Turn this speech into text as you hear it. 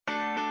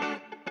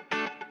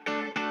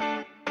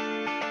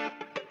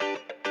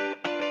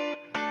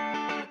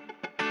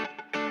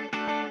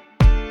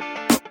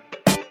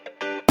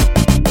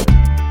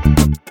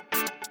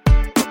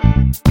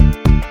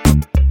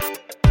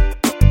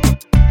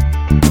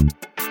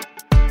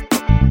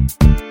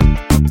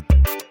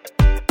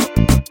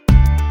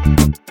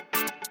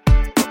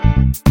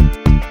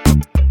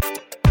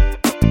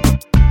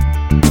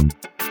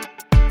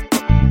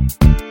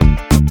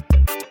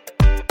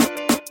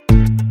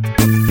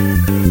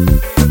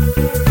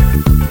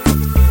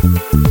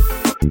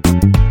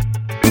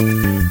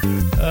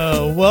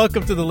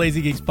Welcome to the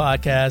Lazy Geeks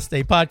Podcast,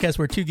 a podcast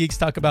where two geeks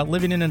talk about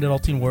living in an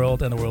adulting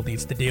world and the world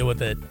needs to deal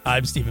with it.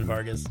 I'm Stephen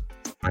Vargas.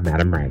 I'm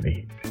Adam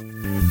Riley.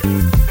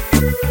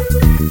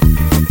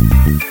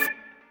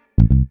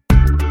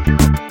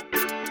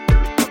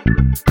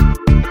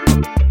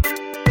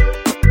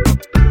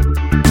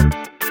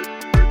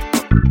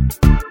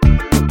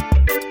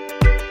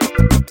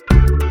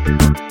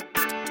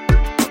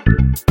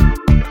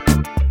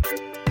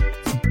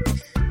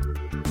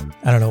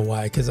 I don't know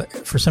why, because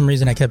for some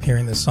reason I kept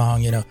hearing this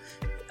song, old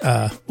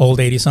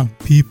 80s song.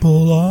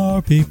 People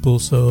are people,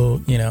 so,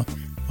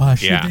 why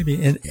should they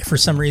be? And for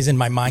some reason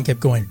my mind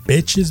kept going,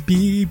 bitches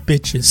be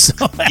bitches. So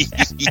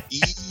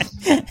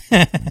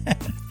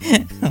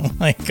I'm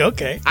like,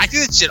 okay. I do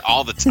that shit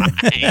all the time.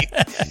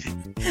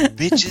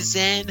 Bitches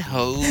and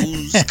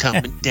hoes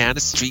coming down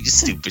the street,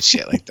 stupid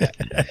shit like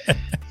that.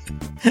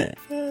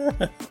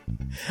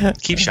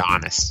 Keeps you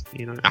honest,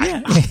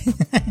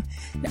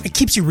 It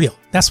keeps you real.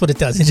 That's what it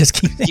does. It just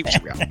keeps you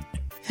real.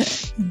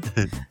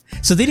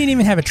 So they didn't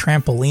even have a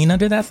trampoline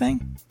under that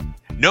thing?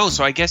 No,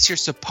 so I guess you're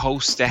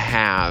supposed to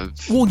have...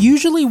 Well,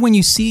 usually when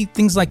you see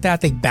things like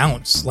that, they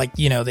bounce. Like,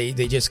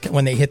 they just,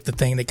 when they hit the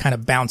thing, they kind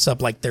of bounce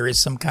up like there is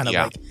some kind of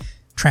like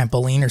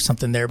trampoline or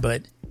something there,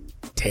 but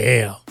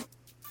damn.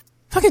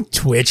 Fucking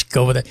Twitch,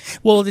 go with it.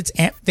 Well,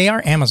 they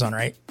are Amazon,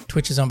 right?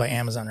 Twitch is owned by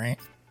Amazon, right?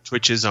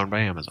 Twitch is owned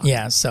by Amazon.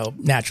 Yeah, so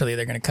naturally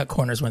they're going to cut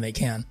corners when they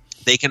can.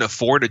 They can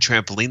afford a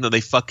trampoline, though.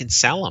 They fucking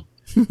sell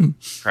them.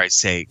 For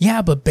Christ's sake.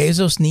 Yeah, but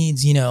Bezos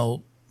needs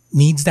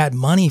that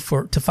money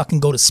to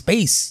fucking go to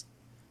space.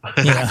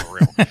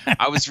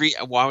 I was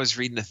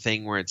reading a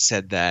thing where it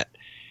said that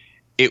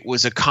it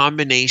was a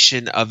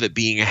combination of it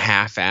being a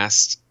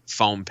half-assed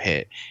foam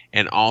pit,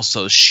 and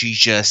also she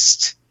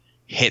just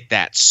hit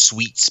that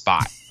sweet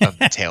spot of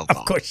the tailbone.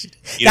 Of course,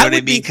 you know what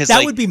I mean? Because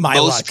that would be my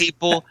most luck.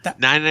 People,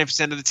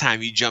 99% of the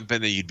time, you jump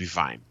in there, you'd be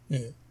fine. Yeah.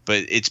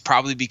 But it's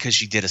probably because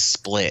she did a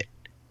split,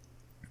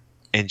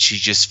 and she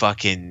just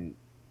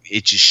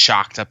it just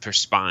shocked up her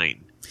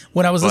spine.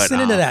 When I was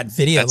listening to that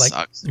video,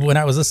 when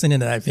I was listening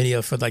to that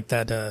video for like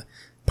that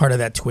part of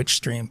that Twitch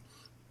stream,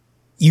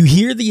 you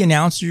hear the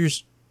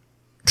announcers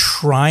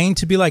trying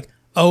to be like,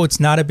 "Oh, it's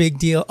not a big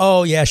deal.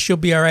 Oh yeah, she'll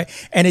be all right."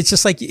 And it's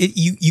just like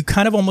you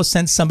kind of almost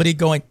sense somebody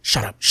going,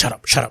 "Shut up, shut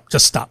up, shut up,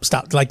 just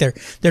stop." Like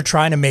they're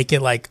trying to make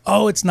it like,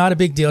 "Oh, it's not a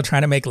big deal,"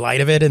 trying to make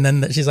light of it, and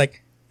then she's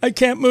like, "I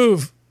can't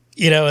move."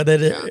 And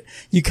then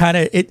you kind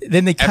of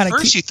then they kind of. At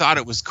first, you thought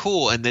it was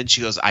cool, and then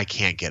she goes, "I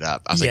can't get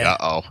up." I was like,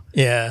 "Uh-oh."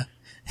 Yeah.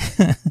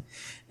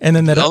 And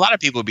then a lot of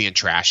people being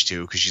trashed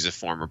too because she's a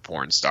former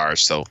porn star.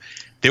 So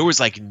there was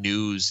like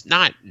news,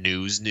 not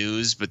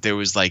news, but there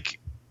was like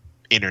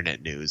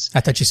internet news. I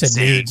thought you said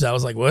nudes. I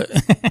was like, what?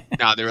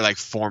 No, they were like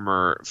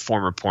former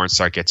porn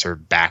star gets her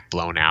back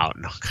blown out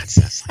and all kinds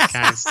of stuff.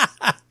 Guys,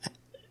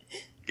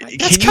 can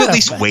you at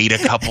least wait a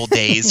couple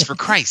days for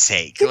Christ's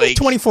sake? Give me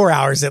 24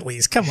 hours at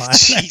least. Come on.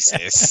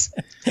 Jesus.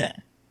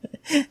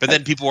 But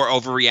then people were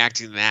overreacting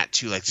to that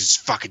too, like just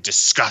fucking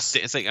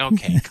disgusting. It's like,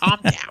 okay, calm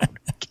down.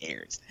 Who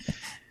cares?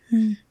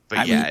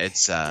 But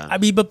it's.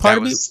 But part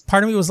of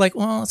me was like,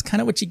 well, it's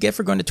kind of what you get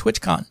for going to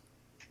TwitchCon.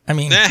 I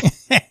mean, kind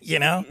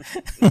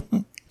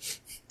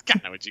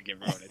of what you get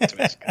for going to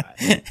TwitchCon.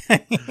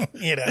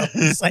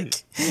 It's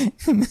like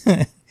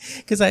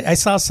because I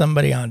saw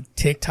somebody on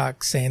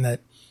TikTok saying that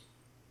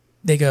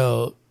they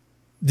go,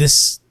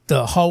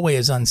 the hallway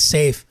is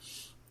unsafe.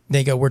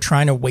 They go, we're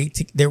trying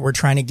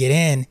to get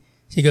in.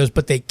 He goes,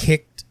 but they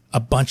kicked a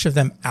bunch of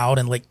them out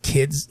and let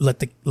kids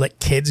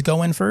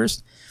go in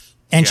first.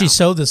 And she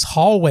showed this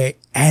hallway,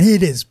 and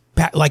it is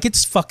like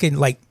it's fucking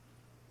like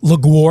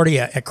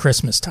LaGuardia at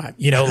Christmas time.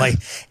 Like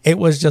it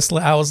was just.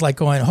 I was like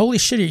going, holy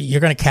shit, you're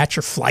gonna catch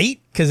your flight,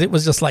 because it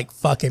was just like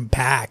fucking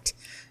packed.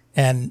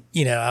 And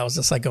I was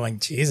just like going,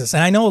 Jesus.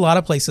 And I know a lot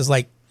of places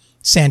like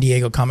San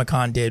Diego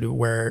Comic-Con did,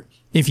 where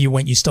if you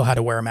went, you still had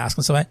to wear a mask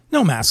and stuff.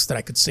 No masks that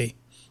I could see.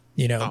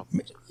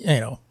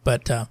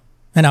 But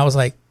and I was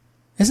like,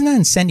 isn't that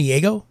in San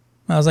Diego?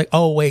 I was like,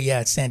 oh wait, yeah,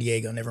 it's San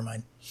Diego. Never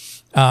mind.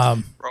 Bro,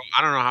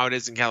 I don't know how it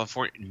is in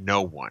California.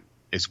 No one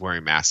is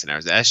wearing masks now.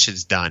 That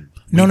shit's done.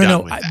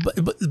 No.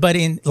 But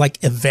in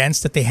like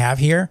events that they have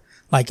here,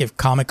 like if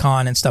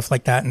Comic-Con and stuff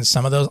like that, and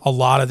some of those, a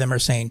lot of them are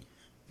saying,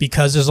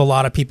 because there's a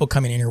lot of people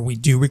coming in here, we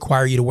do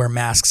require you to wear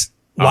masks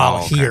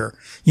while here,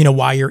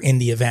 while you're in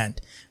the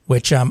event.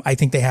 Which I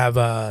think they have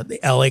the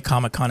LA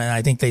Comic-Con, and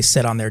I think they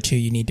said on there too,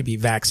 you need to be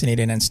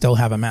vaccinated and still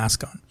have a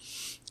mask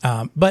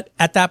on. But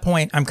at that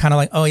point, I'm kind of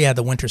like, oh yeah,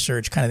 the winter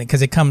surge kind of thing,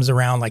 because it comes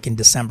around like in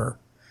December,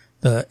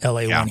 the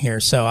LA one here.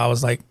 So I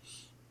was like,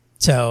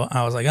 oh,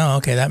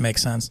 okay, that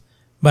makes sense.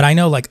 But I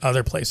know like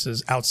other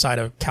places outside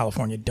of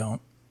California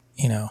don't,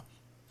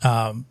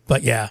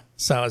 but yeah.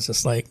 So I was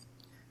just like,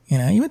 you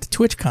went to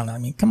TwitchCon. I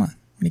mean, come on,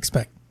 what do you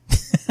expect?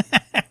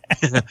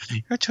 You're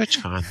a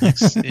TwitchCon.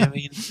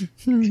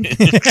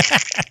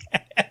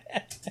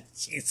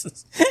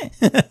 Jesus.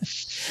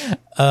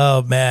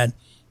 Oh man.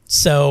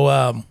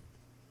 So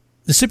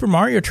the Super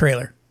Mario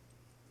trailer.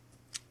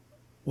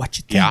 What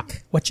you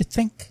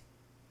think?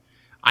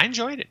 I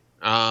enjoyed it.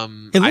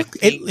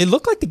 It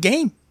looked like the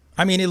game.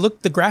 I mean,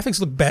 the graphics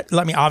look better.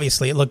 I mean,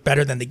 obviously it looked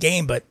better than the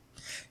game, but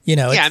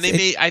yeah, and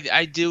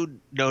I do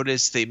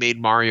notice they made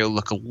Mario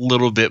look a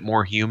little bit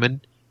more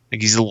human.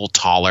 Like he's a little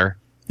taller.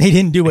 They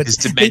didn't do what his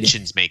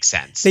dimensions make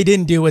sense. They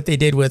didn't do what they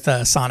did with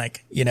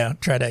Sonic.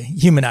 Try to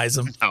humanize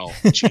him. Oh,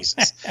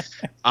 Jesus.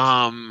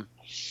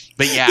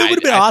 But yeah, it would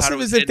have been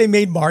awesome if they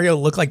made Mario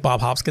look like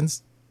Bob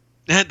Hoskins.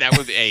 That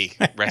would be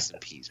rest in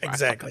peace.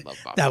 Exactly.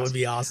 That would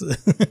be awesome.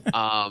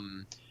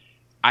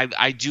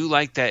 I do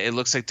like that. It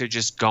looks like they're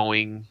just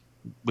going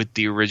with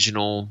the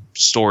original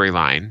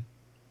storyline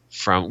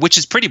which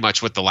is pretty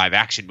much what the live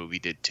action movie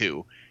did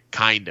too.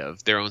 Kind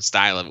of their own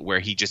style of it, where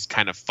he just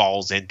kind of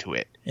falls into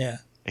it. Yeah.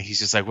 And he's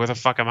just like, where the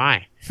fuck am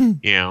I?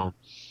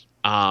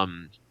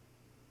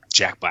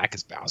 Jack Black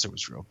as Bowser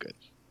was real good.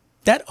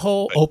 That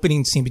whole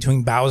opening scene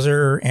between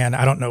Bowser and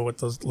I don't know what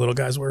those little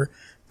guys were.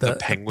 The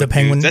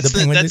penguin.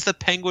 That's the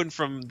penguin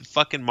from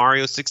fucking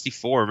Mario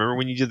 64. Remember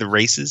when you did the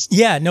races?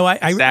 Yeah, no,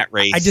 that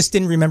race. I just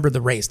didn't remember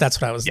the race. That's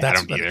what I was. Yeah, I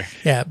don't either.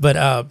 Yeah,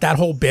 but that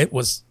whole bit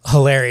was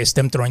hilarious.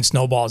 Them throwing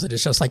snowballs. It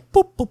is just like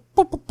boop, boop,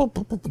 boop, boop,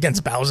 boop, boop,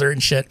 against Bowser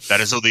and shit.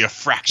 That is only a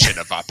fraction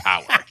of our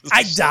power.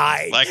 I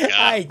died.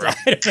 I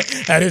died.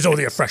 That is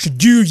only a fraction.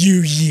 Do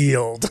you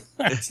yield?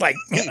 It's like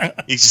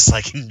he's just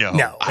like,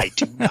 no, I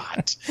do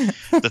not.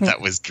 That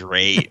was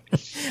great.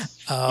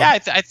 I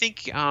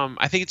think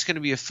it's going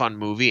to be a fun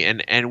movie,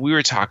 and we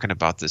were talking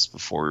about this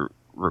before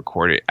we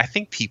recorded. I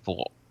think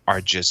people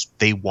are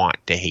they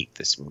want to hate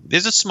this movie.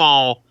 There's a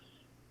small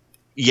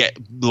yet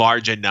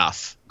large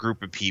enough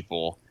group of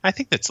people. I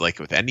think that's like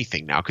with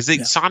anything now,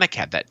 because Sonic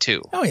had that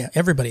too. Oh yeah,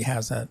 everybody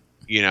has that.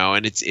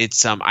 And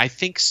it's I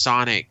think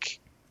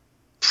Sonic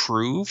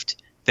proved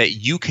that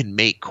you can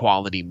make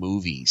quality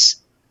movies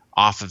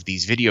off of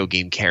these video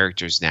game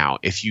characters now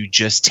if you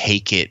just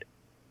take it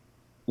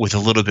with a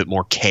little bit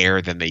more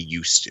care than they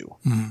used to.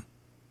 Mm-hmm.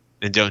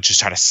 And don't just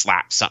try to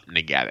slap something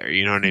together.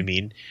 You know what I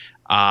mean?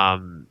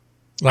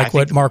 Like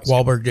what Mark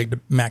Wahlberg did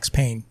to Max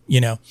Payne,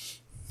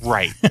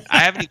 Right. I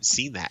haven't even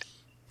seen that.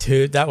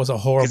 Dude, that was a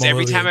horrible movie.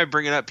 Because every time I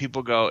bring it up,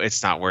 people go,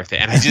 it's not worth it.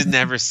 And I just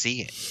never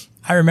see it.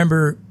 I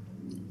remember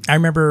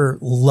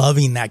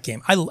loving that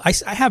game. I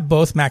have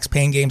both Max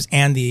Payne games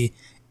and the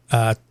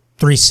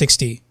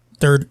 360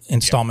 third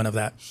installment of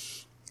that.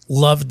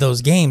 Loved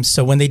those games.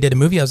 So when they did a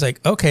movie, I was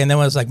like, okay. And then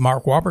when it was like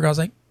Mark Wahlberg, I was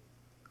like,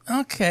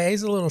 okay,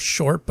 he's a little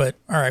short, but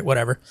all right,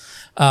 whatever.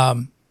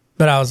 But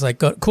I was like,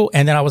 cool.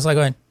 And then I was like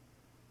going,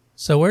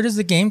 so where does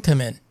the game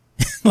come in?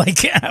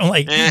 I'm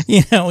like,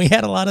 we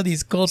had a lot of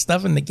these cool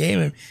stuff in the game.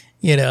 And,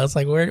 it's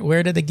like,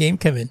 where did the game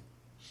come in?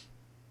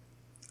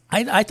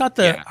 I thought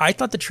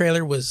the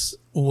trailer was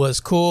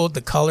cool.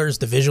 The colors,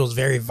 the visuals,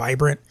 very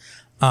vibrant.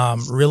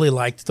 Really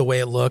liked the way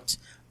it looked.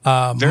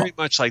 Very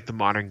much like the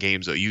modern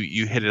games, though.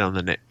 You hit it on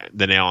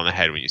the nail on the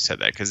head when you said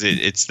that, because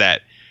it's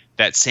that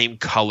same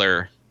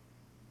color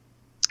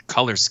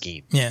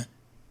scheme. Yeah,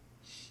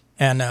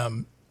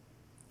 and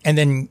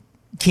then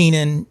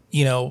Keenan,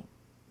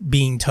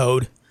 being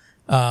Toad.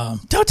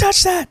 Don't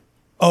touch that.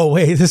 Oh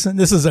wait, this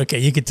is okay.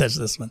 You can touch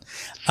this one.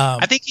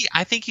 I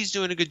think he's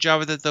doing a good job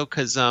with it though,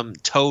 because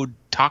Toad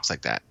talks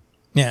like that.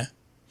 Yeah,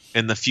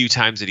 and the few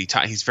times that he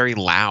talks, he's very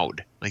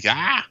loud, like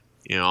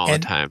all the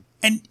time.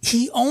 And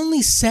he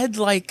only said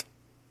like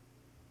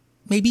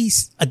maybe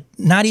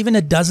not even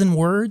a dozen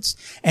words,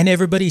 and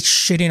everybody's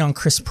shitting on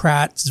Chris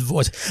Pratt's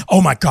voice.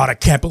 Oh my God, I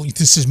can't believe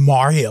this is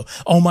Mario.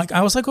 Oh my,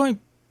 I was like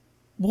going,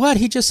 what?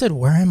 He just said,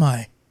 where am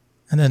I?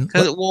 And then,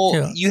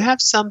 you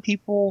have some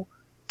people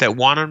that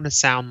want him to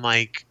sound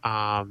like,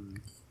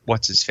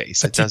 what's his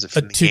face? That does it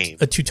from the game.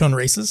 A two-tone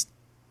racist?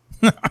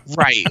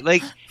 Right.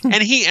 Like,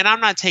 and I'm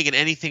not taking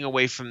anything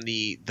away from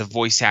the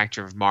voice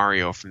actor of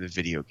Mario from the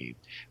video game,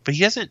 but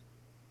he doesn't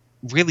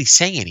really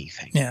say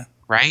anything. Yeah.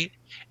 Right.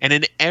 And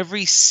in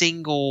every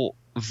single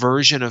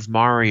version of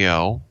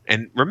Mario,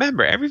 and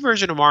remember, every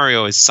version of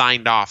Mario is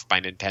signed off by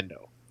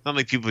Nintendo. Not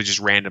like people are just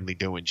randomly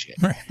doing shit.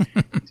 Right.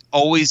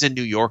 Always a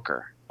New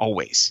Yorker.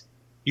 Always.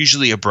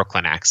 Usually a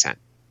Brooklyn accent.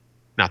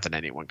 Not that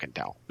anyone can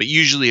tell, but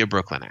usually a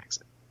Brooklyn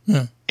accent.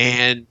 Yeah.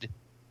 And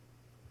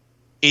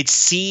it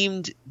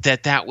seemed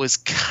that was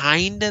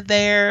kind of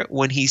there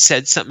when he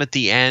said something at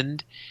the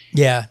end.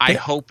 Yeah. I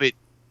hope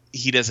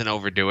he doesn't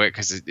overdo it,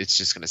 because it's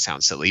just going to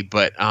sound silly.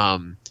 But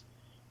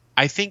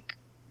I think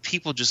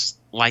people just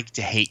like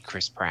to hate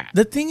Chris Pratt.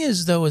 The thing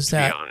is, though, is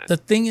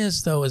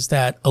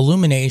that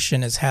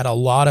Illumination has had a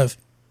lot of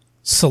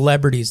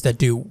celebrities that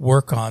do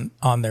work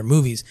on their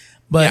movies.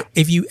 But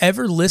if you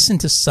ever listen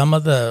to some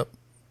of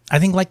I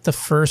think like the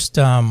first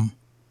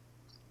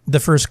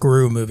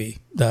Gru movie,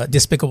 the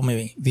Despicable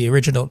Me, the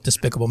original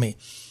Despicable Me,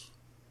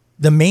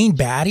 the main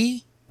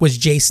baddie was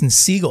Jason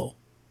Segel.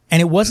 And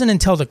it wasn't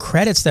until the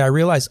credits that I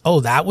realized, oh,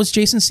 that was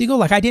Jason Segel?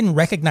 Like, I didn't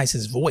recognize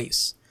his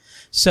voice.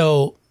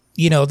 So,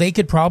 they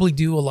could probably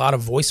do a lot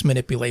of voice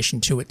manipulation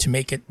to it to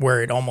make it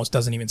where it almost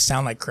doesn't even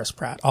sound like Chris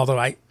Pratt. Although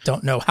I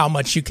don't know how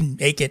much you can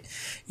make it.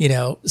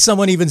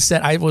 Someone even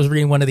said, I was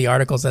reading one of the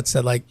articles that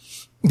said, like,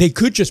 they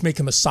could just make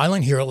him a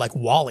silent hero like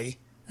Wall-E.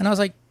 And I was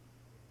like,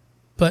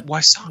 But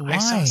I saw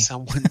why?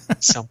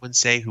 someone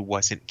say who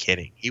wasn't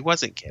kidding. He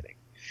wasn't kidding.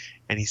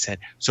 And he said,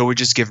 "So we're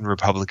just giving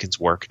Republicans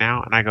work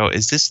now?" And I go,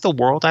 "Is this the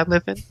world I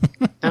live in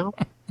now?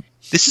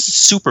 This is a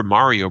Super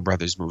Mario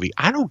Brothers movie.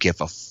 I don't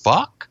give a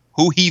fuck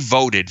who he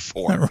voted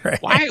for. Right.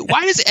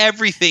 Why does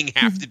everything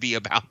have to be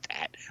about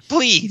that?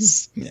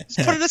 Please, just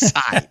put it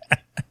aside."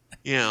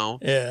 Yeah.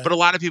 But a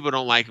lot of people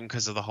don't like him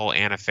because of the whole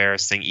Anna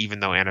Faris thing,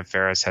 even though Anna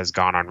Faris has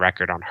gone on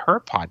record on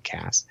her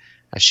podcast,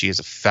 as she is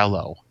a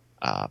fellow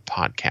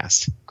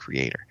podcast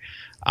creator.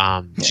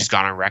 She's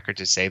gone on record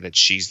to say that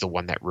she's the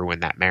one that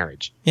ruined that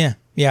marriage. Yeah.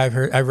 I've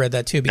read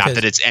that too. Because, not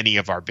that it's any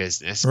of our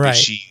business, right. But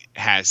she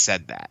has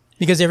said that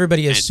because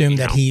everybody assumed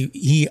that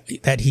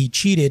he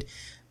cheated,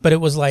 but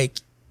it was like,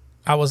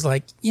 I was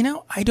like,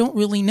 I don't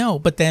really know.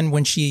 But then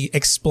when she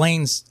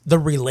explains the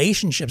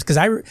relationships, because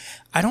I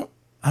don't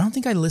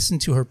think I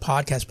listened to her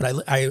podcast,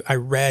 but I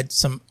read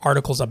some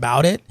articles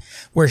about it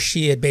where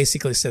she had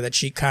basically said that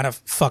she kind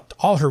of fucked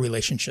all her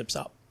relationships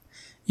up,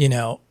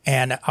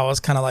 and I was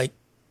kind of like,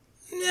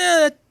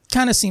 yeah, that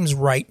kind of seems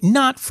right.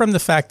 Not from the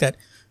fact that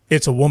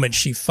it's a woman,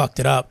 she fucked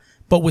it up,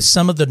 but with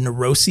some of the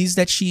neuroses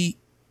that she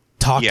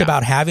talked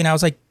about having, I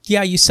was like,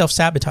 yeah, you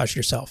self-sabotaged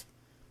yourself,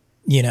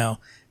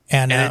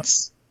 and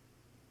it's,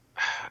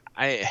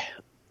 I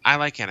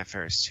like Anna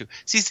Faris too.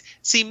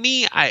 See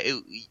me,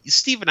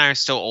 Steve and I are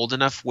still old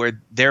enough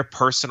where their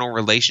personal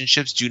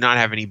relationships do not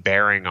have any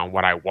bearing on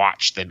what I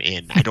watch them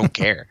in. I don't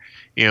care.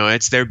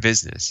 It's their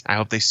business. I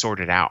hope they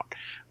sort it out.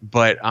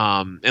 But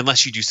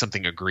unless you do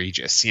something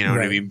egregious, you know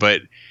what I mean?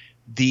 But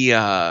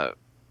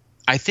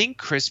I think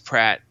Chris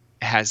Pratt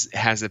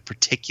has a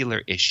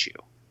particular issue,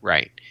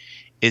 right?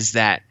 Is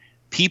that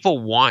people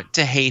want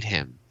to hate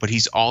him, but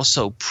he's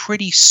also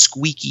pretty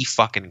squeaky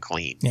fucking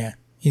clean. Yeah.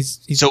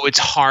 So it's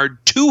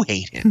hard to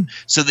hate him.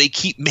 So they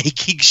keep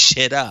making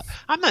shit up.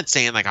 I'm not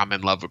saying like I'm in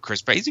love with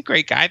Chris Pratt. He's a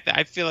great guy.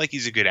 I feel like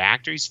he's a good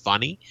actor. He's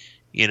funny,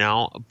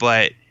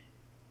 but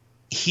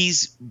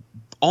he's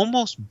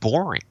almost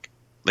boring.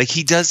 Like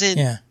he doesn't.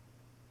 Yeah.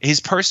 His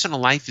personal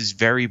life is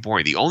very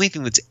boring. The only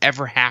thing that's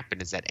ever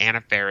happened is that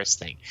Anna Faris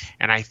thing,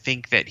 and I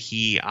think that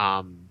he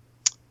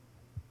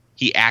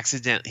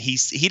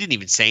didn't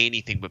even say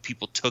anything, but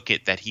people took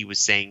it that he was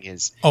saying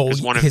his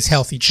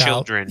healthy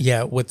children,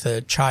 with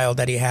the child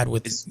that he had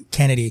with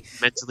Kennedy,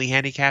 mentally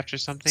handicapped or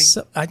something.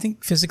 So, I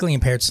think physically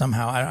impaired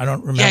somehow. I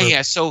don't remember.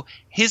 Yeah. So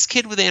his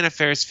kid with Anna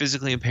Faris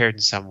physically impaired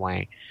in some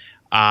way,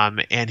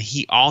 and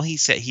he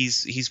said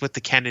he's with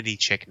the Kennedy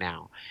chick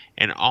now,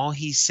 and all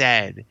he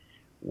said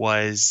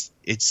was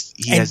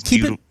he has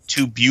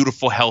two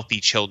beautiful, healthy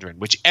children,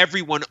 which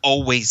everyone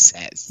always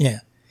says.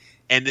 Yeah.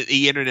 And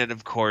the internet,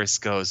 of course,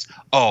 goes,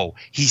 "Oh,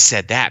 he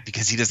said that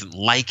because he doesn't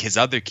like his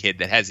other kid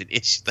that has an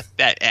issue like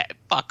that."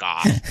 Fuck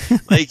off!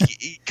 Like,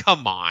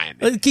 come on.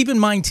 But keep in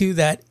mind too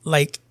that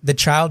like the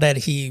child that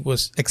he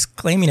was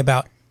exclaiming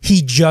about,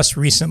 he just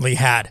recently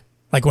had.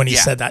 Like when he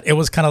said that, it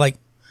was kind of like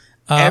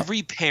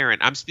every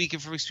parent. I'm speaking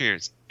from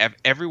experience.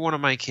 Every one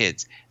of my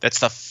kids, that's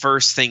the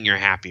first thing you're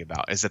happy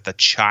about is that the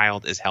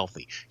child is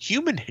healthy.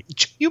 Human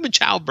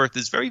childbirth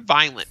is very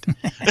violent.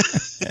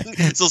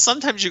 So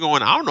sometimes you're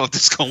going, I don't know if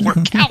this is going to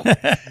work out,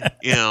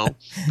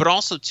 But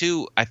also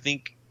too, I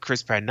think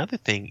Chris Pratt, another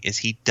thing is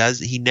he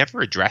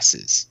never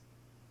addresses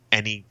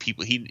any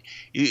people.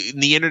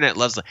 The internet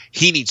loves,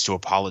 he needs to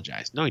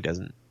apologize. No, he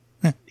doesn't.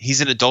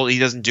 He's an adult. He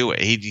doesn't do it.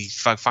 He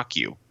fuck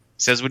you.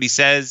 Says what he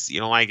says.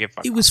 You don't like it.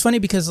 It was funny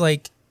because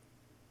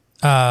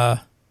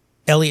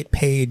Elliot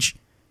Page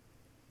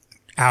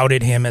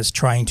outed him as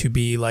trying to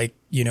be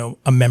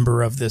a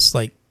member of this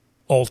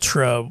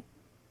ultra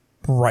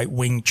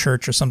right-wing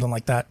church or something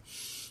like that.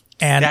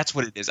 And that's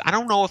what it is. I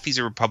don't know if he's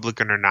a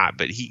Republican or not,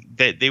 but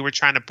they were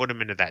trying to put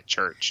him into that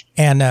church.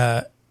 And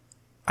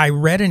I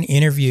read an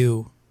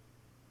interview,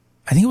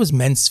 I think it was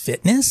Men's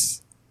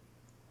Fitness,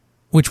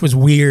 which was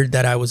weird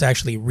that I was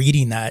actually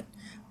reading that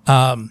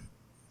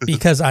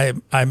because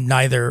I'm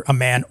neither a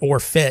man or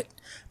fit.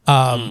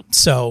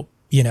 So,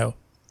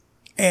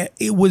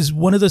 it was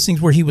one of those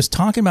things where he was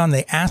talking about and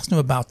they asked him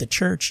about the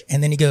church.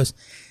 And then he goes,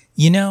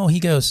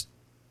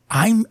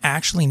 I'm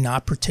actually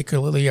not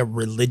particularly a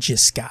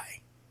religious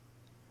guy.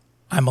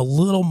 I'm a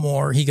little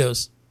more, he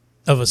goes,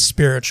 of a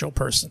spiritual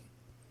person.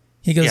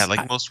 He goes,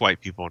 most white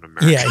people in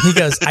America. Yeah. He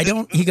goes,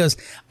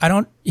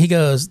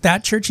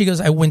 that church, he goes,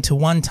 I went to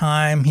one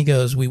time. He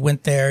goes, we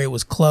went there. It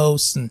was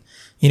close. And,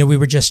 we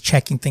were just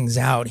checking things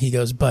out. He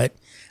goes, but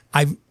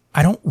I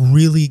don't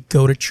really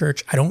go to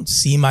church. I don't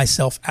see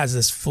myself as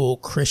this full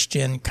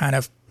Christian kind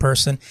of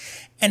person.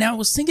 And I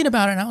was thinking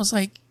about it and I was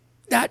like,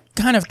 that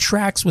kind of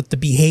tracks with the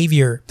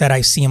behavior that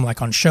I see him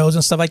on shows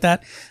and stuff like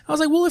that. I was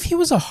like, well, if he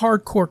was a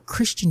hardcore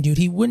Christian dude,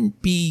 he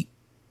wouldn't be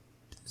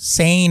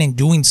saying and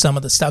doing some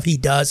of the stuff he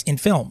does in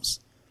films.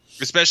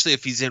 Especially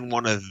if he's in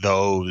one of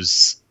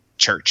those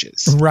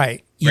churches.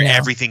 Right. Where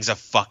everything's a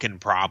fucking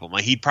problem.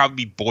 He'd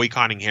probably be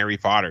boycotting Harry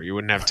Potter. You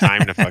wouldn't have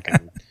time to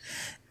fucking...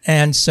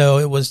 And so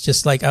it was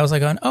just like, I was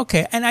like,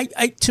 okay. And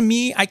to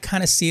me, I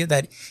kind of see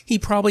that he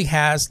probably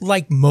has,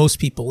 like most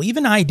people,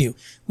 even I do,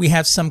 we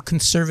have some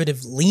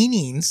conservative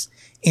leanings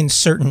in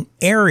certain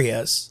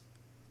areas.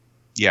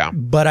 Yeah.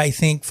 But I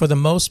think for the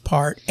most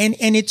part, and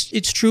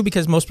it's true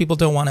because most people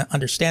don't want to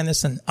understand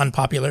this, an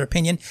unpopular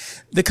opinion,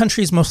 the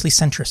country is mostly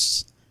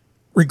centrists.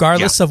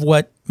 Regardless of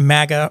what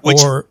MAGA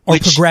or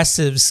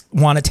progressives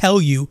want to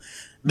tell you,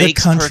 the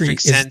country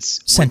perfect is sense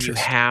centrist. when you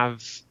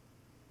have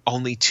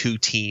only two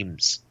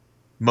teams.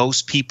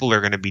 Most people are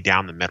going to be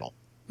down the middle.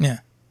 Yeah.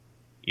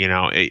 You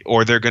know,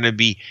 or they're either going to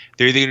be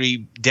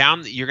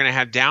down. You're going to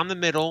have down the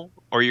middle,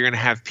 or you're going to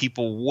have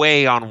people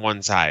way on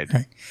one side.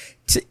 Right.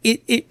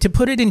 To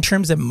put it in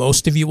terms that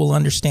most of you will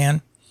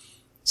understand,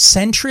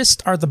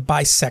 centrists are the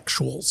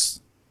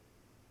bisexuals.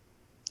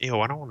 Ew,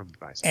 I don't want to be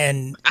bisexual.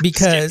 And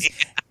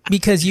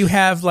because you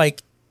have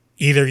like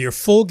either you're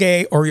full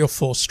gay or you're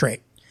full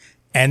straight.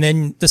 And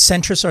then the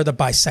centrists are the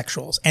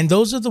bisexuals. And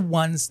those are the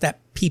ones that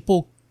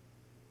people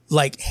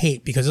like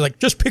hate because they're like,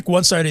 just pick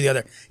one side or the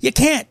other. You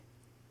can't.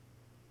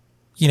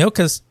 You know,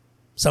 because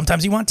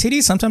sometimes you want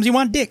titties, sometimes you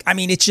want dick. I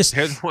mean, it's just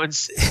they're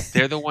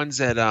the ones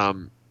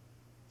that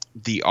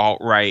the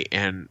alt-right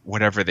and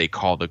whatever they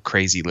call the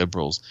crazy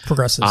liberals.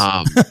 Progressives.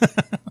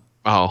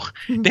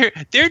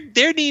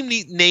 Their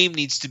name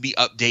needs to be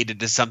updated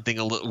to something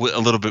a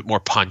little bit more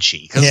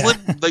punchy because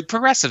like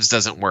progressives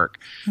doesn't work.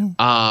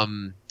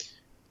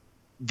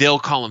 They'll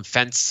call them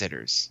fence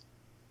sitters.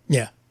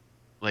 Yeah,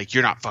 like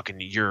you're fucking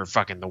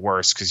the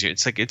worst because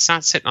it's like it's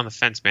not sitting on the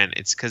fence, man.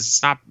 It's because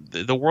it's not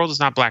the world is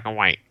not black and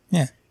white.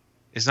 Yeah,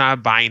 it's not a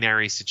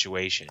binary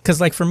situation. Because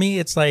like for me,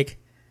 it's like,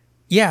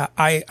 yeah,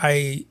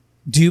 I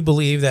do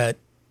believe that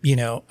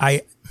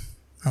I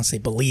don't say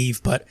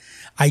believe, but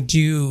I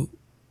do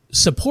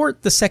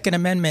support the Second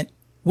Amendment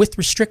with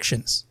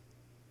restrictions.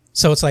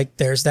 So it's like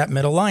there's that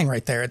middle line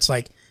right there. It's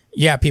like,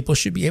 yeah, people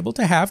should be able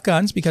to have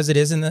guns because it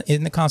is in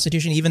the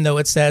Constitution, even though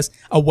it says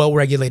a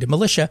well-regulated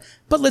militia.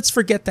 But let's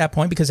forget that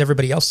point because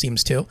everybody else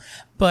seems to.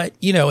 But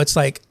it's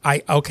like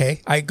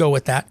I go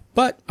with that.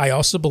 But I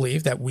also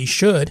believe that we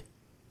should,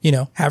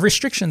 have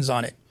restrictions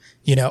on it.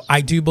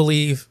 I do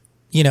believe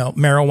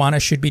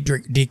marijuana should be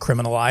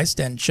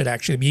decriminalized and should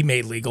actually be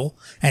made legal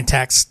and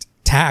taxed.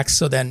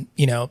 So then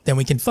then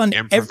we can fund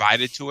and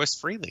provided to us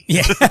freely.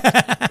 Yeah.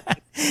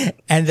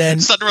 And then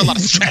it's under a lot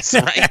of stress,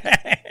 right?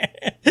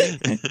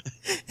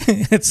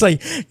 It's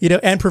like,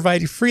 and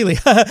provided freely.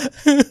 I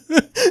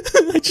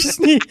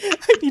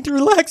need to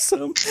relax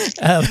some. Just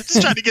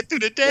trying to get through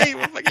the day.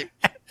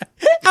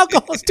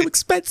 Alcohol is too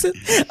expensive.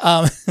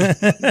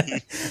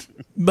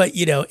 But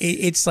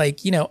it's like,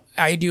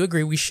 I do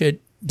agree we should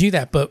do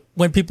that. But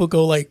when people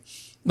go like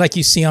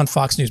you see on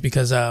Fox News,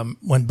 because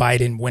when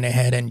Biden went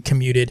ahead and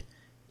commuted,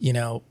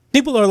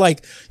 people are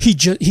like, he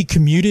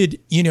commuted,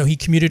 he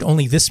commuted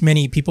only this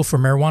many people for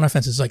marijuana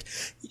offenses. Like,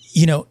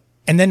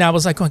 and then I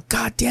was like going,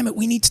 God damn it,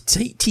 we need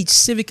to teach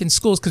civic in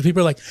schools because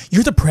people are like,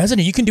 you're the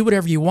president, you can do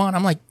whatever you want.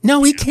 I'm like,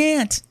 no, he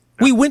can't.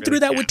 No, we went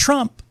through that with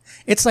Trump.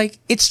 It's like,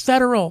 it's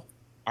federal.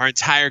 Our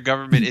entire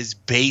government is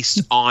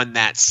based on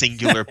that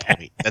singular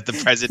point that the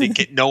president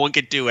no one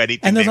can do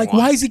anything. And they're like,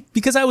 why is he?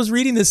 Because I was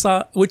reading this,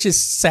 which is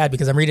sad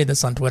because I'm reading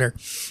this on Twitter,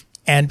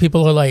 and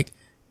people are like,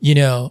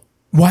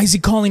 why is he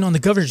calling on the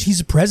governor? He's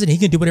the president. He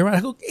can do whatever. I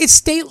go, it's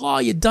state law,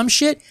 you dumb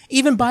shit.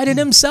 Even Biden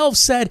himself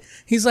said,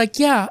 he's like,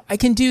 yeah, I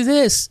can do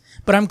this,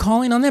 but I'm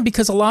calling on them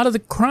because a lot of the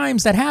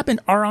crimes that happen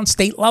are on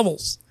state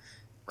levels.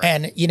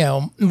 Right.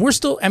 And, we're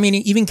still,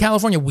 even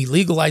California, we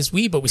legalize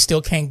weed, but we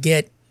still can't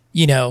get,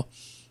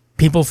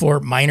 people for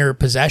minor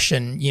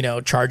possession,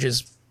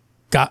 charges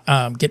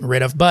getting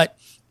rid of. But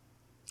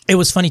it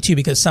was funny too,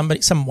 because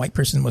some white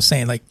person was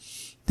saying, like,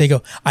 they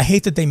go, I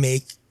hate that they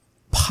make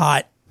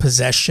pot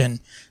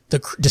possession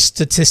the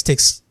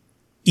statistics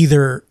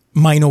either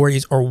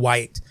minorities or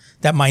white,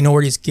 that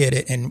minorities get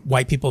it and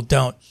white people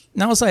don't.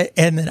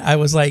 And then I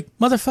was like,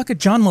 motherfucker,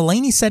 John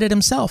Mulaney said it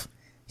himself.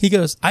 He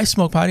goes, I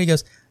smoke pot.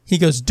 He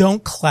goes,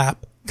 don't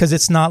clap because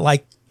it's not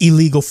like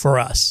illegal for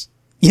us.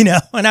 And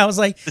I was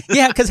like,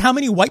 yeah, because how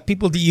many white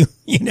people do you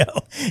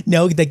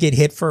know that get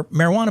hit for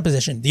marijuana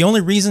possession? The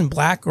only reason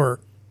black or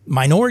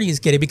minorities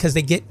get it because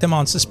they get them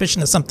on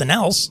suspicion of something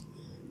else.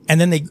 And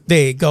then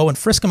they go and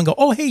frisk them and go,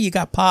 oh, hey, you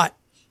got pot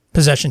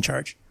possession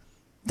charge.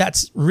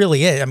 That's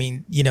really it.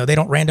 They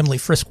don't randomly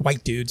frisk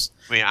white dudes.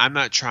 I'm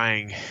not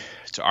trying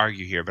to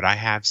argue here, but I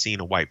have seen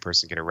a white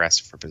person get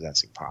arrested for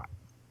possessing pot.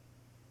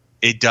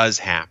 It does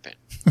happen.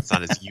 It's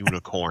not as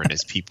unicorn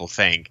as people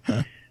think.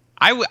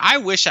 I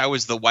wish I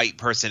was the white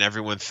person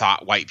everyone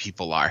thought white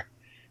people are.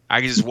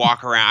 I could just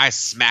walk around, I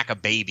smack a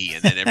baby,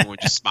 and then everyone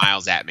just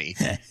smiles at me.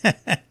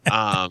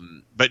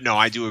 But no,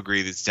 I do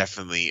agree. There's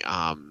definitely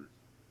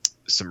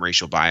some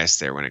racial bias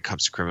there when it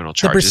comes to criminal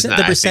charges.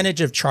 The percentage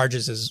of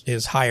charges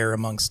is higher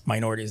amongst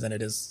minorities than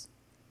it is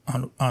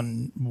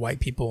on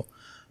white people.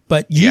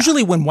 But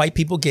usually when white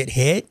people get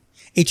hit,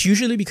 it's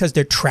usually because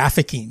they're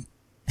trafficking.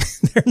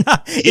 They're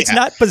not. It's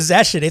not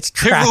possession. It's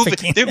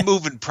trafficking. They're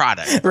moving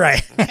product.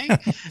 Right. Okay?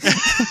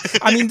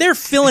 I mean, they're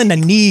filling a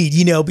need,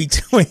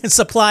 between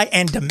supply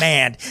and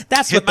demand.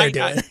 That's what they're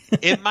doing.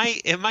 It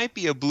might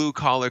be a blue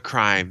collar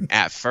crime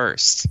at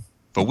first,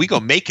 but we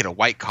gonna make it a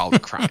white collar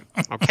crime.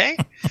 Okay.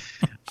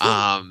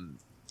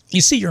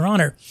 You see, Your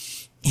Honor,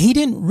 he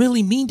didn't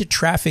really mean to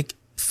traffic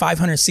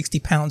 560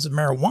 pounds of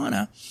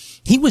marijuana.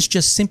 He was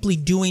just simply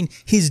doing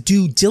his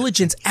due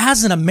diligence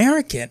as an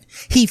American.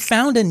 He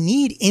found a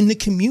need in the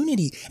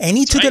community, and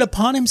he took it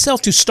upon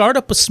himself to start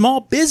up a small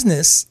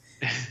business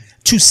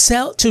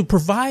to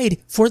provide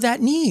for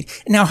that need.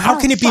 Now, how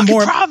can it be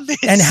more?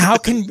 And how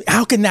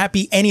can that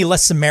be any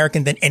less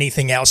American than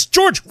anything else?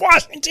 George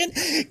Washington,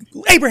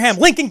 Abraham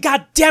Lincoln,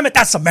 God damn it,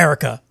 that's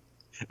America.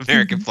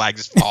 American flag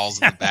just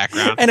falls in the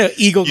background. And an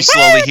eagle. You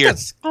slowly hear.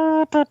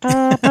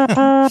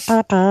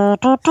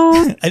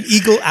 An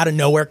eagle out of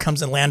nowhere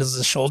comes and lands on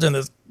his shoulder, and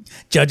the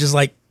judge is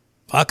like,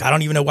 fuck, I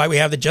don't even know why we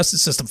have the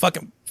justice system. Fuck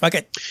it.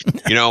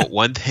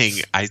 One thing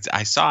I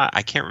saw,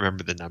 I can't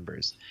remember the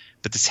numbers,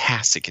 but this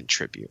has to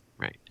contribute,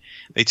 right?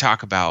 They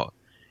talk about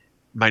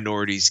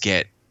minorities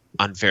get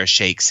unfair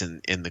shakes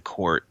in the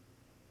court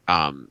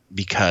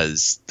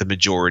because the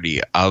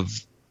majority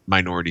of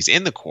minorities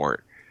in the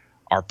court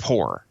are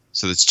poor.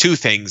 So there's two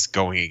things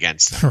going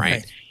against them,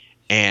 right?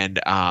 And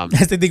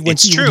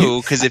it's true,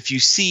 because if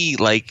you see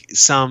like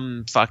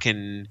some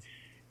fucking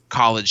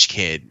college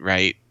kid,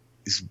 right?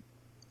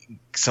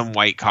 Some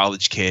white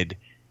college kid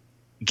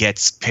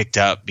gets picked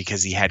up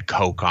because he had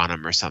coke on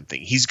him or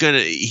something. He's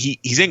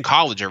in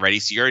college already,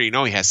 so you already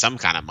know he has some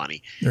kind of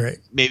money. Right.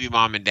 Maybe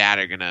mom and dad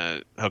are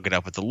gonna hook it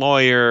up with the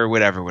lawyer,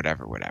 whatever.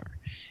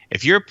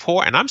 If you're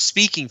poor, and I'm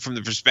speaking from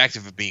the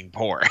perspective of being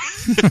poor,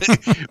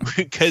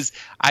 because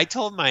I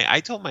told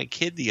my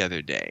kid the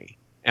other day,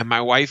 and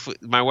my wife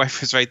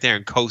was right there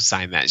and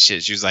co-signed that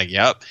shit. She was like,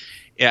 "Yep."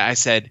 Yeah, I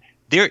said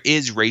there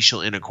is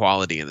racial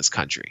inequality in this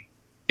country.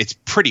 It's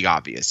pretty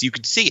obvious. You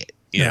can see it,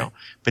 you know.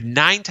 But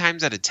 9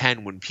 times out of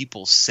 10, when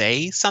people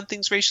say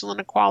something's racial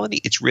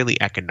inequality, it's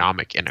really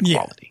economic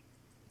inequality.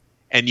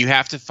 Yeah. And you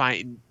have to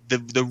find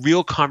the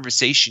real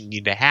conversation you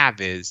need to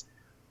have is,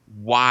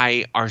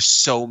 why are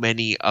so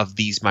many of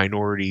these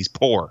minorities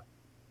poor?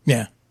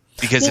 Yeah.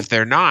 Because if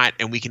they're not,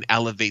 and we can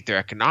elevate their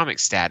economic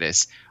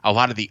status, a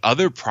lot of the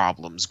other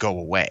problems go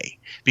away.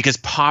 Because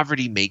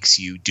poverty makes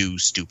you do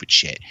stupid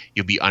shit.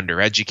 You'll be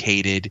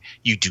undereducated.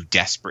 You do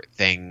desperate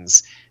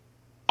things.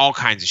 All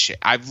kinds of shit.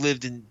 I've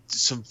lived in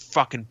some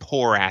fucking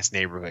poor ass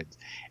neighborhoods,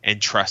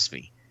 and trust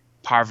me,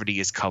 poverty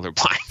is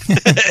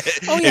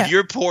colorblind. Oh, yeah. If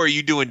you're poor,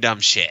 you doing dumb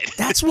shit.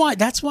 That's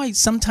why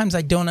sometimes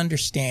I don't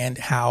understand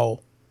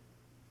how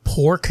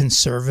poor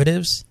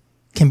conservatives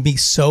can be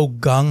so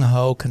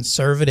gung-ho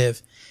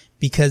conservative,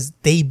 because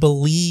they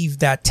believe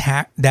that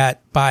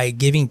that by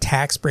giving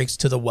tax breaks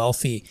to the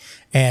wealthy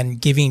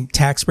and giving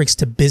tax breaks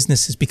to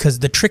businesses, because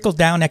the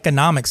trickle-down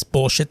economics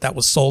bullshit that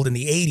was sold in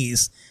the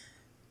 80s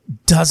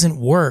doesn't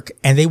work,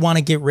 and they want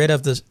to get rid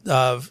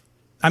of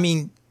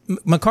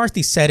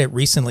McCarthy said it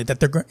recently that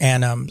they're,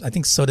 and I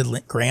think so did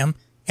Graham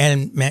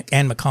and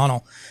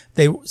McConnell.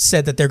 They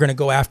said that they're going to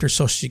go after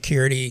Social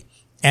Security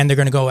and they're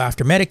going to go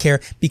after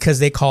Medicare because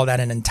they call that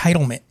an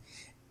entitlement.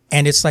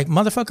 And it's like,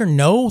 motherfucker,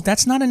 no,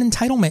 that's not an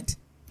entitlement.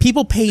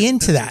 People pay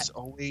into that.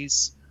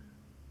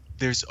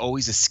 There's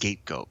always a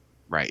scapegoat,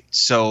 right?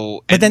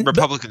 So, and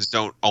Republicans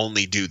don't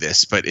only do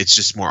this, but it's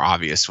just more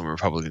obvious when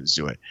Republicans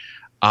do it.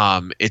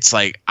 It's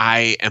like,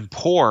 I am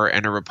poor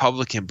and a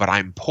Republican, but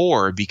I'm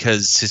poor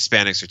because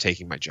Hispanics are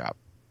taking my job.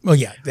 Well,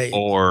 yeah.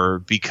 Or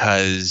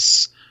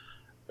because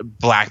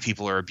black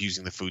people are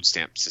abusing the food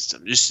stamp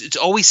system. It's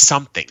always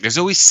something. There's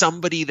always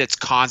somebody that's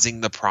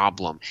causing the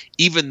problem,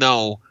 even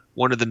though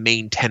one of the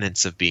main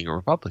tenets of being a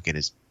Republican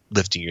is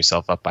lifting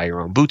yourself up by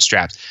your own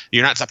bootstraps.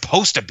 You're not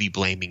supposed to be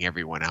blaming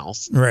everyone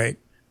else. Right.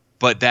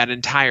 But that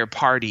entire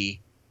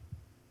party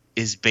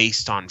is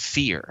based on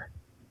fear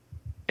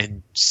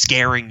and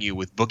scaring you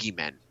with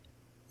boogeymen.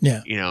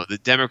 Yeah. The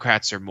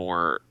Democrats are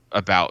more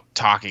about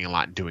talking a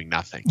lot and doing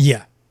nothing.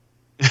 Yeah.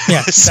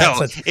 Yeah.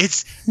 So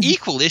it's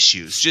equal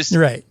issues. Just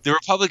right. The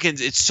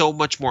Republicans, it's so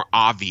much more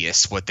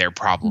obvious what their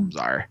problems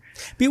are.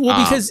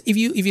 Well, because if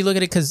you look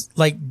at it, because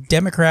like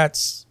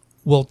Democrats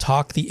will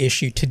talk the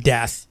issue to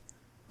death,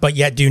 but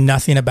yet do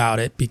nothing about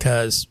it,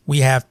 because we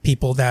have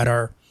people that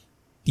are,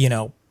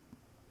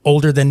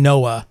 older than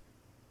Noah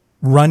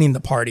running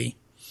the party.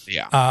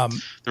 Yeah.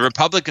 The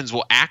Republicans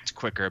will act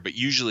quicker, but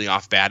usually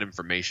off bad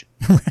information.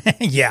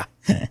 Yeah.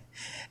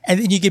 And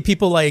then you get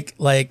people like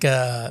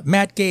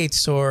Matt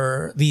Gaetz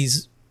or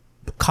these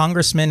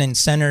congressmen and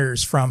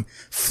senators from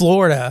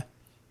Florida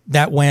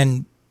that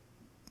when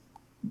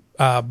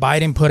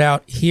Biden put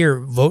out here,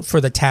 vote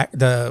for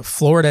the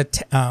Florida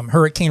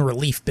hurricane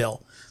relief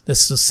bill.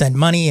 This will send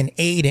money and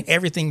aid and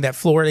everything that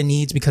Florida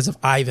needs because of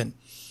Ivan.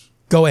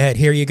 Go ahead,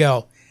 here you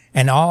go.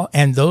 And all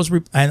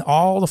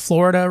the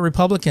Florida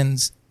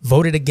Republicans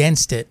voted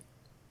against it.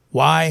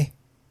 Why?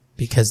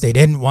 Because they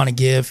didn't want to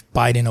give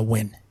Biden a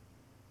win.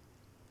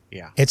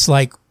 Yeah. It's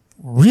like,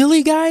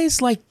 really,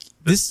 guys? Like,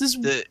 this is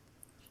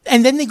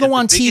And then they go And the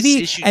on biggest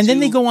TV, issue and then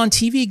they too- go on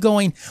TV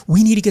going,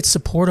 we need to get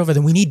support over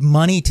them. We need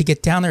money to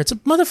get down there. It's a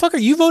motherfucker.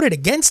 You voted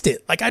against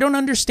it. Like, I don't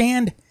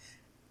understand.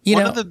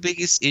 One of the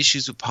biggest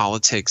issues with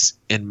politics,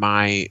 in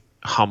my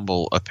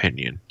humble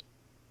opinion,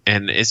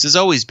 and this has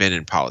always been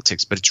in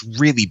politics, but it's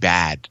really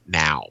bad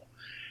now.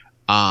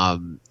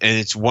 And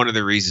it's one of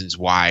the reasons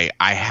why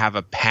I have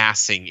a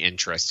passing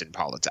interest in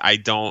politics.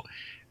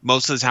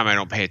 Most of the time I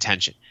don't pay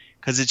attention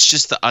because it's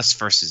just the us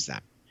versus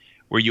them,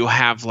 where you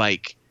have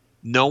like,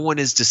 no one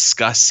is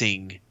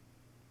discussing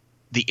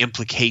the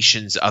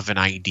implications of an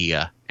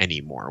idea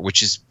anymore,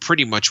 which is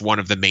pretty much one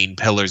of the main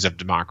pillars of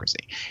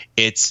democracy.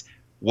 It's,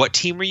 what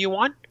team are you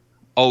on?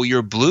 Oh,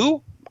 you're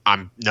blue?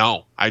 I'm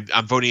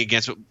voting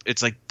against it.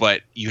 It's like,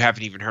 but you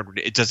haven't even heard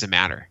it doesn't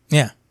matter.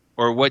 Yeah.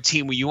 Or what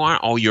team were you on?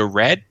 Oh, you're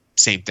red?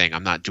 Same thing.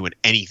 I'm not doing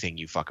anything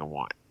you fucking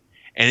want.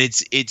 And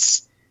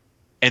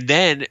and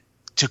then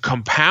to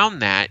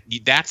compound that,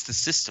 that's the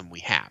system we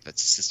have.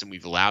 That's the system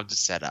we've allowed to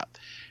set up.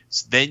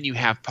 So then you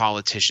have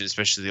politicians,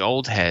 especially the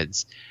old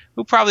heads,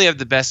 who probably have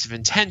the best of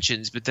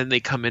intentions, but then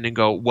they come in and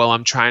go, well,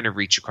 I'm trying to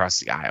reach across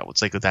the aisle.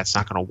 It's like, that's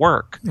not going to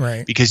work.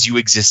 Right. Because you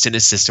exist in a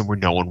system where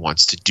no one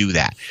wants to do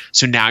that.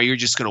 So now you're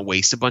just going to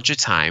waste a bunch of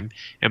time.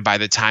 And by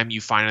the time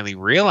you finally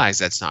realize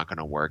that's not going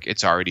to work,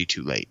 it's already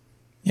too late.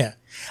 Yeah.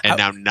 And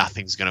now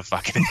nothing's going to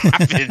fucking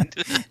happen.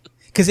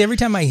 Because every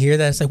time I hear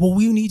that, it's like, well,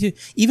 we need to,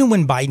 even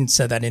when Biden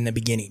said that in the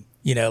beginning,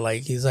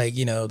 like, he's like,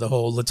 the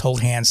whole, let's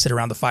hold hands, sit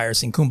around the fire,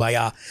 sing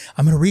Kumbaya.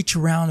 I'm going to reach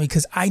around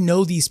because I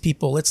know these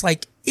people. It's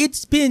like,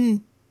 it's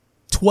been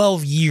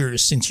 12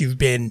 years since you've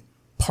been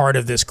part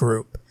of this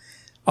group.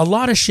 A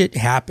lot of shit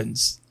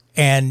happens.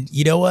 And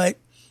you know what?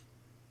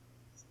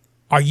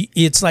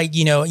 It's like,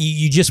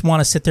 you just want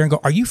to sit there and go,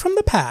 are you from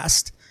the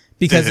past?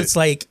 Because it's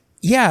like,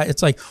 yeah,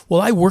 it's like,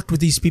 well, I worked with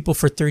these people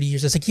for 30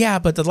 years. It's like, yeah,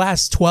 but the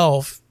last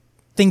 12,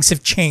 things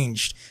have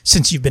changed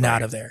since you've been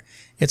out of there.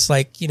 It's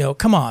like,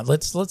 come on,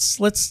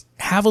 let's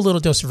have a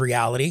little dose of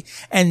reality.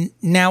 And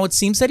now it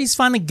seems that he's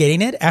finally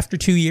getting it after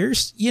 2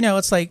 years.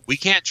 It's like, we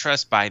can't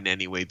trust Biden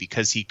anyway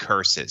because he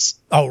curses.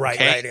 Oh, right,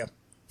 okay? right. Yeah.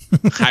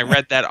 I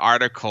read that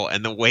article,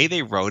 and the way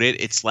they wrote it,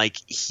 it's like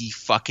he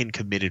fucking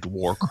committed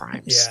war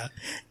crimes.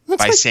 Yeah.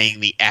 By saying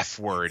the F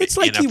word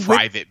in a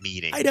private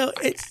meeting. I know.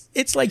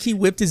 It's like he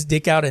whipped his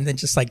dick out and then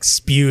just like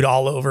spewed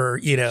all over,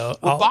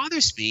 What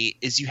bothers me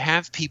is you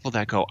have people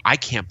that go, I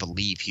can't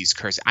believe he's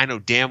cursing. I know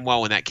damn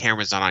well when that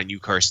camera's not on you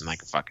cursing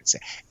like a fucking say.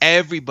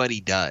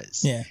 Everybody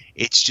does. Yeah.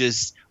 It's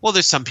just, well,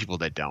 there's some people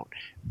that don't.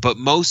 But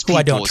most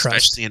people,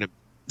 especially in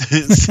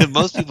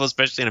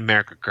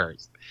America,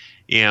 curse.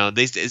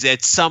 They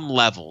at some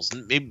levels.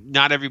 Maybe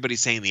not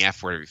everybody's saying the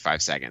F word every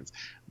 5 seconds,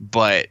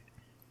 but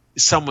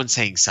someone's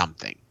saying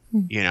something,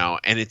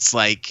 and it's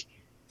like,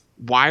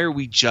 why are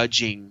we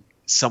judging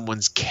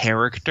someone's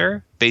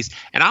character based?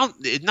 And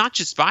not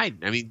just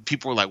Biden. I mean,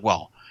 people were like,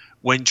 well,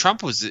 when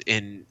Trump was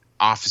in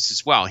office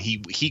as well,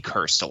 he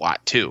cursed a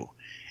lot too.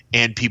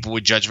 And people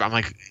would judge him. I'm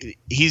like,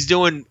 he's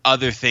doing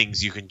other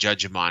things you can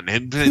judge him on.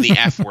 Him putting the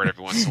F word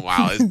every once in a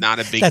while is not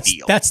a big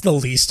deal. That's the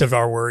least of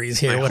our worries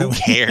here. Like, who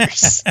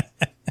cares?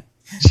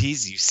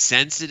 Jeez, you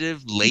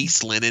sensitive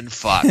lace linen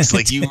fucks.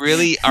 Like, you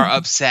really are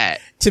upset.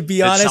 To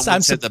be honest,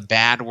 I'm said the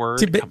bad word.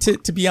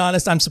 To be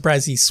honest, I'm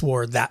surprised he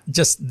swore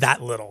just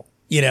that little.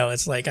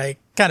 It's like I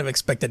kind of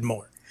expected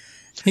more.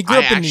 He grew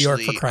up in New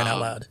York, for crying out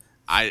loud.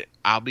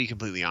 I'll be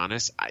completely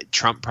honest.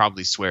 Trump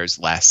probably swears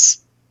less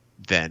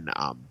than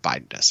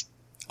Biden does.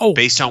 Oh,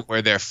 based on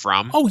where they're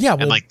from. Oh yeah,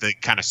 and like the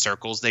kind of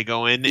circles they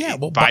go in. Yeah,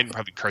 well, Biden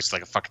probably curses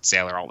like a fucking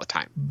sailor all the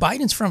time.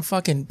 Biden's from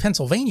fucking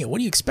Pennsylvania. What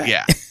do you expect?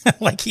 Yeah,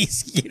 like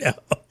he's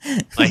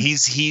like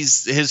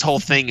he's his whole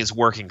thing is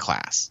working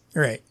class.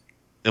 Right.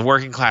 The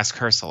working class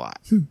curse a lot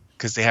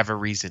because they have a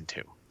reason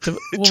to.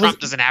 Trump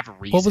doesn't have a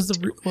reason. What was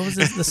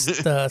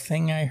the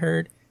thing I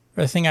heard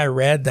or the thing I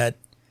read that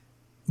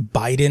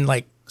Biden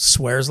like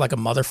swears like a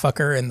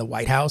motherfucker in the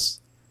White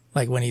House,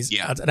 like when he's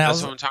that's what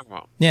I'm talking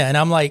about. Yeah, and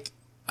I'm like,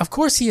 of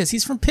course he is.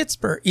 He's from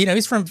Pittsburgh.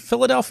 He's from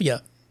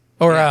Philadelphia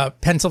or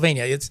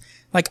Pennsylvania. It's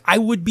like I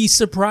would be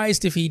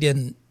surprised if he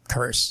didn't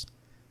curse.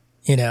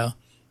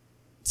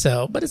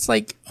 So, but it's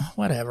like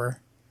whatever.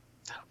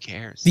 Who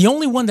cares? The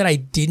only one that I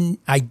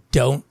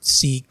don't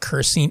see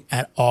cursing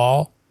at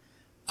all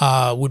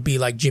would be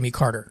like Jimmy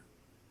Carter.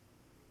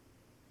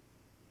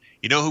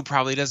 You know who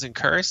probably doesn't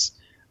curse?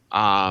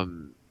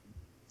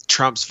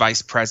 Trump's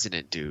vice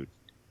president, dude.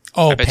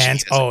 Oh,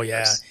 Pence. Oh, yeah.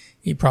 Curse.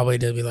 He probably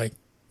did be like,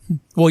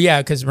 well,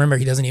 yeah, because remember,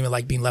 he doesn't even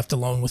like being left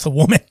alone with a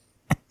woman.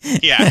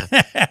 Yeah.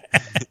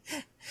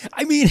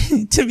 I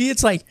mean, to me,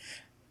 it's like,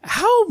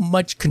 how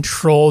much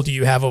control do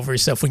you have over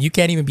yourself when you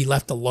can't even be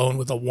left alone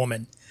with a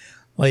woman?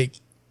 Like,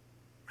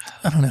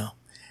 I don't know.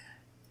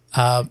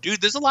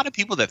 Dude, there's a lot of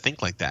people that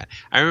think like that.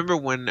 I remember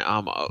when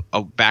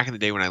back in the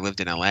day when I lived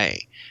in LA,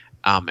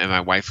 and my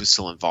wife was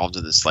still involved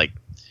in this, like,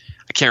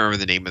 I can't remember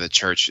the name of the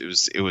church.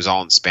 It was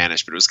all in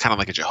Spanish, but it was kind of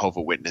like a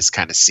Jehovah's Witness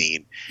kind of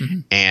scene. Mm-hmm.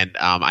 And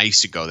I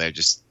used to go there.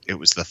 It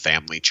was the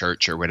family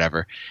church or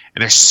whatever,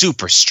 and they're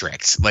super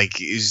strict. Like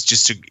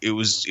it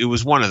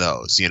was one of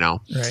those,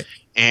 Right.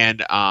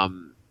 And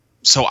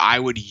so I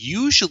would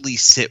usually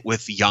sit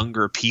with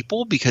younger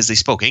people because they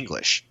spoke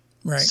English.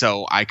 Right.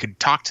 So I could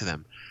talk to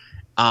them.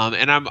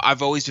 And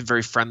I've always been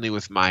very friendly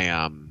with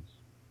my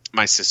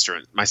my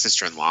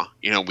sister-in-law.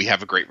 You know, we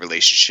have a great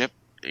relationship,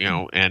 you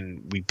know,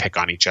 and we pick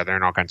on each other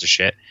and all kinds of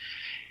shit.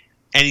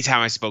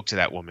 Anytime I spoke to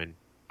that woman,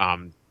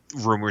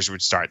 rumors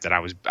would start that I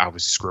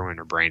was screwing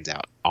her brains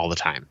out all the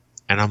time.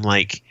 And I'm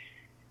like,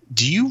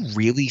 do you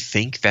really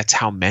think that's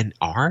how men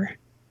are?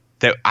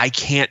 That I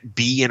can't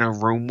be in a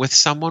room with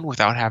someone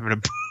without having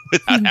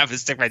to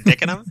stick my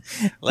dick in them?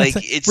 Like,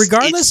 it's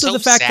regardless it's of so the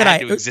fact sad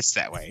that to exist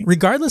that way.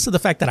 Regardless of the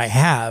fact that I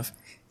have,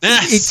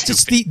 it's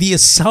just the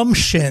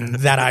assumption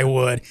that I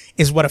would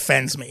is what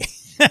offends me.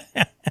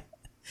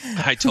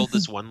 I told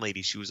this one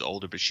lady, she was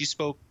older, but she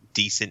spoke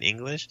decent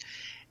English,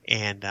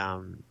 and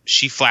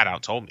she flat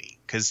out told me,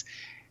 because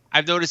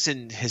I've noticed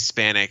in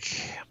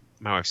Hispanic,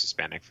 my wife's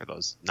Hispanic for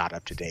those not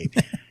up to date,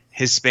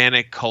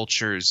 Hispanic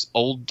cultures,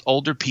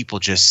 older people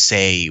just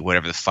say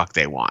whatever the fuck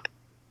they want,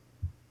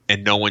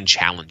 and no one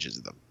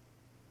challenges them.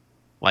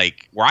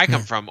 Like, where I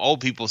come from,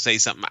 old people say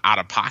something out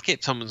of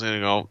pocket, someone's going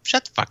to go,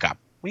 shut the fuck up.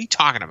 What are you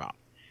talking about?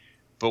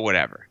 But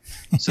whatever.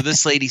 So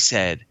this lady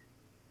said,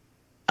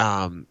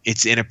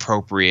 it's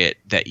inappropriate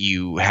that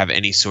you have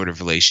any sort of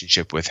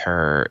relationship with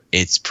her.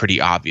 It's pretty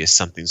obvious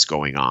something's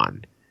going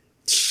on.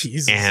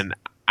 Jesus. And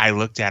I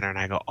looked at her and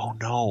I go, oh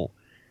no,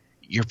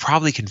 you're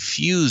probably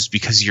confused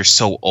because you're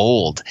so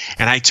old.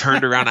 And I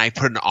turned around, I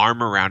put an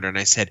arm around her and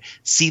I said,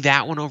 see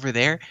that one over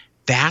there?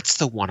 That's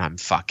the one I'm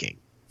fucking.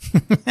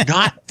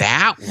 Not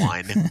that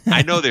one.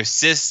 I know they're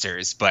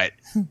sisters, but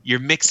you're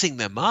mixing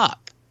them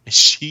up.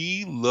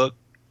 She looked,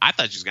 I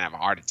thought she was going to have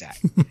a heart attack.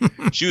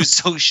 She was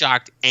so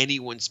shocked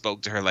anyone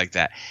spoke to her like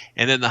that.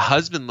 And then the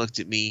husband looked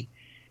at me,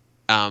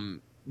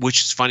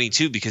 which is funny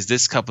too, because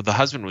this couple, the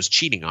husband was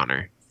cheating on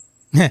her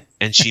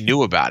and she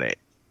knew about it,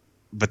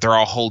 but they're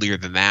all holier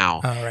than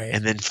thou. Oh, right.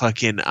 And then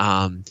fucking,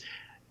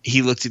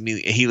 he looked at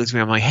me,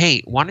 I'm like,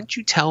 hey, why don't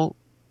you tell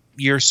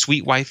your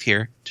sweet wife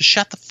here to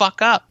shut the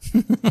fuck up?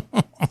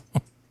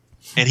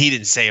 And he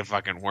didn't say a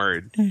fucking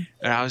word. And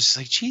I was just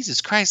like,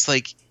 Jesus Christ,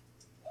 like,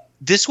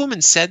 this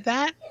woman said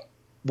that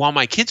while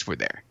my kids were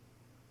there.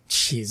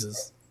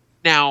 Jesus.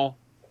 Now,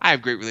 I have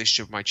a great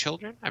relationship with my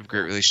children. I have a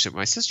great relationship with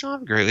my sister. I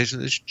have a great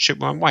relationship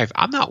with my wife.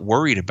 I'm not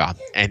worried about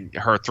and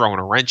her throwing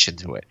a wrench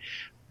into it.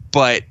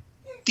 But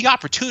the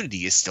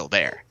opportunity is still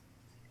there.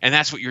 And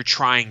that's what you're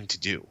trying to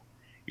do.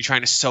 You're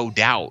trying to sow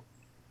doubt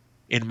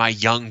in my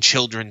young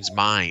children's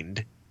mind.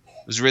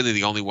 It was really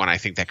the only one I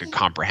think that could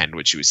comprehend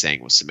what she was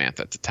saying was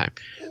Samantha at the time.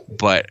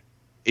 But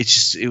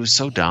it was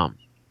so dumb,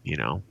 you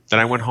know, that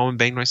I went home and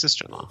banged my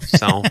sister-in-law.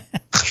 So I'm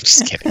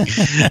just kidding.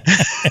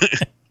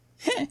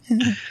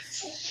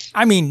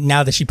 I mean,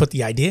 now that she put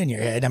the idea in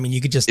your head, I mean, you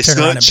could just it's turn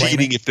around not and blame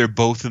cheating it. if they're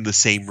both in the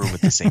same room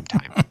at the same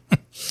time.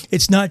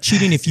 It's not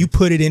cheating if you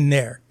put it in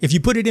there. If you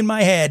put it in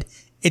my head,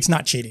 it's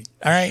not cheating.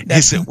 All right.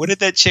 Listen, what did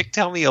that chick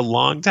tell me a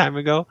long time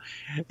ago?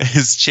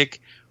 His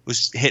chick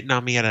was hitting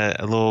on me at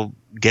a little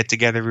get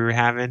together we were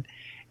having,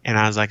 and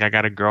I was like, I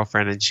got a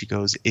girlfriend, and she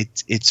goes,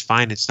 it's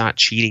fine, it's not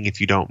cheating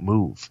if you don't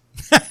move.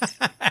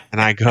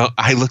 And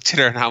I looked at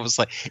her and I was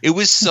like, it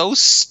was so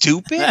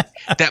stupid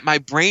that my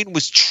brain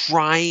was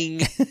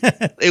trying.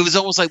 It was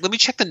almost like, let me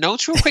check the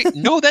notes real quick.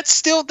 No,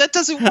 that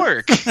doesn't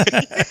work.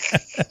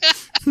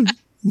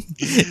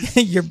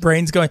 Your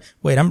brain's going,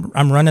 wait,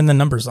 I'm running the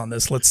numbers on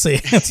this. Let's see.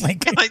 It's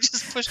like, and I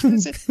just pushed him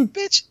and said,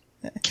 bitch,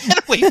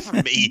 get away from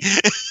me.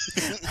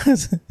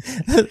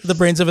 The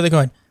brain's over there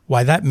going,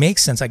 why, that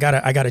makes sense. I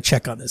gotta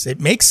check on this. It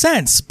makes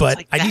sense, but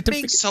like, I need to.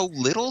 That makes so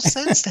little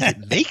sense that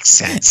it makes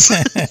sense.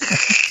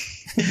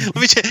 Let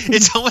me check.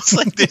 It's almost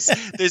like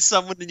there's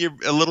someone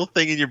a little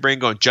thing in your brain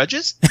going,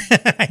 judges?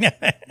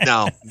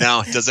 No,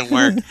 it doesn't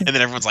work. And then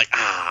everyone's like,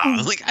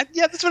 I'm like,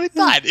 yeah, that's what I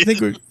thought. I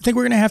think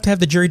we're gonna have to have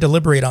the jury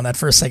deliberate on that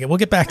for a second. We'll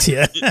get back to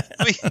you.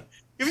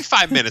 Give me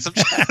 5 minutes. I'm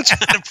trying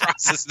to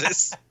process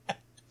this.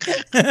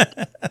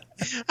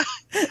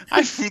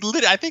 I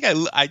think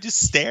I just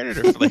stared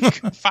at her for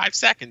like 5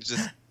 seconds.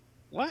 Just,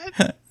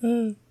 what?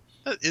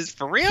 Is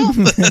for real?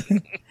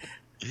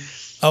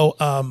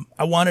 Oh,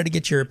 I wanted to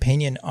get your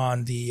opinion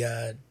on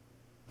the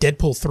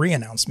Deadpool 3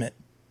 announcement.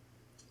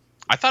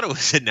 I thought it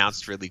was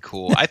announced really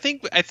cool. I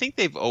think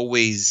they've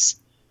always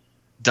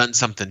done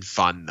something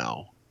fun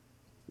though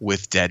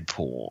with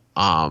Deadpool.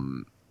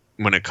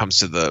 When it comes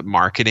to the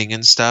marketing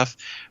and stuff,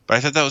 but I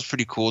thought that was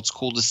pretty cool. It's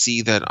cool to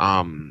see that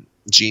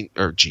Gene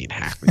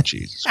Hackman,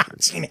 Jesus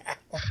Christ. Gene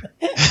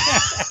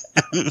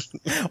Hackman.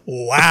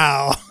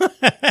 Wow.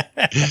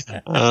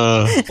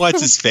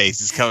 What's his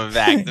face is coming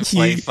back to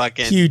play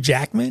fucking Hugh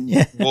Jackman.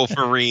 Yeah.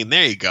 Wolverine.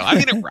 There you go. I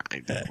mean, it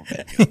rhymed.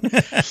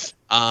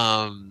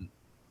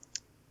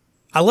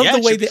 I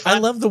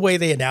love the way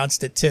they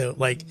announced it too.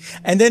 Like,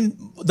 and then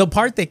the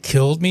part that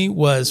killed me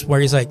was where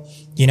he's like,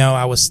 you know,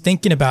 I was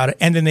thinking about it,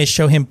 and then they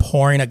show him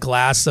pouring a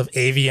glass of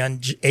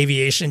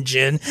aviation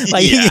gin.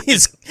 Like,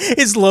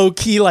 his low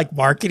key like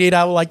marketing.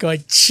 I'm like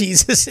going,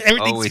 Jesus,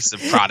 always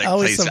some product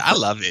placement. I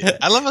love it.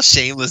 I love how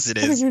shameless it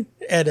is.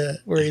 And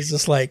where he's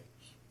just like,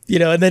 You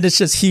know, and then it's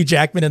just Hugh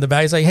Jackman in the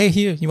back. He's like, hey,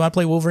 Hugh, you want to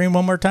play Wolverine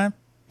one more time?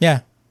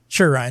 Yeah,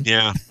 sure, Ryan.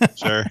 Yeah,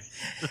 sure.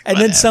 And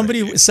then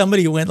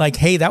somebody went like,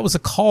 hey, that was a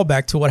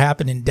callback to what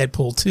happened in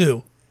Deadpool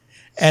 2.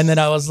 And then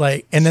I was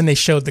like, and then they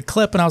showed the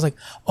clip and I was like,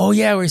 oh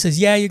yeah, where he says,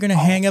 yeah, you're going to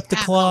hang up the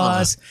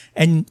claws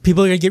and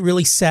people are going to get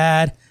really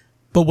sad.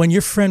 But when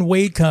your friend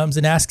Wade comes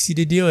and asks you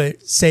to do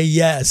it, say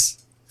yes.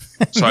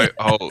 So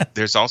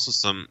there's also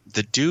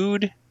the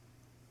dude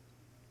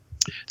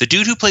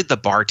who played the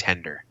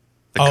bartender.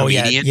 The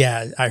comedian.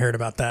 Yeah, I heard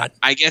about that.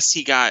 I guess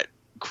he got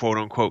quote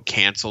unquote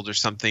canceled or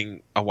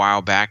something a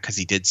while back because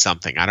he did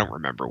something. I don't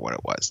remember what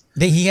it was.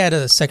 He had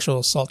sexual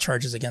assault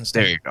charges against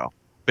him. There you go.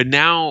 But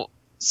now,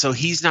 so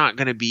he's not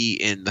going to be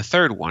in the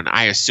third one.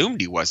 I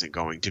assumed he wasn't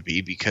going to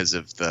be because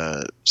of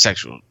the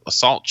sexual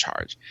assault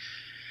charge.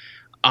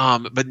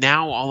 But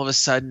now all of a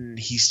sudden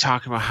he's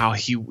talking about how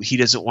he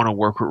doesn't want to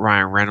work with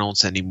Ryan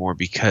Reynolds anymore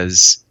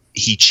because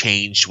he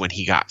changed when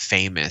he got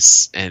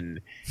famous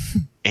and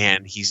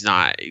he's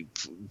not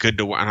good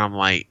to work. And I'm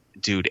like,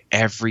 dude,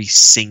 every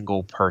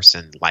single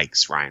person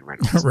likes Ryan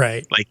Reynolds.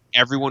 Right. Like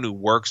everyone who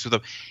works with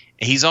him.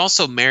 He's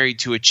also married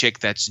to a chick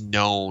that's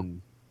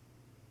known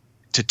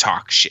to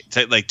talk shit,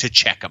 to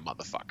check a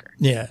motherfucker.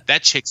 Yeah.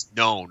 That chick's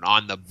known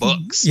on the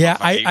books. Yeah,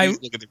 I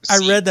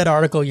read that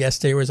article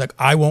yesterday where it's like,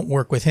 I won't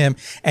work with him.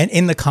 And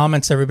in the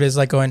comments, everybody's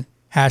like going,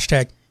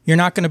 hashtag, you're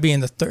not going to be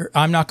in the third.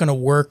 I'm not going to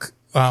work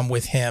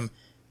with him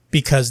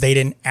because they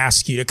didn't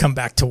ask you to come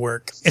back to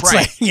work. It's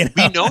right. like, you know.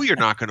 We know you're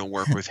not going to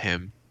work with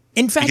him.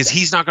 In fact, because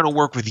he's not going to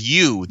work with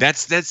you.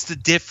 That's the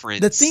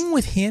difference. The thing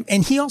with him,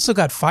 and he also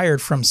got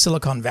fired from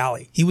Silicon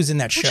Valley. He was in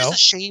that show. Which is a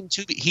shame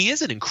too. He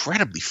is an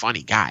incredibly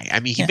funny guy. I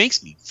mean, he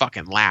makes me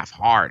fucking laugh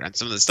hard on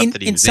some of the stuff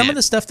that he was in. Some of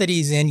the stuff that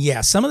he's in,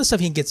 yeah. Some of the stuff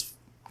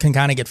can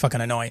kind of get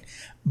fucking annoying.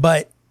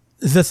 But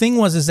the thing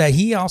is that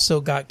he also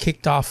got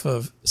kicked off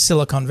of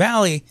Silicon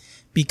Valley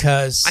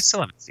because I still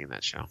haven't seen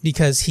that show.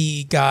 Because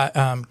he got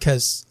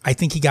because I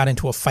think he got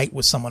into a fight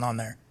with someone on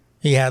there.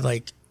 He had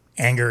like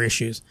anger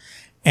issues.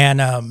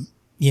 And,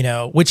 you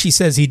know, which he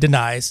says he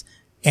denies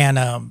and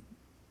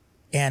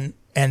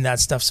that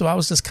stuff. So I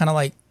was just kind of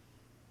like,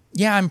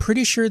 yeah, I'm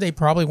pretty sure they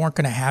probably weren't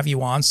going to have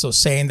you on. So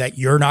saying that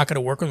you're not going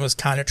to work with them was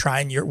kind of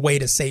trying your way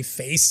to save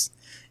face.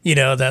 You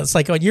know, that's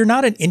like, you're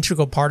not an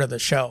integral part of the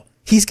show.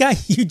 He's got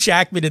Hugh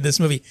Jackman in this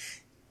movie.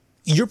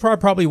 Your part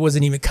probably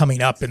wasn't even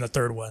coming up in the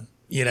third one,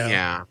 you know?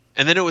 Yeah.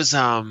 And then it was,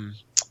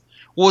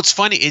 well, it's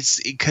funny.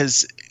 It's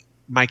because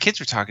my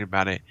kids were talking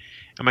about it.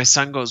 And my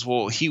son goes,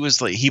 well, he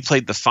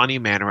played the funny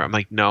man. I'm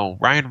like, no,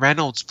 Ryan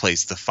Reynolds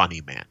plays the funny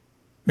man.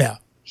 Yeah.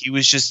 He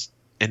was just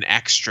an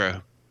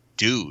extra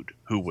dude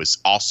who was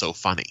also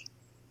funny.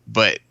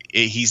 But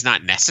he's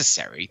not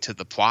necessary to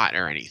the plot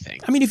or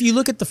anything. I mean, if you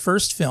look at the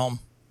first film,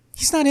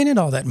 he's not in it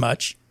all that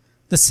much.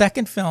 The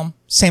second film,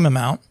 same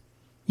amount,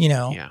 you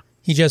know. Yeah.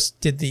 He just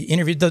did the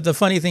interview. The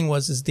funny thing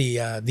was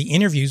the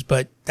interviews,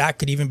 but that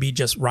could even be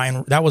just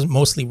Ryan. That was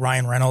mostly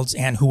Ryan Reynolds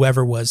and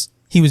whoever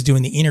he was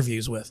doing the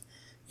interviews with.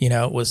 You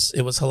know, it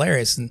was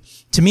hilarious. And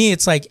to me,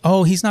 it's like,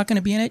 oh, he's not going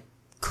to be in it?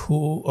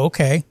 Cool.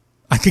 Okay.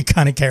 I could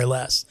kind of care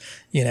less,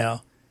 you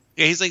know?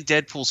 Yeah, he's like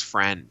Deadpool's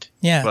friend.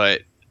 Yeah.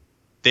 But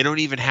they don't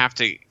even have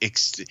to...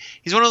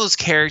 he's one of those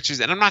characters,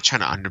 and I'm not trying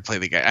to underplay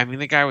the guy. I mean,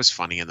 the guy was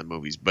funny in the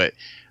movies, but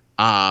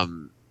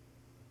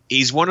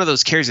he's one of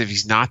those characters, if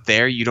he's not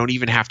there, you don't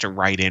even have to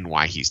write in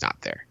why he's not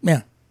there.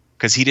 Yeah.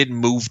 Because he didn't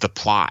move the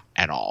plot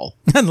at all.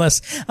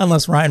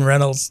 unless Ryan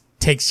Reynolds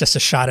takes just a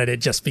shot at it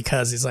just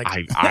because he's like,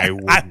 I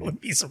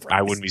wouldn't be surprised.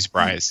 I wouldn't be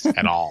surprised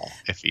at all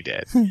if he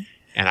did.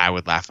 And I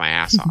would laugh my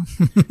ass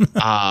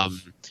off.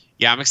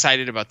 Yeah, I'm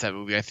excited about that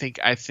movie. I think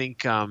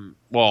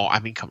well, I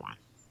mean, come on.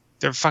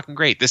 They're fucking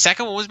great. The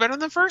second one was better than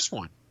the first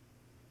one.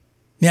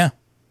 Yeah.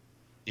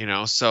 You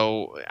know,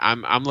 so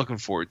I'm looking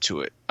forward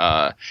to it.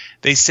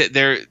 They said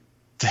they're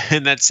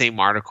in that same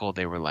article,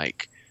 they were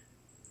like,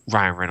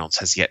 Ryan Reynolds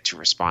has yet to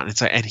respond.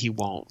 It's like, and he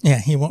won't. Yeah,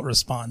 he won't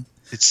respond.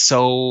 It's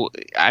so...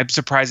 I'm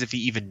surprised if he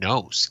even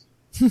knows.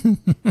 The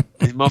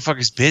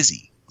motherfucker's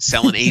busy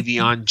selling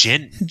Avion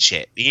gin and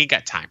shit. He ain't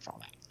got time for all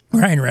that.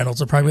 Ryan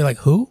Reynolds will probably be like,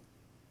 who?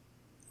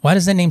 Why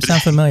does that name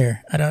sound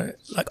familiar? I don't...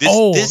 Like,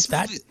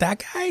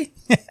 that guy?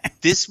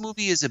 This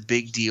movie is a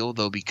big deal,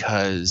 though,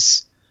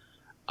 because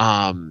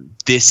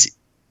this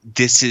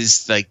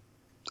is like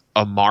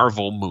a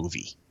Marvel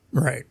movie.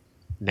 Right.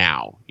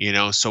 Now, you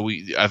know, so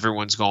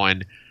everyone's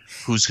going...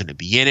 Who's going to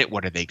be in it?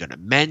 What are they going to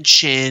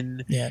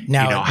mention? Yeah.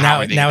 Now, how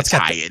are they now going it's to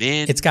got tie it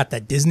in? It's got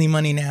that Disney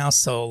money now.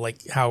 So,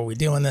 like, how are we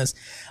doing this?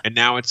 And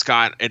now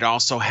it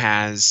also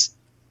has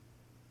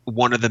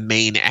one of the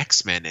main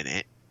X-Men in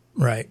it.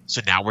 Right.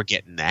 So now we're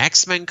getting the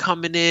X-Men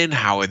coming in.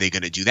 How are they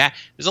going to do that?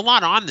 There's a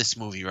lot on this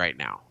movie right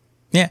now.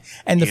 Yeah.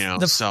 And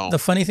the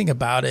funny thing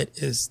about it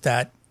is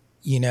that,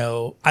 you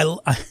know,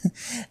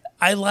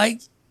 I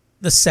like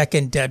the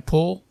second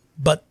Deadpool.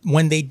 But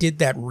when they did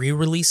that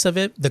re-release of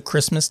it, the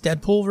Christmas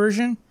Deadpool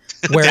version,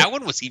 where that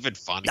one was even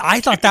funny.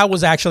 I thought that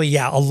was actually,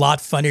 a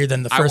lot funnier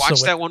than the first one. I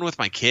watched that one with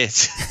my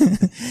kids.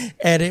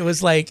 And it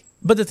was like,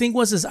 but the thing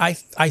was I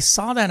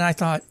saw that and I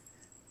thought,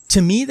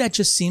 to me, that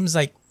just seems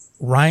like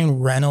Ryan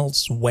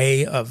Reynolds'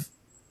 way of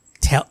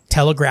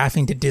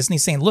telegraphing to Disney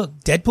saying, look,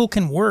 Deadpool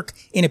can work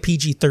in a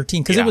PG-13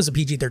 because it was a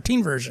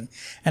PG-13 version.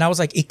 And I was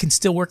like, it can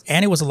still work.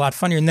 And it was a lot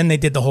funnier. And then they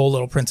did the whole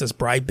Little Princess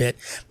Bride bit.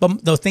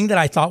 But the thing that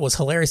I thought was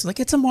hilarious is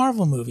like, it's a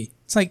Marvel movie.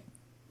 It's like,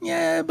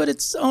 yeah, but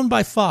it's owned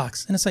by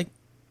Fox. And it's like,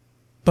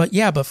 but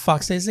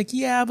Fox says like,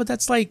 yeah, but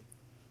that's like,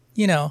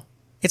 you know,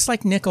 it's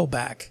like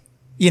Nickelback.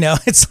 You know,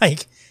 it's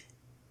like,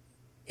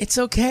 it's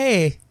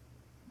okay,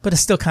 but it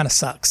still kind of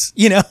sucks.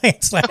 You know,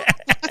 it's like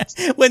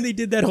when they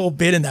did that whole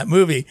bit in that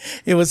movie,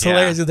 it was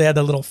hilarious that they had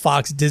the little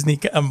Fox, Disney,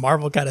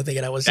 Marvel kind of thing.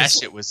 And I was that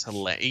shit was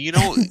hilarious. You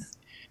know,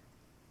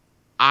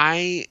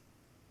 I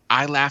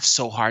laughed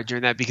so hard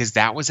during that because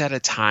that was at a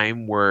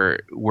time where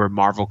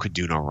Marvel could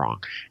do no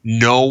wrong.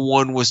 No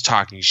one was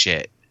talking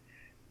shit.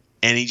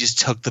 And he just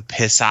took the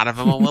piss out of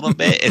him a little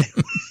bit. And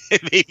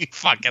it made me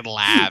fucking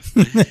laugh.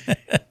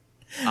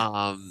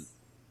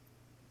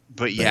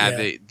 But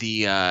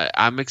yeah,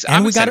 I'm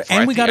excited.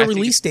 And we got a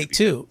release date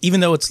too, even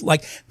though it's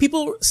like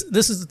people.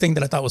 This is the thing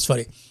that I thought was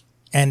funny,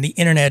 and the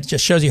internet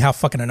just shows you how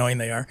fucking annoying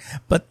they are.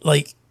 But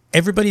like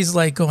everybody's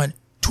like going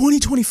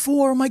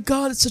 2024. Oh my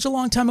god, it's such a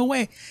long time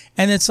away,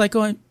 and it's like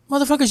going,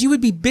 motherfuckers, you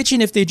would be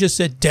bitching if they just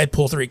said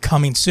Deadpool 3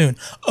 coming soon.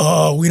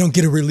 Oh, we don't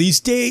get a release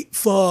date.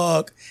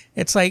 Fuck.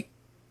 It's like,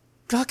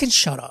 fucking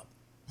shut up.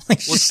 Well,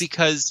 it's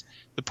because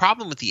the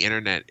problem with the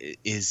internet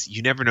is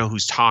you never know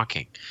who's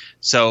talking.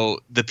 So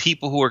the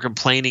people who are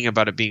complaining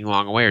about it being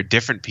long away are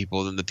different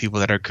people than the people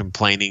that are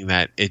complaining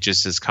that it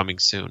just is coming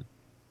soon.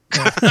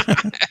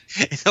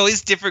 It's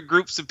always different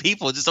groups of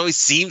people. It just always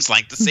seems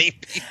like the same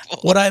people.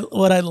 What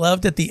I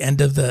loved at the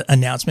end of the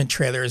announcement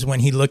trailer is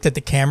when he looked at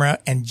the camera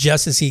and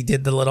just as he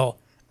did the little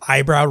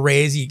eyebrow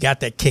raise, you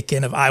got that kick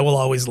in of "I will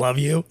always love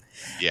you."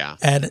 Yeah,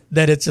 and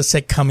that it just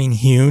said "coming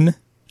Hune."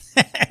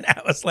 And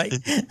I was like,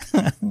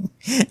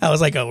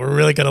 oh, we're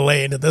really gonna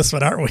lay into this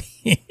one, aren't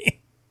we?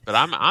 But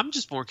I'm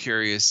just more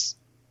curious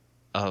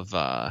of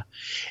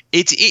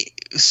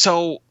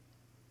so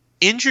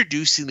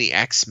introducing the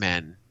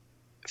X-Men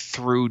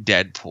through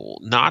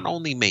Deadpool not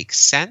only makes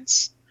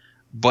sense,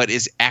 but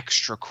is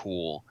extra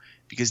cool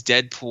because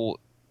Deadpool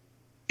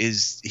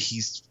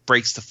he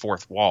breaks the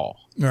fourth wall.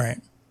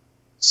 Right.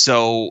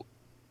 So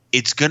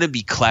it's going to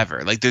be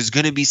clever. Like there's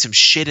going to be some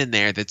shit in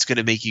there that's going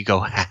to make you go,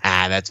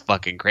 haha, that's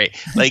fucking great.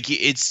 Like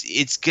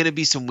it's going to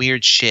be some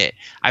weird shit.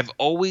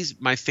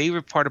 My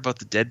favorite part about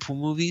the Deadpool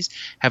movies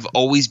have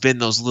always been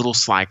those little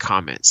sly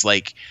comments.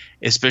 Like,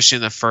 especially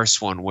in the first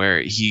one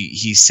where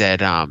he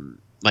said,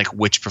 like,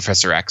 which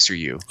Professor X are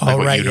you? Like,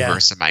 what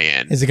universe am I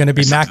in? Is it going to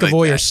be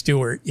McAvoy or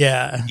Stewart?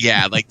 Yeah.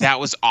 Yeah, like that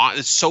was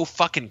it's so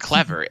fucking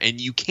clever, and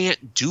you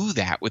can't do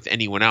that with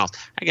anyone else.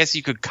 I guess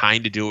you could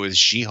kind of do it with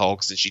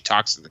She-Hulk since she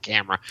talks to the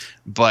camera,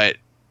 but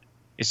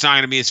it's not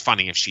going to be as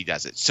funny if she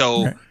does it.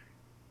 So right.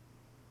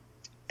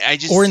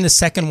 Or in the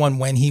second one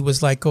when he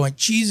was like going,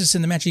 Jesus,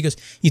 in the match, he goes,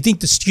 you think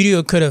the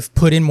studio could have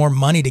put in more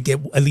money to get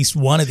at least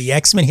one of the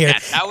X-Men here? Yeah,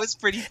 that was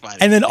pretty funny.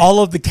 And then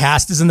all of the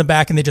cast is in the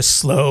back and they just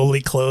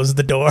slowly close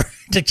the door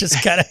to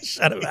just kind of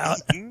shut him out.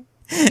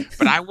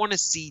 But I want to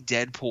see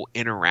Deadpool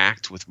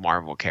interact with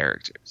Marvel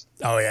characters.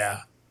 Oh,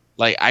 yeah.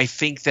 Like, I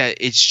think that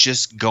it's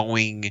just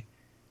going...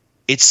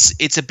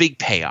 It's a big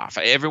payoff.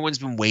 Everyone's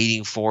been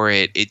waiting for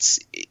it.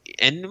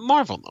 And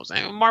Marvel knows.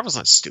 Marvel's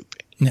not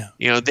stupid. No.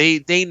 You know,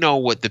 they know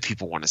what the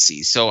people want to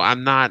see. So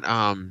I'm not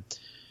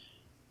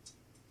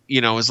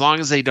as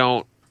long as they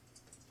don't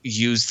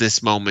use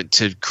this moment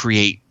to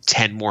create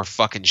 10 more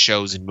fucking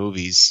shows and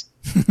movies.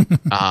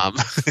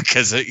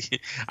 Because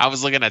I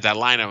was looking at that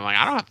line, I'm like,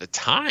 I don't have the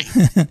time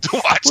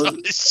to watch all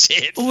this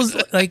shit. It was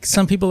like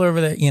some people over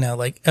there,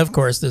 like, of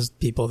course, there's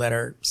people that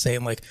are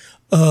saying like,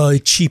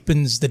 it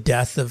cheapens the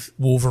death of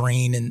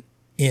Wolverine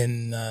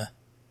he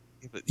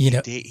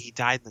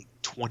died like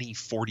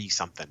 2040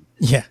 something.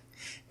 Yeah.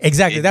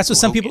 Exactly. That's what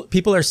some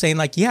people are saying,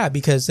 like, yeah,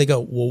 because they go,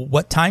 well,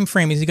 what time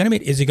frame is he going to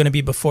be? Is he going to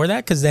be before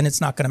that? Because then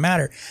it's not going to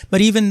matter.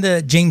 But even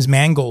the James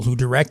Mangold who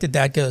directed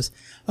that goes,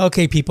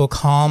 okay, people,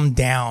 calm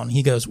down.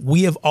 He goes,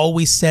 we have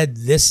always said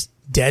this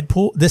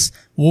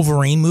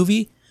Wolverine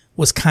movie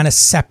was kind of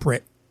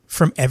separate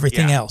from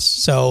everything else.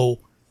 So,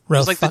 it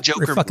was like the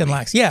Joker fucking movie.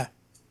 Lax. Yeah.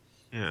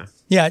 Yeah.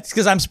 Yeah, it's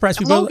because I'm surprised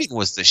people. Logan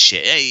was the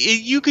shit.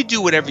 You could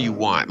do whatever you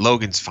want.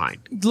 Logan's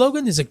fine.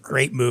 Logan is a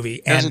great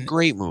movie. It was a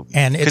great movie.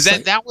 And because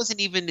that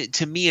wasn't even,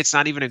 to me, it's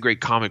not even a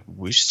great comic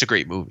movie. It's just a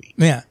great movie.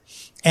 Yeah.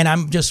 And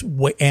I'm just,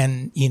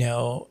 and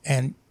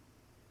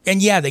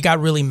yeah, they got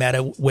really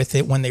meta with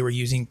it when they were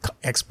using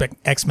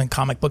X-Men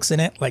comic books in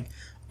it. Like,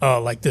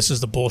 oh, like this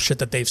is the bullshit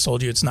that they've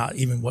sold you. It's not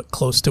even what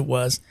close to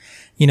was,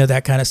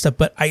 that kind of stuff.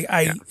 But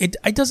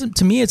it doesn't,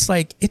 to me, it's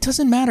like, it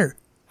doesn't matter.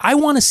 I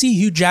want to see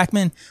Hugh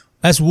Jackman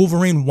as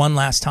Wolverine one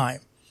last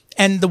time.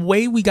 And the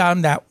way we got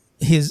him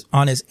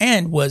on his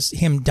end was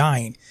him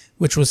dying,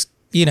 which was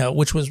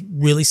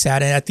really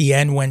sad. And at the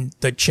end, when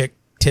the chick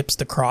tips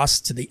the cross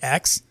to the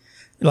X,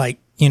 like,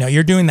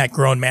 you're doing that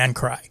grown man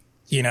cry,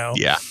 Yeah.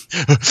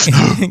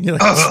 You're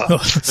like,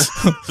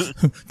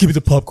 give me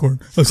the popcorn.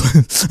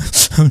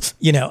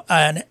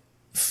 And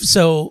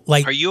So,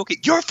 like, are you okay?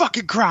 You're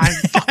fucking crying.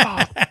 Fuck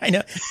off. I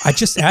know. I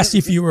just asked you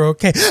if you were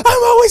okay.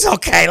 I'm always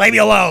okay. Leave me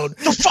alone.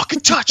 Don't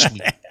fucking touch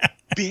me,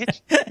 bitch.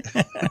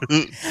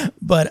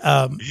 But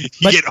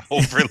you get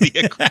overly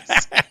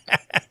aggressive.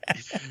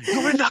 You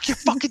want me to knock your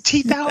fucking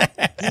teeth out,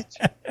 bitch?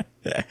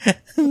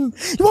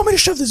 You want me to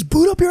shove this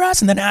boot up your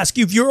ass and then ask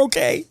you if you're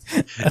okay?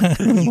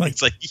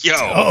 It's like, yo.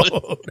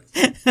 Oh.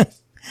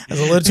 That's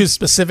a little too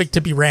specific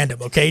to be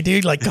random, okay,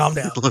 dude? Like, calm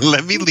down.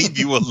 Let me leave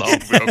you alone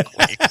real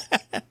quick.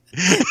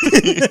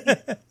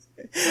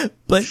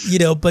 But,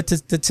 but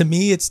to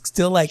me, it's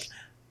still like,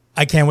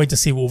 I can't wait to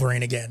see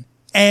Wolverine again.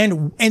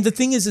 And the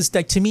thing is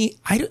that to me,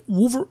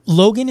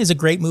 Logan is a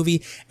great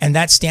movie and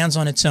that stands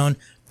on its own.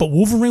 But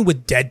Wolverine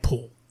with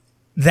Deadpool,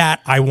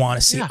 that I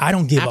want to see. Yeah, I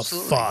don't give a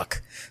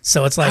fuck.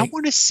 So it's like, I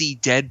want to see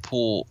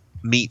Deadpool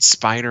meet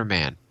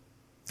Spider-Man.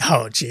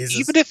 Oh, Jesus.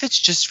 Even if it's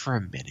just for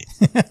a minute.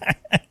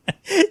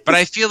 But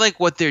I feel like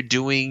what they're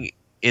doing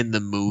in the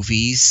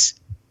movies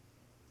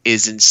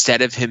is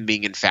instead of him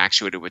being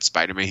infatuated with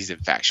Spider-Man, he's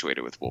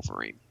infatuated with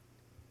Wolverine.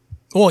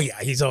 Oh, yeah.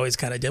 He's always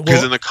kind of dead.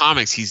 Because in the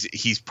comics,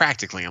 he's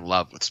practically in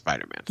love with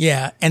Spider-Man.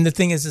 Yeah. And the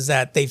thing is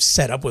that they've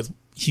set up with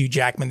Hugh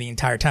Jackman the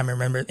entire time. I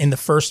remember in the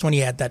first one, he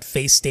had that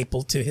face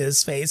stapled to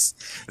his face.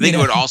 I think it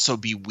would also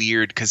be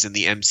weird because in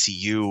the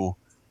MCU,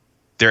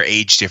 their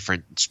age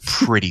difference is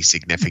pretty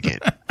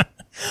significant.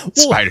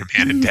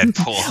 Spider-Man and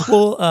Deadpool.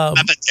 Well,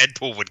 not that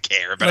Deadpool would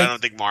care, but I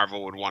don't think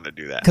Marvel would want to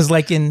do that. Because,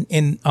 like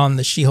on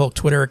the She-Hulk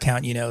Twitter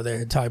account,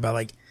 they're talking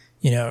about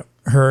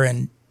her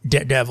and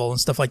Daredevil and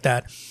stuff like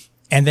that.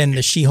 And then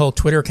the She-Hulk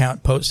Twitter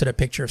account posted a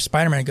picture of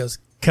Spider-Man and goes,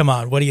 "Come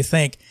on, what do you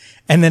think?"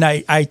 And then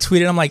I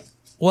tweeted, I'm like,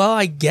 "Well,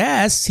 I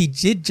guess he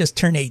did just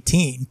turn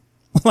 18."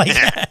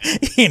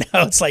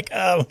 It's like,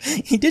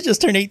 he did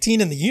just turn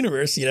 18 in the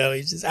universe.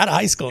 He's just out of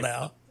high school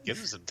now. Give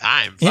him some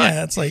time. Fine.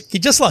 Yeah, it's like he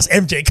just lost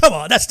MJ. Come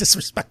on, that's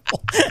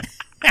disrespectful.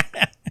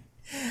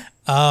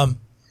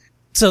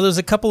 So there's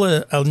a couple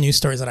of news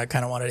stories that I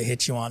kind of wanted to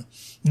hit you on.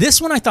 This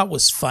one I thought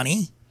was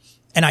funny,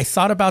 and I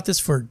thought about this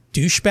for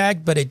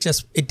douchebag, but it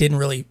didn't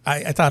really.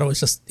 I thought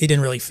it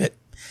didn't really fit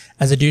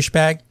as a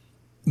douchebag.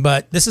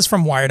 But this is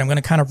from Wired. I'm going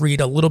to kind of read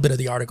a little bit of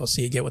the article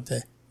so you get what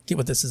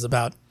this is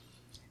about.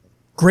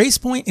 Grace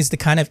Point is the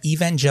kind of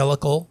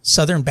evangelical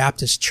Southern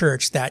Baptist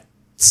church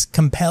that's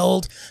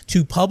compelled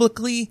to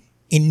publicly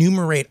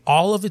enumerate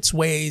all of its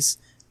ways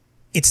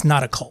it's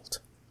not a cult.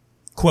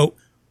 Quote,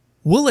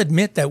 "We'll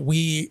admit that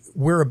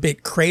we're a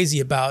bit crazy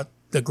about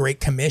the Great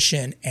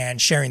Commission and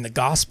sharing the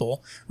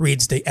gospel,"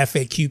 reads the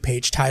FAQ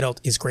page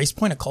titled, "Is Grace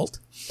Point a Cult?"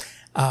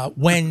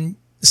 When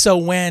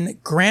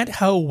Grant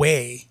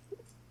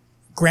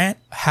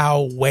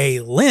Howe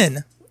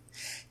Lynn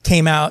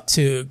came out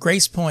to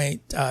Grace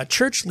Point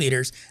church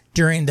leaders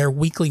during their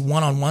weekly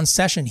one-on-one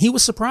session, he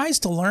was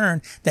surprised to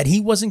learn that he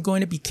wasn't going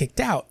to be kicked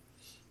out.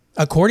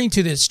 According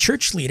to this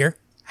church leader,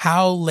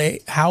 Howe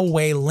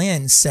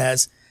Lynn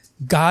says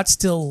God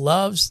still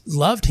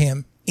loved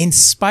him in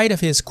spite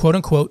of his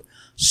quote-unquote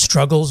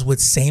struggles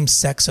with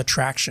same-sex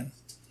attraction.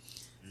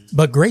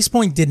 But Grace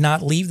Point did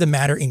not leave the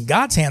matter in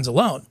God's hands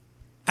alone.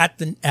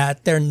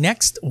 At their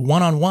next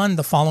one-on-one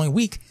the following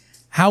week,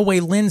 Howe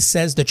Lynn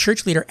says the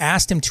church leader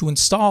asked him to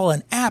install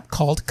an app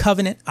called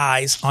Covenant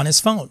Eyes on his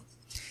phone.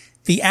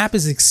 The app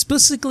is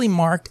explicitly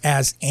marked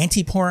as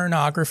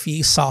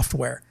anti-pornography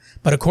software,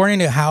 but according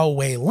to Howe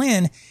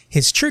Lynn,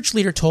 his church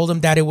leader told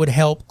him that it would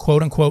help,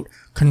 quote-unquote,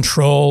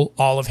 control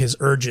all of his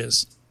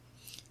urges.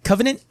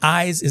 Covenant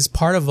Eyes is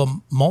part of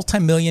a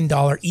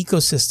multi-million-dollar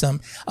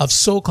ecosystem of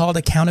so-called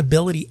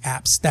accountability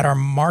apps that are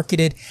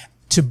marketed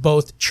to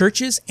both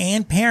churches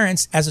and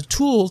parents as a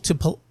tool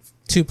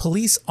to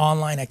police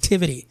online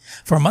activity.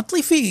 For a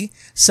monthly fee,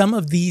 some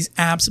of these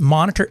apps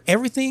monitor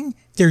everything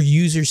their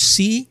users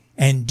see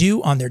and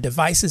do on their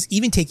devices,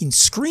 even taking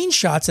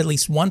screenshots, at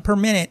least one per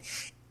minute,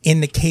 in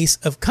the case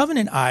of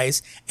Covenant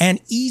Eyes, and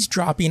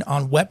eavesdropping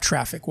on web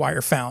traffic,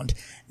 Wire found.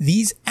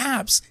 These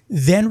apps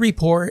then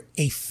report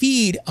a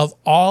feed of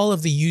all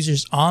of the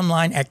user's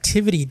online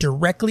activity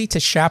directly to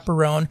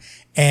Chaperone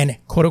and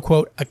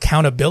quote-unquote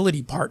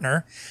accountability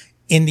partner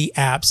in the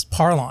app's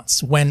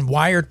parlance. When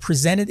Wired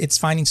presented its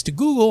findings to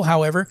Google,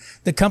 however,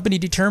 the company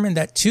determined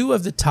that two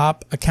of the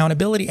top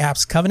accountability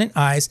apps, Covenant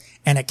Eyes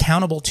and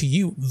Accountable to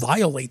You,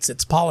 violates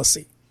its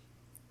policy.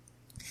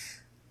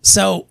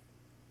 So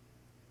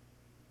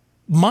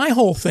my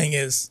whole thing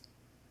is,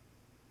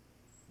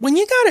 when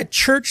you got a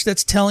church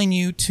that's telling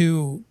you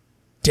to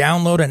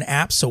download an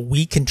app so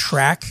we can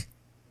track,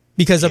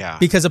 because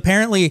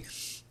apparently,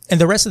 and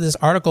the rest of this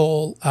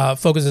article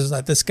focuses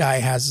that this guy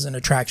has an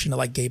attraction to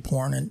like gay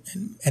porn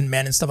and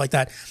men and stuff like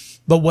that.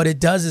 But what it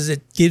does is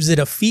it gives it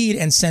a feed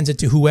and sends it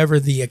to whoever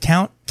the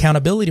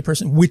accountability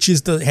person, which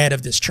is the head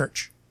of this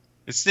church.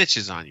 It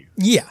snitches on you.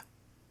 Yeah.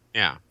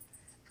 Yeah.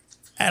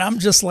 And I'm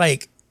just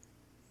like,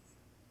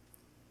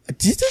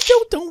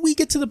 don't we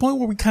get to the point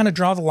where we kind of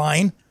draw the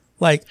line?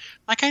 Like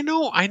I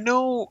know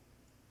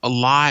a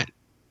lot.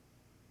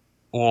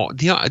 Well,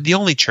 the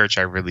only church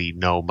I really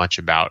know much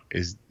about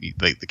is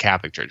like the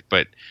Catholic Church,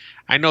 but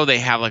I know they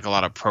have like a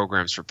lot of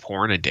programs for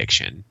porn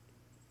addiction.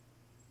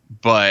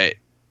 but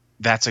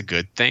that's a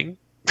good thing.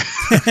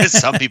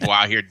 Some people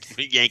out here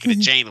yanking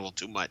the chain a little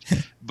too much,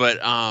 but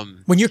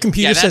when your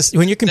computer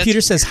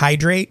says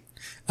hydrate,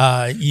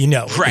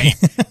 right?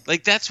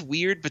 Like that's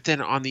weird. But then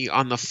on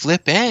the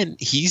flip end,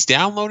 he's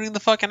downloading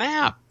the fucking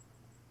app.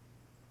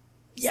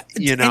 Yeah,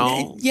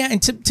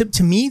 and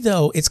to me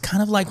though, it's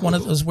kind of like one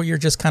of those where you're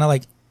just kind of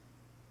like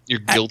you're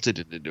guilted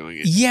into doing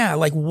it. Yeah,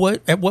 like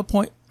at what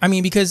point? I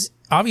mean, because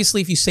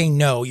obviously, if you say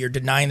no, you're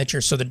denying the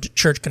church, so the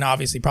church can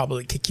obviously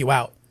probably kick you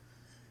out.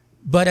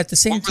 But at the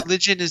same time, what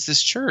religion is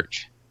this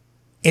church?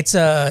 It's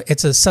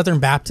a Southern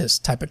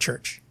Baptist type of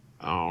church.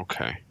 Oh,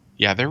 okay.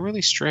 Yeah, they're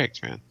really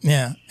strict, man.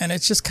 Yeah, and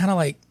it's just kind of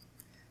like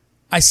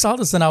I saw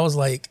this and I was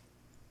like,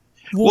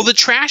 well, the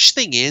trash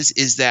thing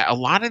is that a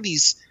lot of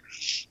these,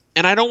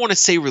 and I don't want to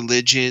say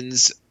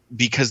religions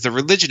because the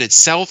religion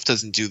itself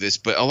doesn't do this,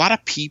 but a lot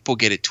of people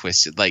get it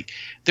twisted. Like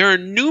there are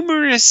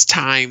numerous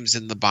times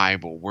in the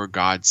Bible where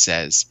God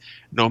says,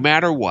 no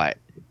matter what,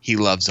 he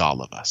loves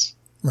all of us.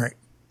 Right.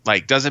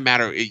 Like doesn't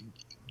matter.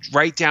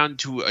 Right down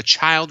to a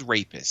child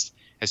rapist,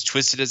 as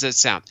twisted as it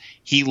sounds,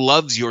 he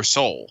loves your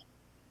soul.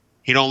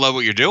 He don't love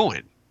what you're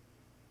doing,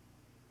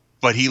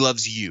 but he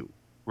loves you,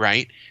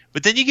 right?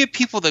 But then you get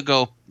people that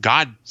go,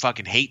 God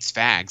fucking hates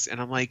fags,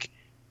 and I'm like,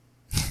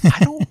 I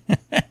don't.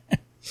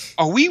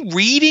 Are we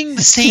reading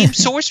the same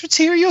source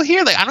material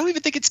here? Like, I don't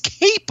even think it's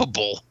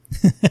capable.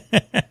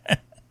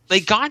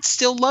 Like, God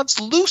still loves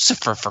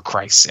Lucifer, for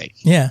Christ's sake.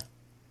 Yeah,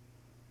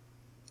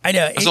 I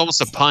know. It was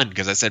almost a pun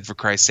because I said "for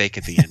Christ's sake"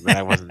 at the end, but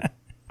I wasn't.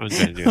 Going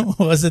to do it.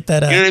 Was it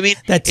that? You know what I mean?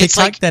 That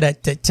TikTok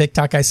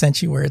TikTok I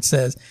sent you where it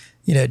says,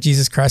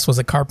 Jesus Christ was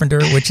a carpenter,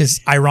 which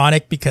is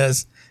ironic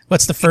because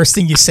what's the first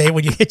thing you say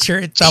when you hit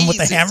your thumb with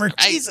a hammer?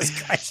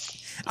 Jesus Christ!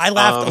 I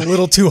laughed a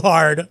little too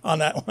hard on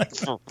that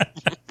one.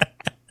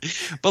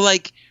 But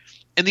like,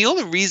 and the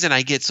only reason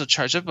I get so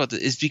charged up about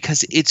this is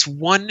because it's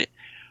one.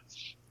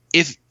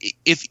 If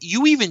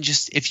you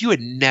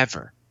had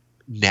never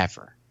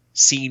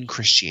seen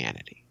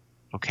Christianity.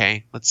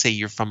 Okay, let's say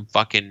you're from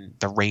fucking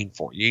the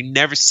rainforest. You've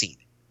never seen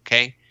it,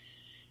 okay?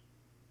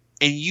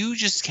 And you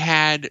just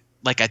had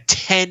like a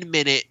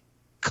 10-minute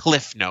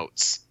cliff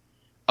notes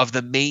of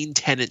the main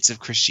tenets of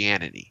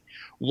Christianity.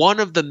 One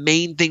of the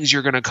main things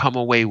you're going to come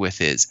away with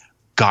is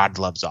God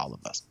loves all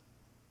of us.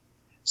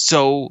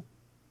 So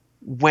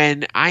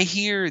when I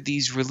hear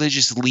these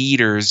religious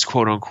leaders,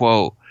 quote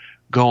unquote,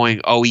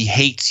 going, oh, he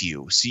hates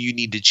you, so you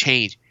need to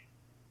change,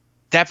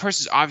 that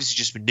person's obviously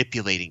just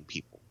manipulating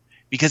people.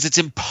 Because it's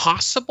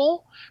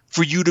impossible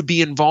for you to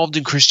be involved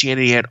in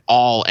Christianity at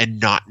all and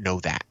not know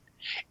that.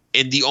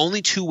 And the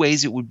only two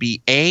ways it would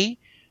be, A,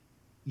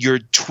 you're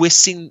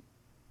twisting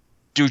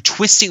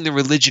the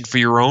religion for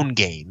your own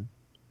gain,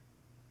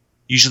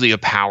 usually a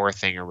power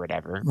thing or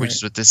whatever, right, which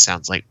is what this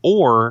sounds like,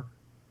 or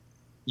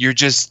you're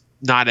just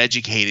not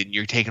educated and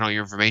you're taking all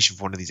your information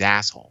from one of these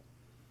assholes.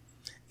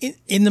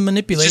 In the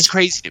manipulation, it's just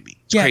crazy to me.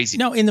 It's crazy.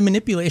 No, in the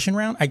manipulation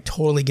round, I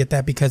totally get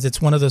that because it's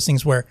one of those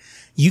things where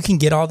you can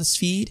get all this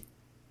feed,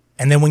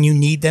 and then when you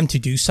need them to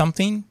do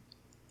something,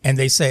 and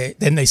they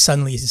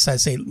suddenly decide to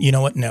say, you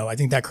know what? No, I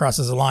think that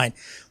crosses a line.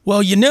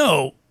 Well,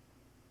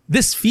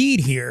 this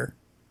feed here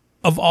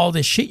of all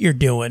this shit you're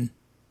doing,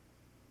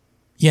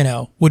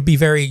 would be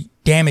very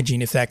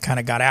damaging if that kind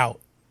of got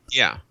out.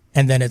 Yeah.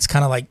 And then it's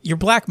kind of like you're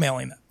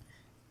blackmailing them.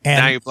 And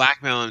now you're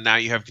blackmailing them. Now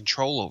you have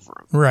control over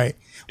them. Right.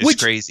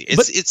 It's crazy.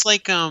 It's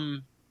like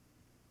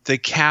the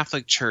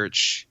Catholic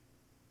Church,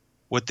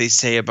 what they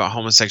say about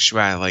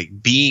homosexuality,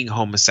 like being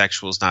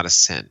homosexual is not a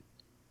sin,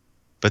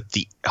 but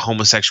the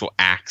homosexual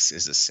acts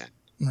is a sin.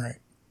 Right.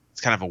 It's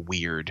kind of a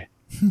weird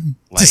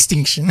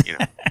distinction.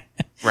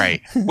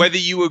 Right. Whether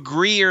you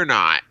agree or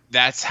not,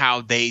 that's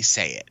how they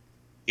say it.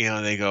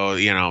 They go,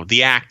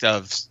 the act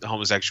of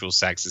homosexual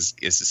sex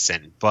is a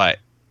sin, but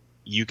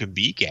you can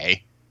be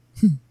gay.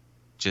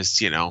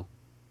 Just,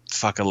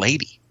 fuck a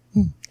lady.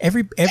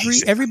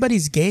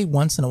 Everybody's gay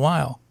once in a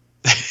while.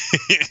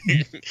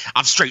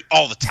 I'm straight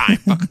all the time.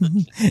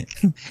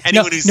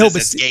 Anyone who says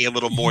it's gay a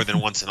little more than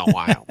once in a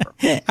while,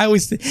 bro.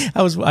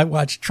 I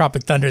watched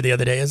Tropic Thunder the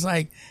other day. It's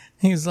like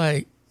he's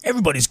like,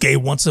 everybody's gay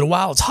once in a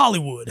while. It's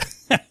Hollywood.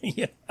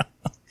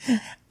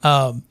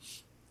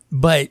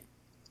 But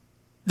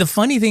the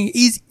funny thing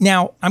is,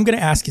 now I'm going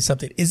to ask you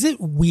something. Is it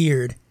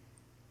weird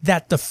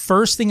that the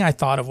first thing I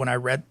thought of when I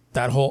read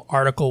that whole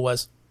article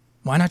was,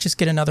 why not just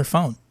get another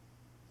phone?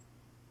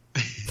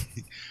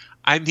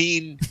 I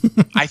mean,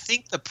 I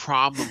think the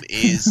problem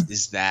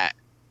is that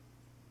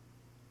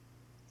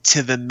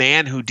to the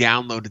man who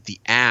downloaded the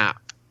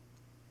app,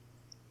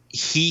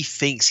 he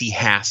thinks he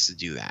has to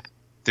do that.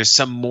 There's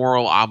some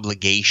moral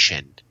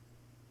obligation.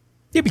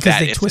 Yeah, because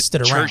they twist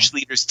it around. Church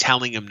leader's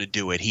telling him to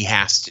do it, he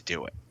has to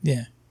do it.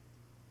 Yeah.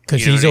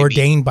 Because he's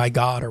ordained by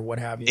God or what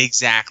have you.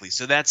 Exactly.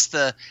 So that's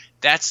the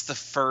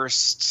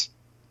first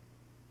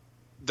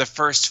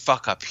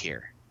fuck up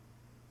here.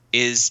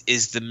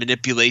 Is the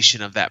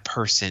manipulation of that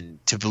person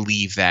to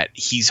believe that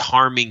he's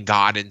harming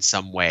God in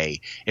some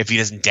way if he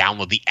doesn't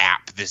download the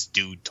app this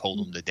dude told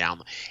him to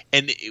download.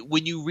 And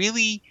when you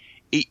really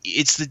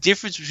it's the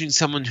difference between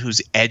someone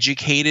who's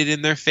educated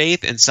in their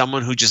faith and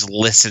someone who just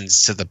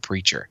listens to the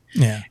preacher.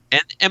 Yeah.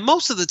 And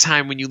most of the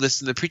time when you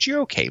listen to the preacher,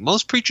 you're okay.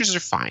 Most preachers are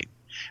fine.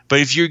 But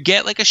if you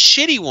get like a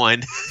shitty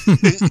one,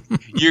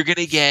 you're going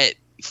to get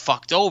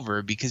fucked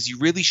over, because you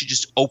really should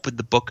just open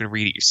the book and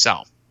read it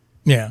yourself.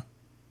 Yeah.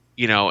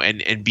 You know,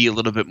 and be a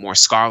little bit more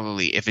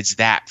scholarly if it's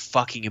that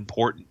fucking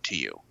important to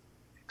you.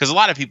 Because a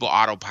lot of people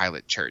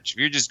autopilot church. If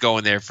you're just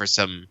going there for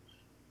some,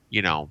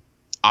 you know,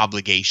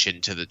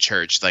 obligation to the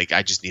church, like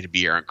I just need to be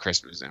here on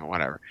Christmas and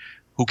whatever,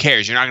 who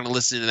cares? You're not going to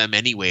listen to them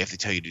anyway if they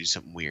tell you to do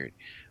something weird.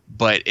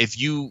 But if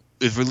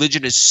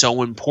religion is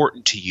so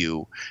important to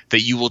you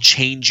that you will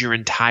change your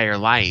entire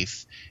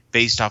life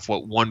based off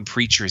what one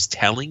preacher is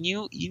telling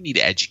you, you need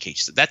to educate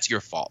yourself. That's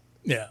your fault.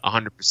 Yeah.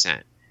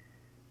 100%.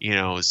 You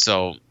know,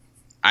 so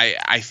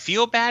I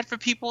feel bad for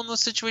people in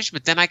those situations,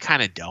 but then I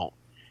kind of don't.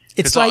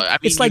 It's like, I mean,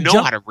 it's like you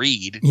know how to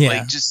read. Yeah.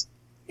 Like, just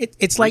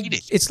it's read like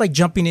it. it's like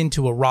jumping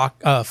into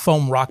a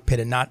foam rock pit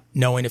and not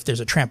knowing if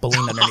there's a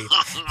trampoline underneath.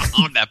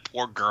 Oh, that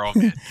poor girl,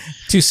 man.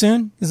 Too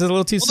soon? Is it a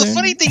little too soon? The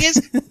funny thing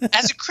is,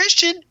 as a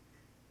Christian,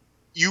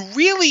 you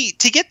really,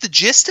 to get the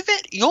gist of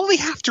it, you only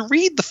have to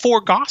read the 4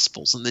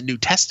 Gospels in the New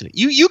Testament.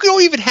 You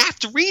don't even have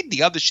to read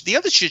the other shit. The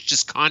other shit's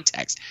just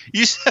context.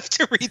 You just have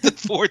to read the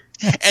 4,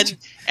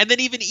 and then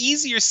even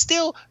easier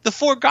still, the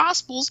 4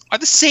 Gospels are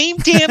the same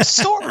damn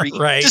story,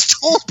 Right. just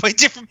told by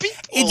different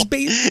people. It's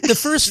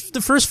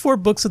the first 4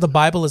 books of the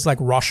Bible is like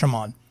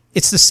Rashomon.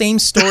 It's the same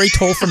story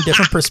told from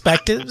different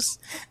perspectives.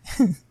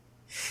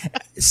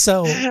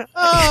 So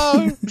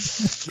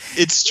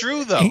it's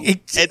true though. And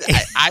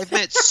I've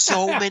met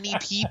so many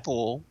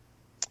people.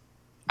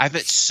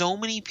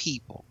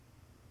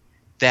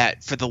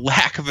 That, for the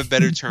lack of a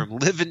better term,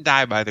 live and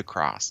die by the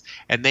cross,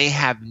 and they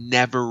have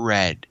never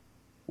read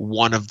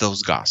one of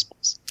those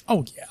Gospels.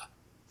 Oh yeah,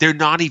 they're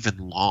not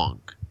even long.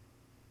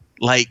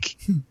 Like,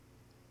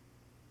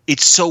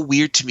 it's so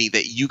weird to me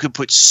that you can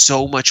put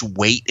so much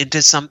weight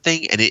into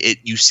something, and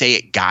you say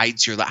it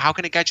guides your life. How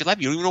can it guide your life?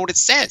 You don't even know what it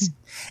says.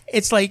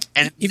 It's like,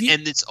 and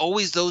it's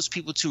always those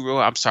people too.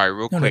 I'm sorry,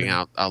 real quick.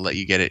 No. I'll let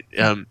you get it.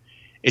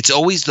 It's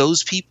always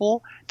those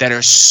people that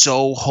are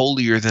so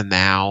holier than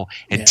thou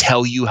and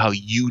tell you how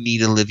you need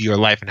to live your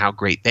life and how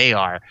great they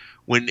are.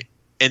 When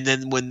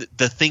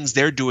the things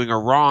they're doing are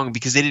wrong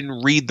because they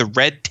didn't read the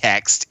red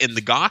text in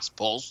the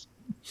Gospels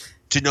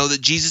to know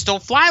that Jesus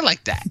don't fly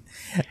like that.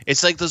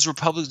 It's like those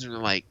Republicans are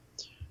like,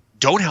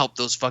 don't help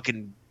those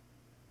fucking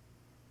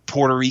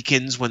Puerto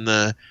Ricans when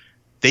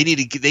they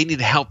need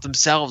to help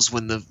themselves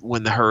when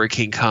the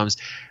hurricane comes.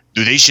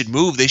 They should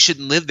move. They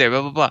shouldn't live there.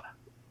 Blah blah blah.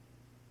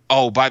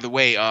 Oh, by the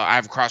way, I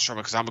have a cross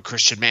trauma because I'm a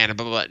Christian man. And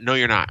blah blah blah. No,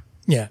 you're not.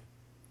 Yeah.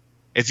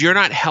 If you're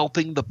not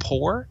helping the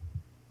poor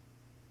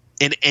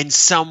in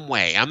some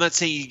way, I'm not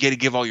saying you get to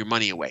give all your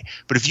money away,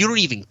 but if you don't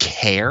even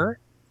care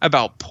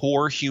about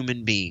poor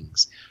human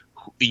beings,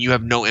 you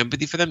have no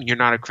empathy for them, you're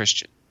not a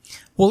Christian.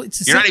 Well,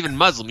 you're not even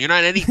Muslim. You're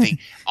not anything.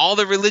 All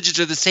the religions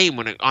are the same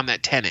on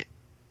that tenet.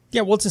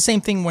 Yeah, well, it's the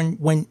same thing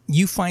when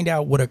you find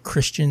out what a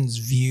Christian's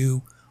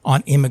view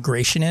on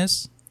immigration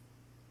is.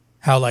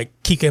 How, like,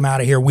 kick him out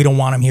of here, we don't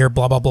want him here,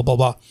 blah, blah, blah, blah,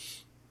 blah.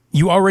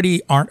 You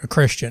already aren't a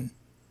Christian.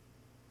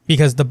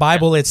 Because the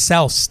Bible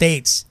itself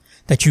states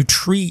that you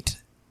treat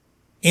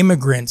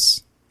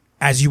immigrants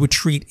as you would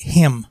treat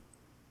him.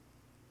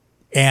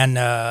 And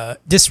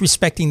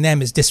disrespecting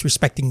them is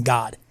disrespecting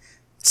God.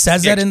 It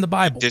says that in the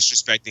Bible.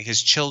 Disrespecting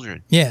his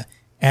children. Yeah.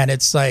 And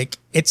it's like,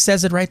 it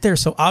says it right there.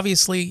 So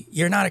obviously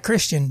you're not a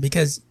Christian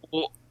because...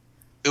 Well,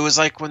 it was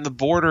like when the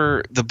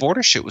border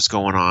shit was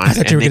going on. I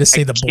thought you were going to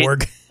say the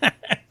Borg.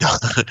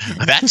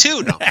 That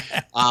too,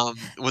 no.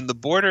 When the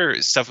border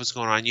stuff was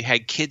going on, you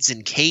had kids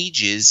in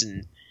cages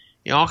and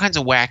all kinds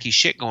of wacky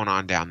shit going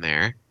on down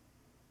there.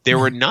 There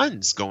were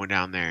nuns going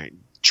down there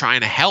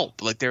trying to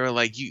help. Like, they were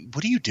like,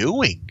 what are you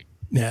doing?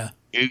 Yeah.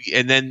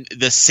 And then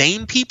the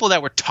same people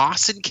that were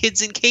tossing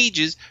kids in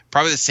cages,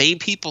 probably the same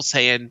people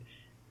saying,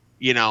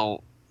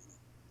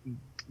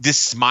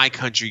 this is my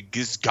country,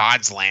 this is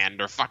God's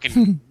land, or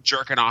fucking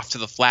jerking off to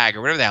the flag,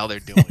 or whatever the hell they're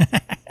doing.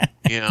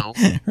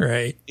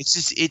 Right. It's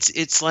just,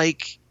 it's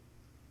like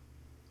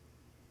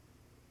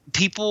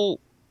people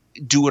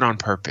do it on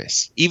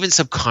purpose. Even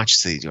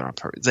subconsciously do it on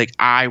purpose. It's like,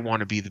 I want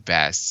to be the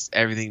best.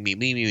 Everything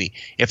me.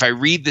 If I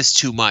read this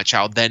too much,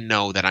 I'll then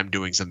know that I'm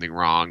doing something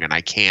wrong and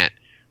I can't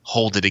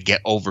hold it to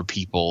get over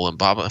people and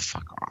blah, blah.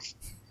 Fuck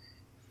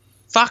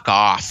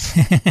off.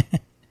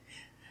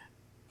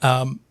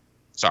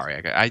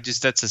 Sorry, I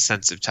just, that's a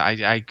sensitive time.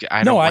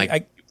 I don't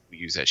like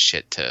use that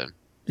shit to,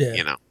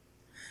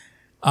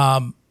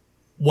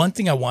 One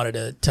thing I wanted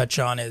to touch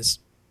on is,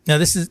 now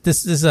this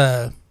is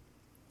a,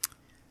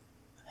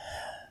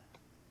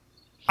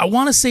 I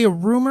want to say a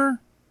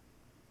rumor,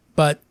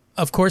 but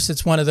of course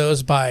it's one of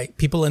those by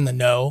people in the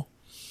know.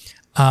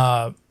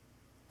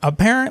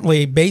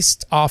 Apparently,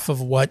 based off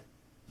of what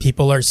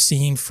people are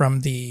seeing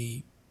from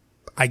the,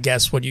 I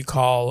guess what you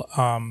call,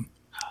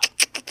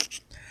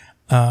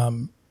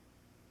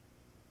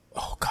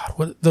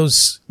 what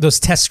those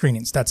test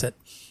screenings? That's it.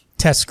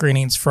 Test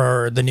screenings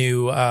for the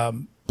new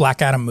Black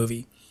Adam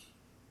movie,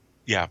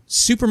 Yeah.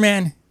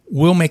 Superman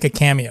will make a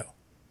cameo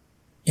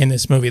in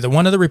this movie.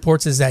 One of the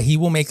reports is that he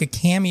will make a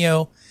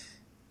cameo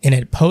in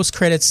a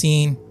post-credit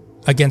scene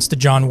against the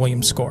John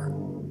Williams score.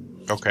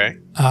 Okay.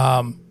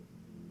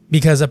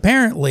 Because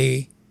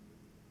apparently,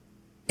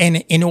 and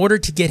in order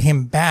to get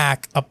him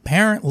back,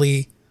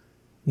 apparently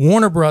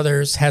Warner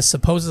Brothers has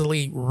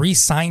supposedly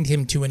re-signed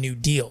him to a new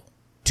deal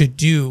to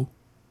do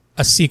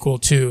a sequel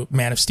to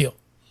Man of Steel.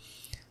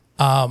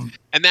 And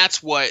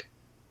that's what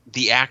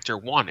the actor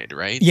wanted,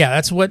 right? Yeah,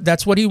 that's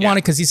what he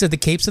wanted, because he said the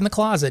cape's in the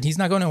closet. He's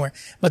not going nowhere.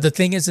 But the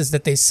thing is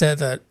that they said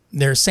that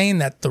they're saying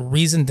that the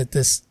reason that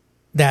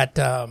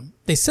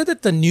they said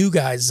that the new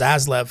guy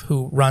Zaslav,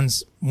 who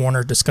runs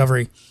Warner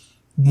Discovery,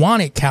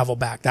 wanted Cavill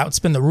back. That's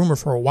been the rumor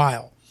for a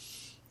while.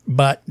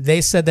 But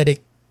they said that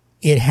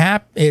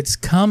it's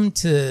come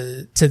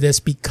to this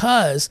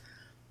because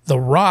The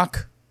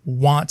Rock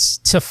wants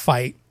to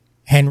fight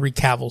Henry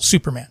Cavill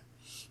Superman.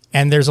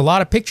 And there's a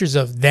lot of pictures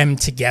of them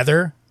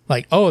together.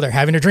 Like, oh, they're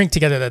having a drink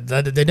together.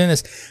 They're doing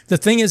this. The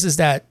thing is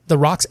that The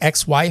Rock's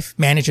ex-wife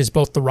manages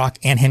both The Rock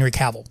and Henry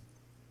Cavill.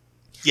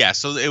 Yeah,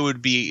 so it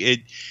would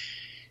be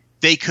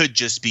they could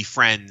just be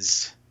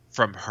friends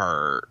from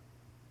her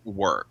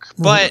work.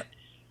 But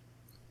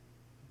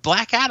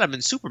Black Adam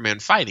and Superman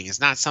fighting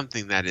is not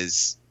something that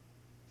is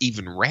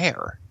even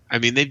rare. I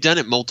mean, they've done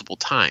it multiple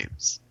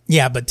times.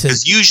 Yeah, but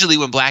because usually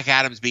when Black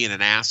Adam's being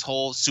an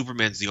asshole,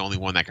 Superman's the only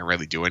one that can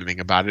really do anything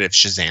about it if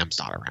Shazam's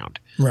not around.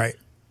 Right.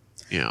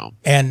 You know.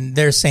 And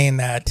they're saying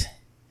that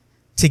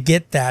to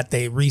get that,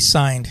 they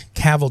re-signed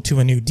Cavill to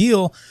a new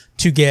deal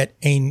to get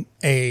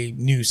a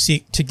new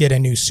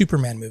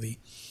Superman movie.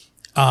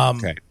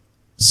 Okay.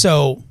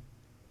 So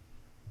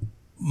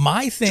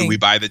my thing. Do we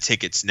buy the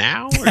tickets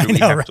now, or do we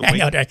have to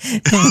wait?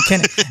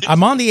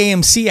 I'm on the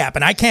AMC app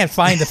and I can't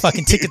find the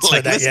fucking tickets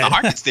for that yet. The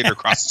Harkins Theater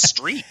across the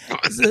street.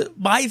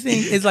 My thing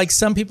is, like,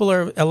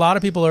 a lot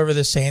of people are over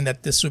there saying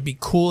that this would be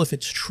cool if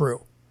it's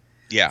true.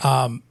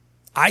 Yeah.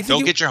 I think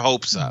don't get your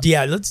hopes up.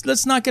 Yeah,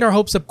 let's not get our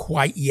hopes up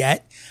quite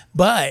yet.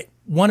 But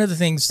one of the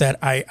things that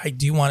I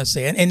do want to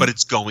say, and but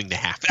it's going to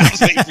happen. I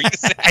was waiting for you to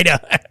say. I know.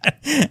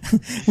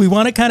 We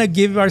want to kind of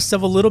give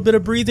ourselves a little bit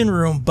of breathing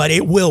room, but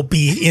it will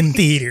be in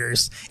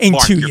theaters in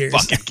Mark 2 your years.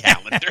 Fucking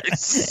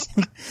calendars.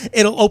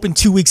 It'll open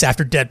 2 weeks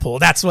after Deadpool.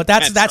 That's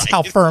right.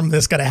 How firm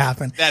this is going to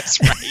happen. That's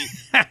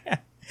right.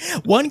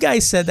 One guy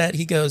said that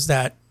he goes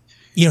that,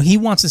 you know, he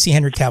wants to see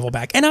Henry Cavill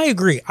back. And I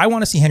agree. I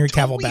want to see Henry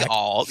Cavill back.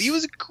 He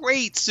was a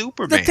great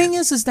Superman. The thing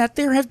is that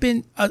there have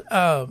been,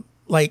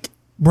 like,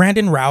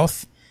 Brandon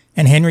Routh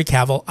and Henry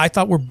Cavill, I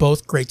thought were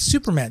both great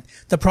Supermen.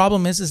 The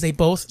problem is they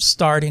both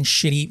starred in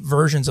shitty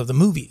versions of the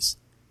movies.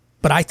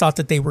 But I thought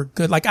that they were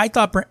good. Like, I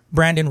thought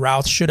Brandon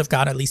Routh should have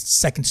got at least a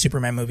second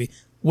Superman movie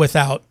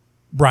without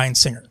Bryan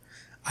Singer.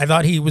 I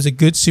thought he was a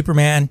good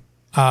Superman,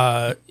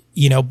 but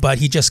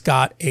he just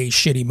got a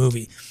shitty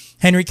movie.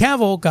 Henry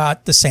Cavill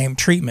got the same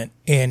treatment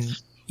in.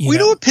 You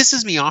know what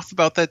pisses me off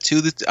about that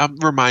too? That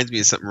reminds me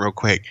of something real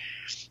quick.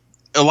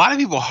 A lot of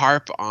people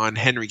harp on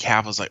Henry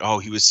Cavill's like, oh,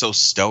 he was so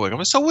stoic. I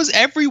mean, so was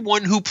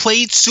everyone who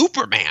played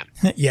Superman.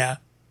 Yeah,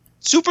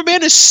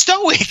 Superman is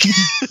stoic.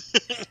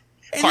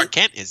 Clark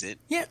Kent isn't.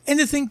 Yeah, and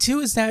the thing too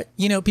is that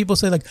people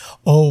say like,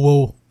 oh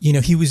well,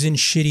 he was in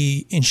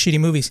shitty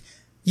movies.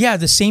 Yeah,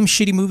 the same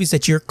shitty movies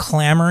that you're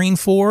clamoring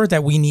for,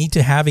 that we need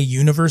to have a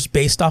universe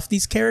based off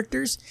these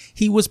characters.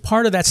 He was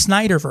part of that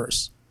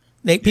Snyderverse.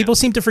 People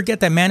seem to forget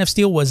that Man of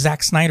Steel was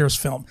Zack Snyder's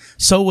film.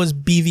 So was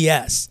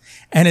BVS.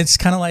 And it's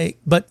kind of like,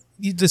 but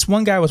this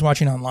one guy I was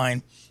watching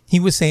online, he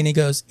was saying, he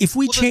goes, if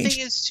we change. The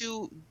thing is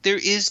too, there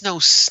is no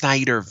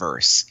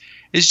Snyderverse.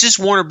 It's just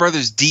Warner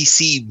Brothers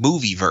DC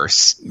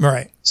movieverse.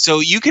 Right. So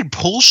you can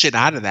pull shit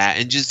out of that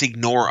and just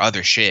ignore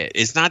other shit.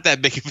 It's not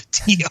that big of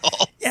a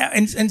deal. Yeah,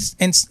 and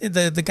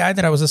the guy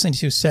that I was listening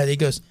to said, he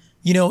goes,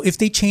 if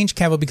they changed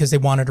Cavill because they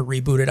wanted to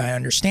reboot it, I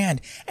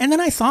understand. And then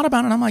I thought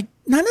about it and I'm like,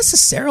 not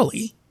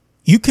necessarily.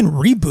 You can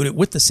reboot it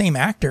with the same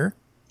actor.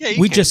 Yeah,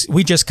 we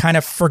just kind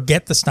of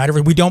forget the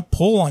Snyderverse. We don't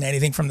pull on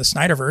anything from the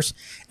Snyderverse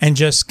and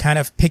just kind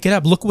of pick it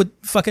up. Look what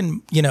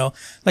fucking,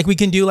 like we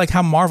can do like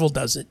how Marvel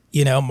does it.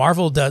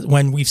 Marvel does,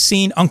 when we've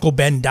seen Uncle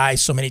Ben die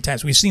so many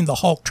times, we've seen the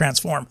Hulk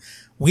transform.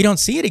 We don't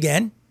see it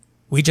again.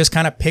 We just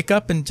kind of pick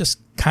up and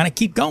just kind of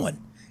keep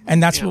going.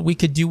 And that's what we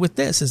could do with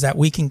this, is that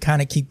we can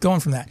kind of keep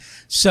going from that.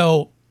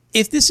 So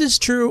if this is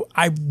true,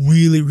 I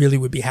really, really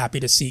would be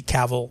happy to see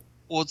Cavill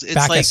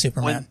back like as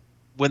Superman.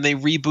 When they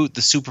reboot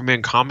the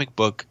Superman comic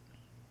book,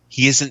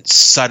 he isn't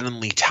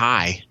suddenly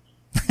Thai.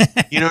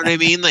 You know what I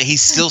mean? Like,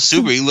 he's still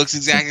super. He looks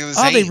exactly the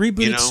same. Oh, they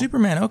rebooted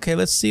Superman. Okay,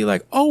 let's see.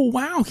 Like, oh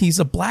wow, he's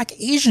a black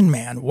Asian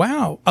man.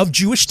 Wow, of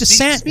Jewish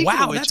descent.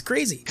 Wow, which, that's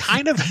crazy.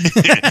 Kind of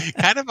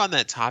on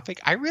that topic.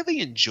 I really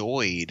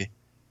enjoyed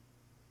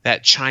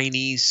that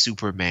Chinese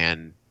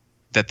Superman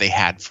that they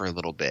had for a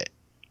little bit.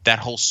 That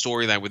whole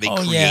storyline where they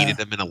created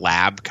them in a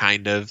lab,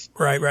 kind of.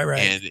 Right.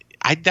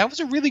 And that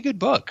was a really good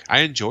book. I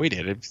enjoyed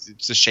it.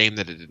 It's a shame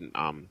that it didn't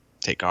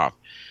take off.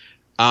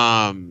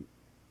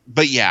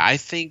 But yeah, I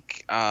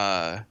think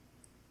I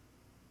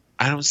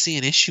don't see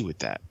an issue with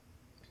that.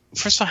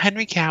 first of all,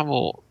 Henry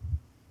Cavill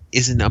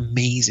is an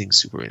amazing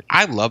Superman.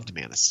 I loved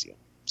Man of Steel.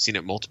 Seen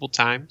it multiple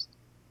times.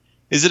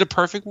 Is it a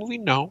perfect movie?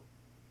 No.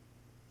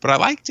 But I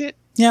liked it.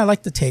 Yeah, I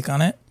like the take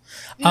on it.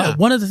 Yeah.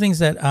 One of the things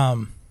that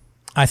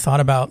I thought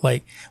about,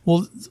 like,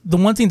 well, the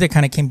one thing that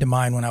kind of came to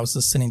mind when I was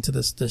listening to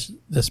this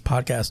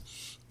podcast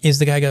is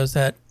the guy goes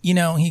that, you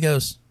know, he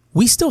goes,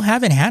 we still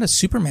haven't had a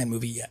Superman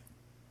movie yet.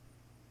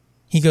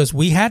 He goes,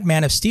 we had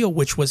Man of Steel,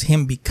 which was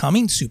him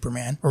becoming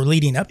Superman or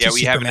leading up to Superman.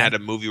 Yeah, we haven't had a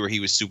movie where he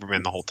was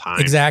Superman the whole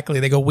time. Exactly.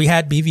 They go, we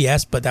had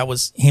BVS, but that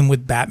was him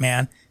with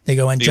Batman. They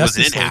go, and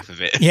Justice League. He wasn't in half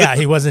of it. Yeah,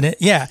 he wasn't in.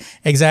 Yeah,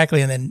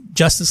 exactly. And then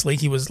Justice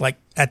League, he was like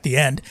at the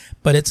end.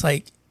 But it's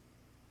like,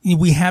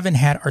 we haven't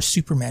had our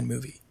Superman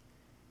movie.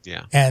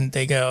 Yeah. And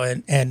they go,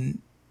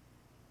 and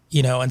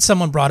you know, and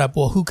someone brought up,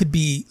 well, who could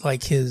be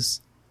like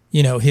his,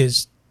 you know,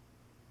 his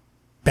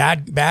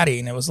baddie?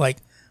 And it was like,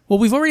 well,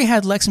 we've already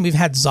had Lex and we've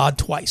had Zod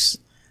twice.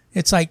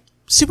 It's like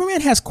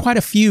Superman has quite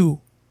a few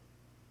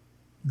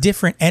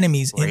different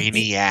enemies.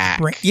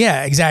 Brainiac.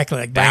 Yeah, exactly.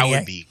 Like that Brainiac.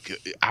 would be good.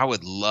 I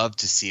would love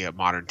to see a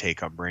modern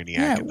take on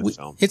Brainiac in the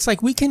film. It's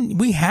like we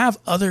have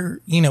other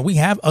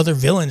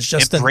villains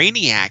just and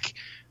Brainiac,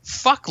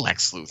 fuck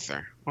Lex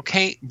Luthor.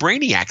 Okay?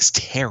 Brainiac's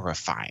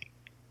terrifying.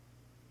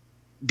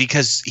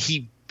 Because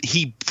he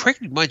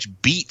pretty much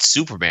beats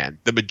Superman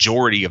the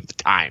majority of the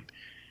time.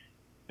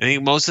 I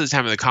think most of the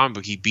time in the comic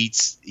book he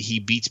beats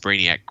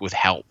Brainiac with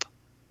help.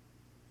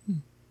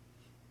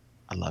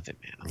 I love it,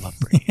 man. I love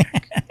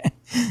Brainiac.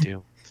 I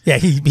do. Yeah,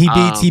 he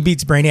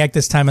beats Brainiac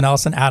this time, and all of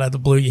a sudden, out of the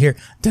blue, you hear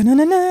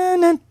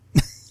dun-dun-dun-dun-dun.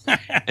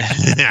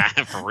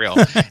 For real.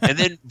 And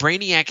then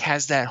Brainiac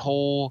has that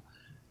whole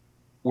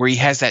where he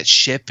has that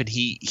ship, and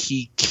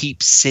he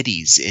keeps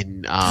cities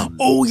in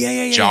jars.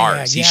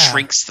 Yeah. He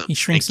shrinks them. He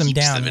shrinks them keeps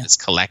down them in his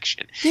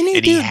collection.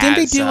 Didn't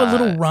they do a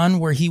little run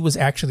where he was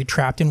actually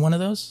trapped in one of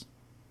those?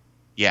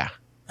 Yeah,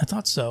 I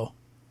thought so,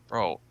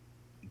 bro.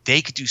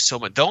 They could do so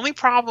much. The only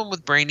problem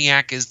with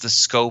Brainiac is the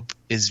scope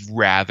is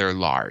rather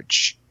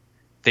large.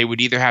 They would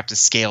either have to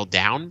scale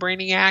down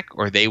Brainiac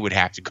or they would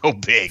have to go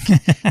big.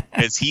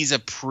 Because he's a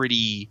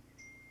pretty...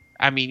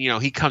 I mean, you know,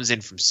 he comes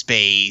in from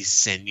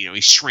space and, you know,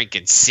 he's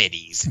shrinking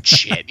cities and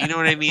shit. You know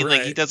what I mean? Right.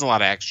 Like, he does a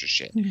lot of extra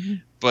shit.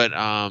 But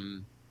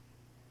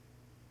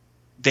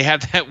they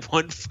have that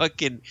one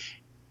fucking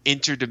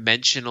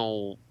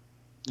interdimensional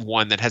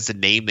one that has a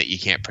name that you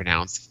can't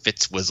pronounce,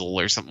 Fitzwizzle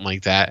or something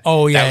like that.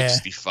 Oh yeah, that would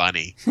just be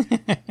funny.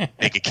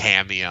 Make a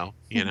cameo,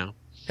 you know.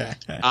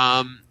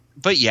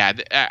 But yeah,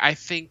 I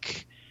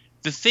think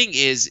the thing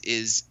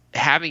is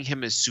having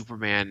him as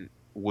Superman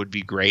would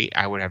be great.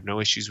 I would have no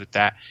issues with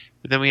that.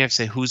 But then we have to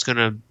say who's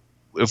gonna,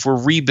 if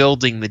we're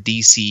rebuilding the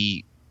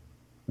DC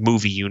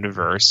movie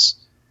universe,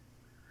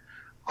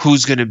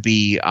 who's gonna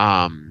be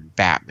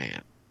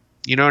Batman?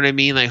 You know what I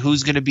mean? Like,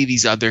 who's going to be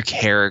these other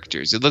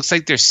characters? It looks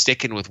like they're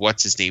sticking with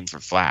what's his name for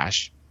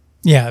Flash.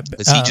 Yeah.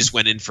 Because he just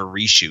went in for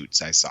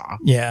reshoots, I saw.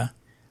 Yeah.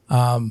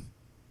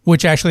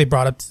 Which actually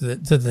brought up to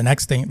the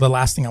next thing. The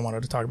last thing I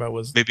wanted to talk about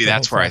was... Maybe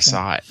that's where I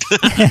saw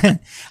it.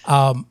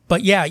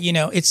 But yeah, you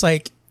know, it's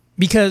like...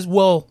 Because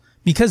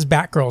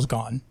Batgirl's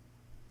gone,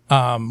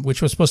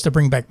 which was supposed to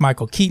bring back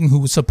Michael Keaton, who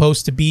was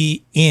supposed to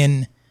be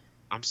in...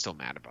 I'm still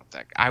mad about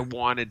that. I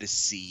wanted to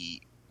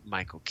see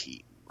Michael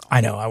Keaton. I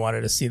know, I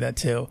wanted to see that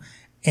too.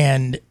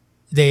 And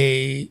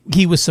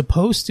he was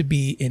supposed to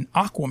be in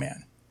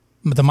Aquaman,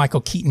 the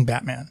Michael Keaton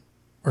Batman,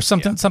 or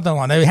something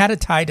along. They had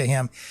it tied to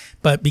him,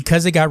 but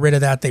because they got rid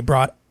of that, they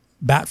brought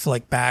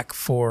Batfleck back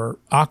for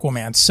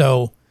Aquaman.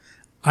 So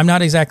I'm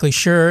not exactly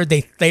sure.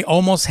 They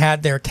almost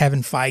had their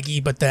Kevin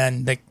Feige, but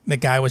then the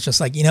guy was just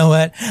like, you know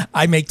what?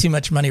 I make too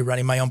much money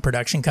running my own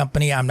production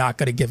company. I'm not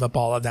going to give up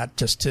all of that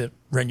just to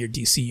run your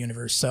DC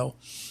universe. So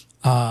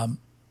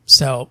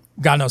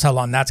God knows how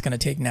long that's going to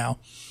take now.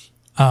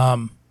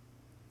 But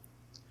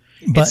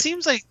it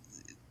seems like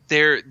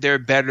they're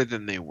better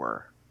than they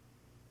were.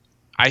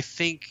 I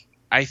think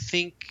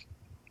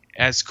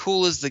as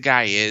cool as the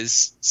guy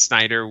is,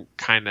 Snyder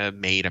kind of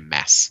made a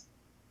mess.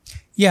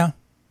 Yeah.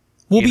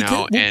 Well,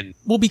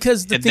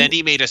 because then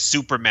he made a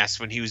super mess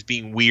when he was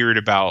being weird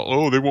about,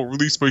 oh, they won't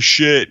release my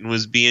shit, and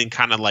was being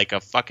kind of like a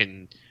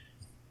fucking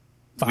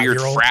weird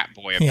frat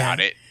boy about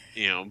it,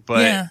 you know. But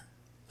yeah,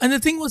 and the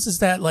thing is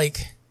that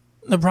like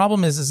the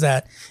problem is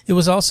that it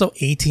was also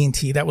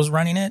AT&T that was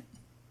running it.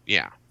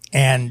 Yeah.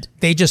 And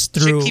they just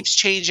threw... Shit keeps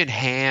changing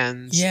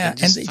hands. Yeah,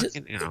 and they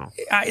fucking, you know.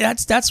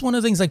 That's one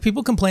of the things, like,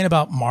 people complain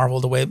about Marvel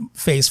the way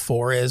Phase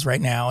 4 is right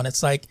now, and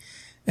it's like,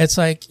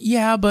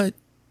 yeah, but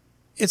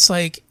it's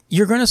like,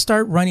 you're going to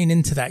start running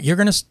into that.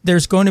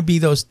 There's going to be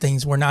those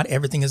things where not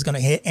everything is going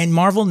to hit, and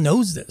Marvel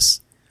knows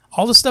this.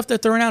 All the stuff they're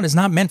throwing out is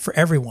not meant for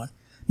everyone.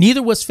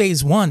 Neither was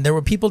Phase 1. There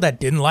were people that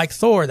didn't like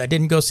Thor, that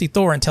didn't go see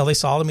Thor until they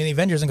saw them in the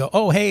Avengers and go,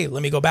 oh, hey,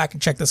 let me go back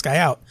and check this guy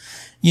out.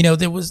 You know,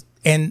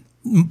 and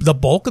the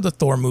bulk of the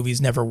Thor movies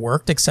never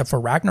worked except for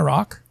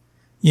Ragnarok,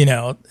 you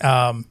know.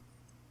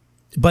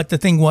 But the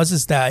thing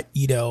is that,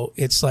 you know,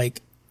 it's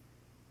like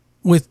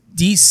with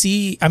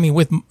DC, I mean,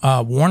 with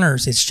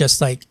Warner's, it's just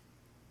like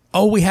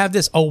oh, we have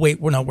this. Oh,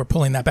 wait, no, we're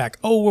pulling that back.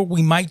 Oh, well,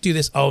 we might do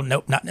this. Oh,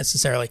 nope, not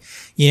necessarily.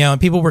 And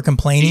people were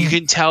complaining. You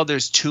can tell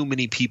there's too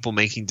many people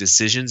making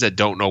decisions that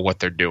don't know what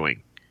they're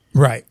doing.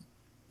 Right.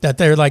 That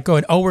they're like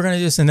going, oh, we're going to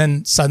do this. And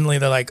then suddenly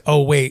they're like,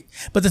 oh, wait.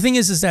 But the thing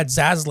is that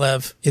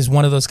Zaslav is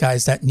one of those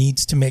guys that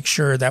needs to make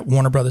sure that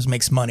Warner Brothers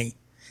makes money.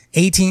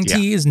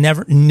 AT&T has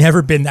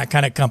never been that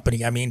kind of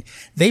company. I mean,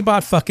 they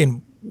bought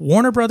fucking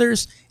Warner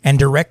Brothers and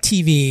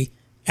DirecTV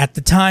at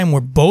the time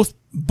where both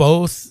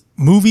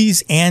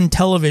movies and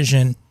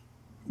television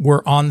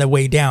were on the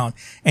way down.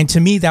 And to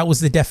me, that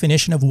was the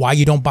definition of why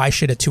you don't buy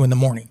shit at 2 a.m.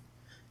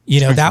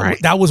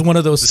 That was one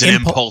of those. It was an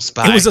impulse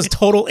buy. It was a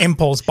total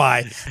impulse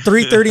buy.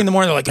 3:30 in the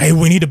morning, they're like, hey,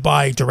 we need to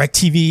buy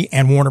DirecTV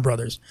and Warner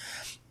Brothers.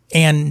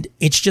 And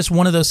it's just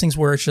one of those things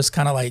where it's just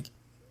kind of like,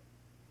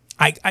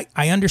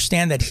 I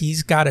understand that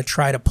he's got to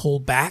try to pull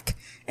back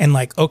and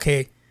like,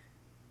 okay,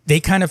 they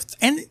kind of,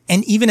 and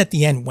even at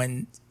the end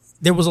when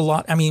there was a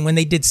lot, I mean, when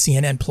they did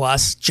CNN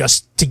Plus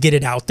just to get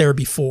it out there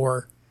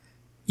before,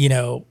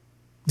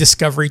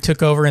 Discovery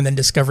took over, and then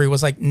Discovery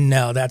was like,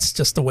 no, that's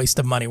just a waste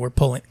of money. We're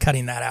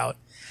cutting that out.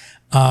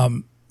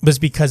 Was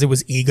because it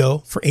was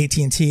ego for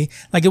AT&T.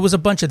 Like it was a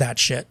bunch of that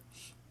shit.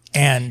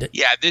 And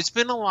yeah, there's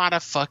been a lot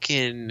of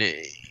fucking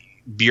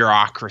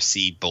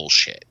bureaucracy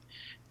bullshit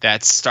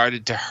that's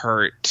started to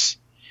hurt.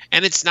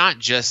 And it's not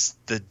just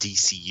the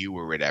DCU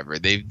or whatever.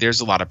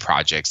 There's a lot of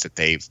projects that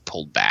they've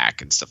pulled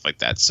back and stuff like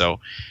that. So,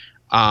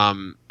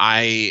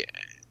 I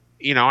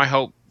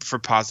hope for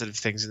positive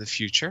things in the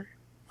future.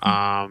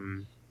 I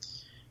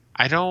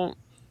don't.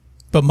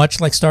 But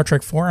much like Star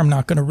Trek 4, I'm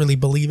not going to really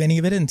believe any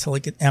of it until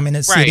I'm in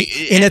a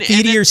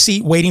theater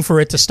seat waiting for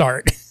it to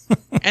start.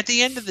 At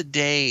the end of the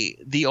day,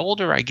 the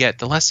older I get,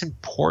 the less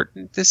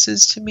important this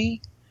is to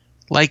me.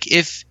 Like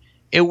if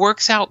it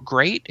works out,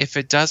 great. If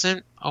it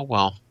doesn't, oh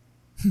well.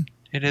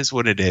 It is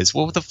what it is.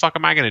 What the fuck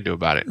am I going to do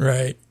about it?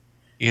 Right.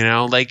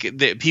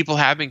 People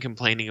have been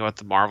complaining about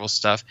the Marvel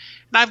stuff,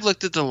 and I've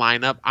looked at the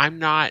lineup. I'm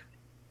not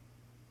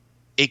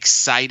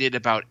excited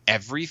about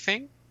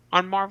everything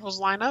on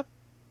Marvel's lineup,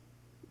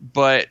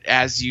 but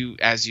as you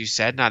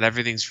said, not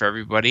everything's for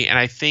everybody. And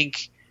I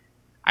think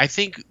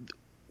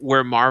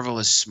where Marvel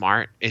is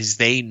smart is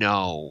they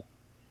know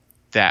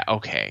that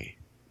okay,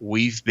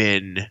 we've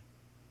been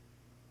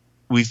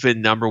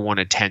number one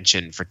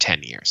attention for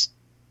 10 years.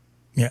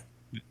 Yeah.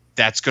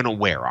 That's going to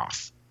wear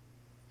off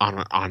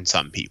on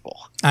some people.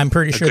 I'm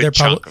pretty sure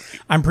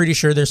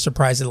they're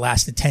surprised it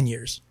lasted 10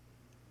 years.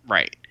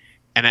 Right.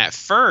 And at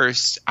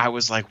first I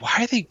was like, why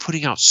are they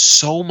putting out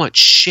so much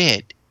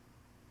shit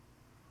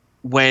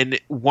when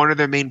one of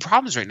their main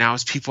problems right now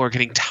is people are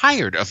getting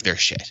tired of their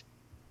shit?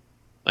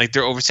 Like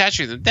they're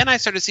oversaturated. Then I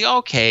started to see,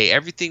 okay,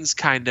 everything's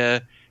kind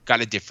of got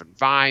a different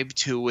vibe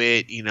to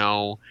it.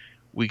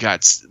 We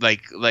got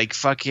like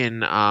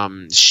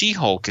fucking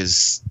She-Hulk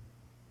is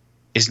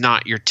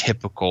not your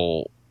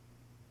typical,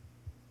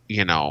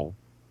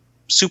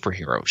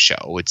 superhero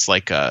show. It's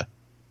like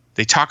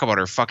they talk about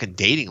her fucking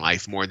dating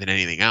life more than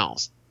anything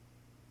else,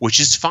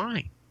 which is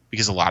fine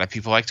because a lot of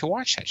people like to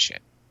watch that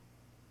shit.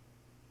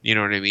 You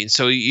know what I mean?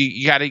 So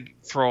you got to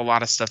throw a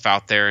lot of stuff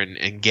out there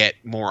and get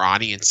more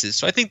audiences.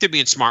 So I think they're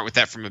being smart with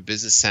that from a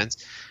business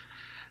sense.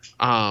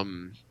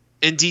 And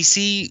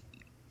DC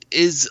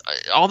is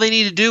all they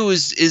need to do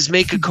is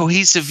make a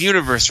cohesive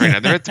universe right now.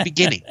 They're at the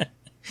beginning.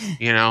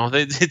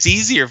 It's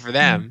easier for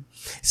them.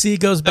 See, it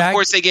goes back. Of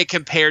course, they get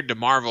compared to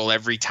Marvel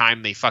every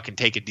time they fucking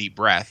take a deep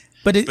breath.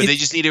 But they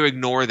just need to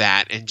ignore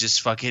that and just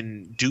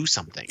fucking do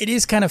something. It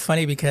is kind of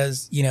funny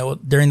because,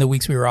 during the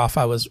weeks we were off,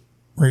 I was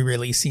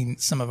re-releasing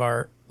some of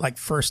our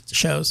first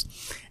shows.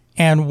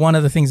 And one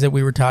of the things that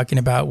we were talking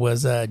about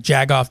was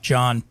Jagoff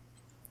John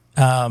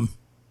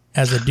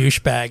as a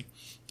douchebag.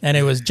 And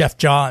it was Jeff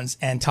Johns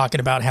and talking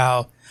about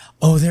how,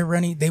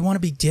 they want to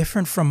be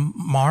different from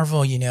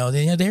Marvel,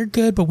 they're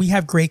good, but we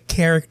have great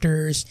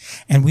characters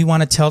and we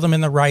want to tell them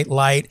in the right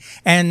light.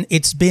 And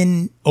it's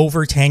been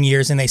over 10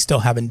 years and they still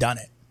haven't done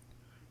it.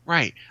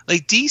 Right.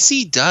 Like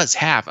DC does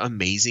have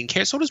amazing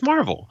characters. So does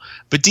Marvel.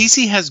 But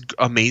DC has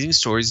amazing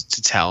stories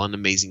to tell and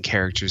amazing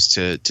characters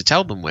to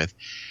tell them with.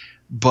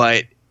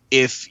 But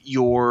if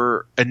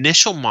your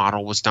initial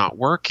model was not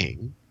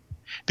working,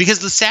 because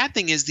the sad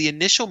thing is the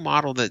initial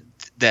model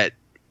that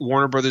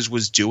Warner Brothers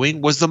was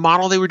doing was the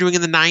model they were doing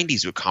in the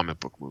 90s with comic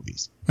book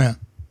movies. Yeah.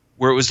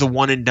 Where it was the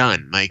one and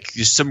done. Like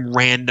just some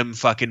random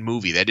fucking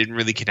movie that didn't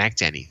really connect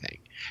to anything.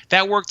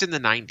 That worked in the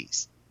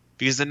 90s.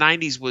 Because the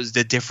 90s was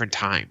the different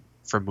time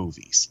for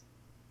movies.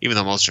 Even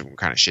though most of them were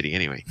kind of shitty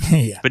anyway.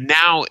 Yeah. But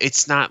now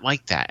it's not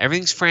like that.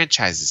 Everything's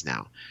franchises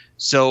now.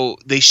 So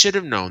they should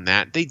have known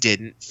that. They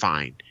didn't.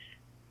 Fine.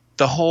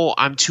 The whole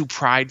I'm too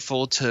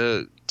prideful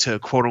to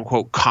quote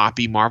unquote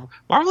copy Marvel.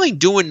 Marvel ain't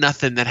doing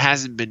nothing that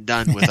hasn't been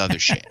done with other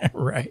shit.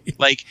 Right.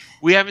 Like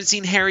we haven't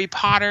seen Harry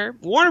Potter.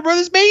 Warner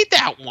Brothers made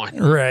that one.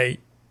 Right.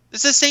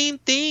 It's the same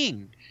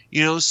thing.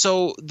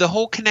 So the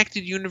whole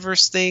connected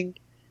universe thing,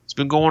 it's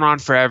been going on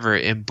forever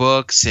in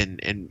books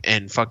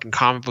and fucking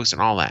comic books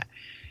and all that.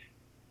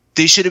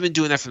 They should have been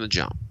doing that from the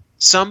jump.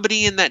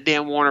 Somebody in that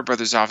damn Warner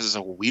Brothers office is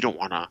like, well, we don't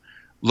want to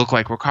look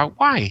like we're caught.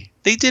 Why?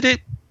 They did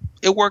it.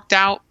 It worked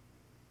out.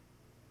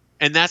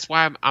 And that's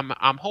why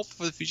I'm hopeful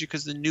for the future,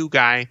 because the new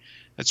guy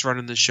that's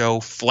running the show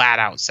flat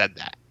out said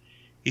that.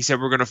 He said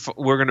we're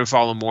gonna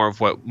follow more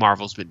of what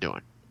Marvel's been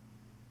doing.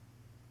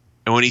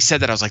 And when he said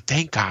that, I was like,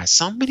 thank God,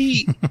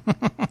 somebody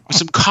with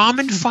some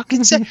common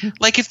fucking sense.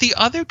 Like, if the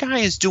other guy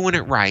is doing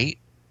it right,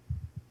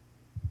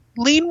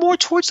 lean more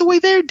towards the way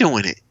they're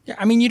doing it. Yeah,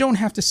 I mean, you don't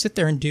have to sit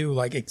there and do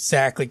like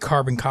exactly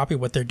carbon copy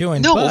what they're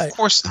doing. No, of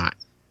course not.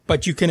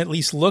 But you can at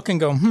least look and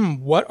go,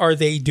 what are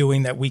they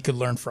doing that we could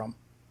learn from?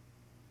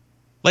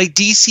 Like,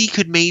 DC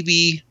could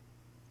maybe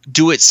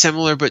do it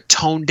similar, but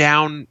tone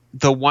down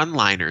the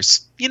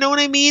one-liners. You know what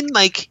I mean?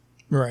 Like,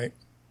 right.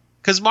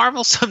 Because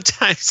Marvel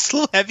sometimes a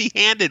little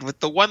heavy-handed with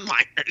the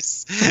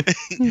one-liners.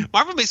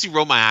 Marvel makes me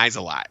roll my eyes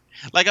a lot.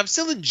 Like, I'm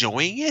still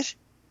enjoying it,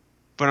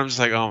 but I'm just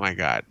like, oh my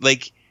God.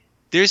 Like,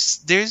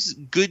 there's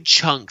good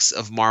chunks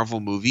of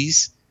Marvel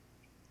movies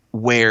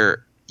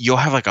where you'll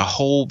have like a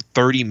whole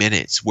 30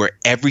 minutes where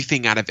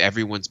everything out of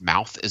everyone's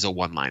mouth is a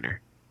one-liner.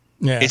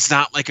 Yeah. It's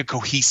not like a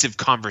cohesive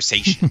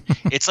conversation.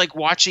 It's like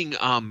watching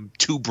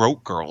Two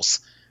Broke Girls,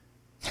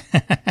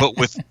 but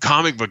with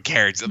comic book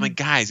characters. I'm like,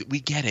 guys, we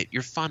get it.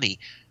 You're funny.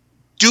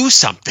 Do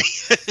something,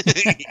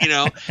 you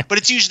know. But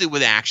it's usually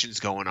with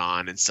actions going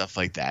on and stuff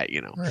like that,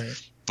 you know.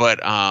 Right. But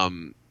I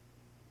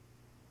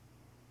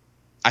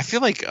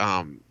feel like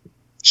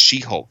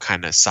She-Hulk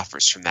kind of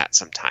suffers from that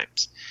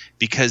sometimes,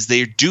 because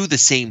they do the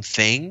same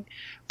thing,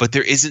 but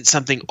there isn't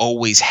something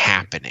always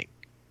happening.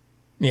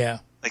 Yeah.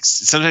 Like,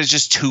 sometimes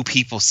just two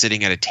people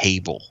sitting at a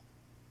table,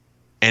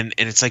 and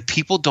it's like,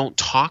 people don't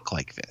talk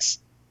like this.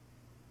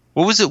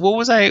 What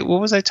was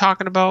I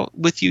talking about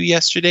with you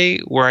yesterday,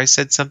 where I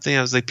said something?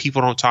 I was like,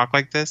 people don't talk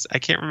like this. I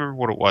can't remember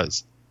what it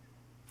was.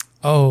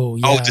 Oh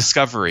yeah. Oh,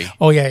 Discovery.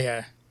 Oh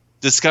yeah.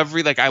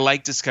 Discovery. Like, I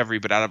like Discovery,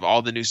 but out of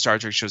all the new Star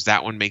Trek shows,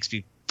 that one makes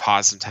me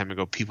pause some time and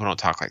go, people don't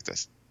talk like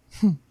this.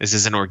 This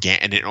is an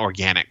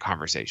organic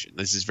conversation.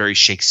 This is very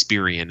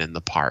Shakespearean in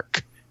the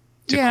park.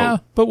 Yeah,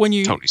 but when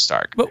you Tony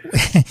Stark,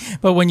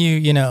 but when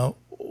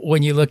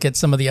you look at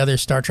some of the other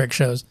Star Trek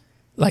shows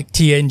like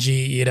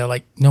TNG, you know,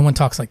 like no one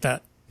talks like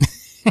that.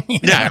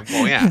 Yeah,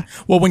 well, yeah.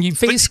 Well, when you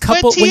face the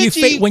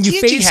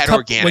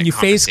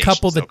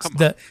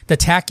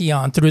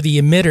tachyon through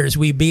the emitters,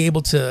 we'd be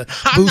able to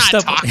boost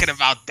up. I'm not talking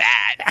about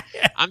that.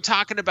 I'm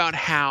talking about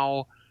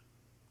how,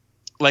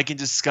 like in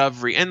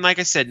Discovery, and like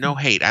I said, no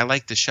hate. I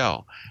like the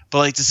show, but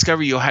like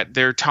Discovery,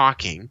 they're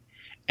talking,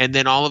 and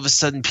then all of a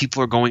sudden,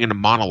 people are going into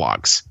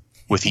monologues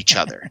with each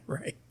other.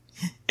 Right.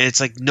 And it's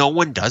like, no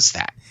one does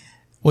that.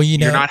 Well, you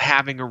know, you're not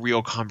having a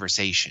real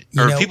conversation.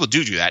 Or if people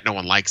do that, no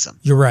one likes them.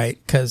 You're right.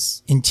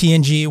 Because in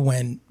TNG,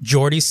 when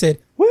Geordi said,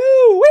 woo,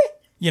 wee,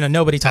 you know,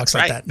 nobody talks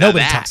like that.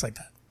 Nobody talks like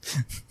that.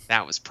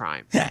 That was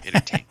prime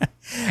entertainment.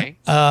 Okay.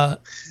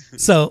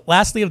 So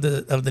lastly of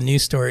the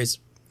news stories,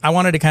 I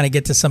wanted to kind of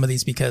get to some of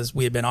these because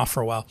we had been off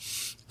for a while.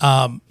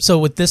 So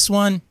with this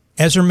one,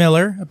 Ezra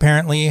Miller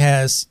apparently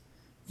has,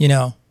 you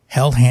know,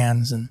 held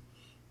hands and,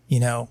 you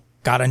know,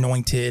 got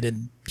anointed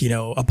and, you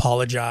know,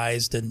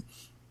 apologized and,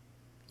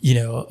 you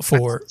know,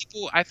 for...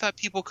 I thought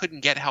people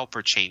couldn't get help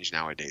or change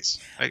nowadays.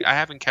 I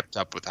haven't kept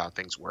up with how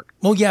things work.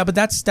 Well, yeah, but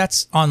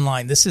that's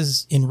online. This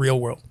is in real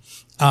world.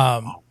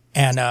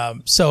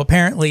 So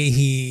apparently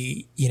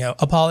he, you know,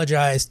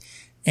 apologized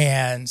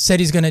and said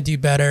he's going to do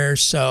better.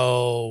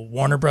 So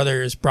Warner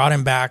Brothers brought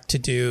him back to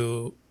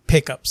do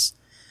pickups.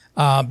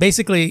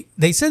 Basically,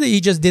 they said that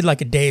he just did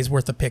like a day's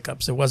worth of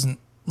pickups. It wasn't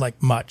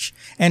like much.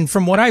 And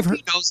from what I've heard,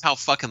 he knows how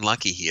fucking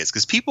lucky he is,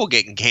 because people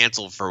getting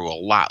canceled for a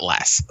lot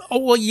less. Oh,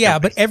 well, yeah,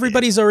 but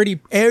everybody's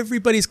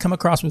come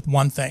across with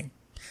one thing.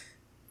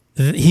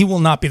 He will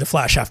not be the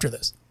Flash after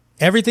this.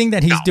 Everything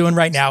that he's doing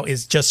right now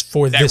is just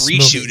for this movie.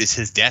 That reshoot is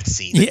his death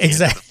scene. Yeah,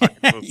 exactly.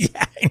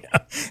 Yeah, I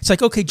know. It's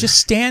like, okay,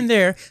 just stand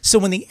there. So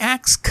when the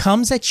axe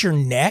comes at your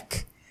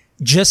neck,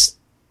 just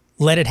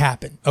let it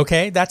happen.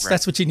 Okay, that's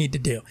what you need to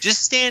do.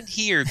 Just stand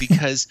here,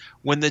 because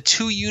when the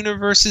two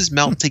universes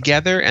melt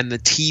together and the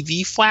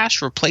TV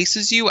Flash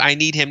replaces you, I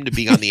need him to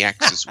be on the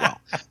X as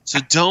well. So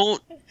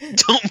don't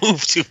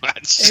move too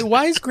much. Hey,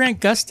 why is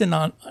Grant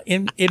Gustin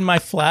in my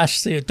Flash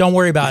suit? Don't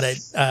worry about it,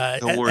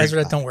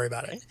 Ezra. Don't worry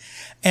about it.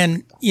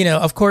 And you know,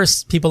 of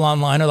course, people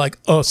online are like,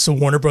 "Oh, so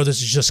Warner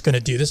Brothers is just going to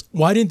do this?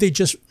 Why didn't they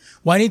just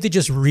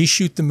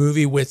reshoot the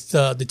movie with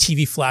the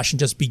TV Flash and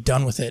just be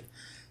done with it?"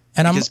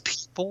 And because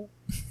people.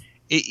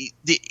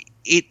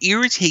 It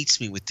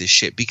irritates me with this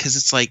shit, because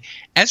it's like,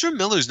 Ezra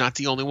Miller's not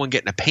the only one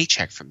getting a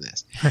paycheck from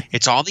this.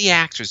 It's all the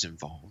actors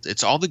involved.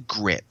 It's all the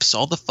grips,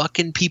 all the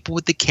fucking people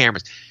with the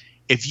cameras.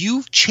 If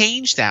you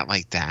change that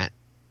like that,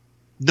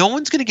 no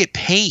one's going to get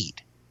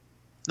paid.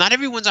 Not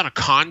everyone's on a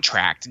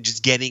contract and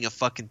just getting a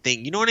fucking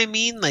thing. You know what I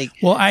mean? Like,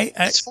 well,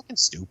 it's fucking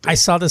stupid. I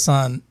saw this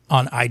on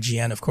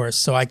IGN, of course.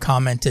 So I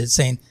commented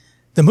saying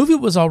the movie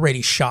was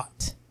already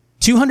shot.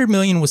 $200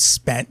 million was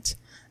spent.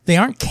 They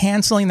aren't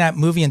canceling that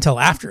movie until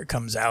after it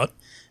comes out.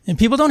 And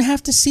people don't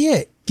have to see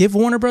it. Give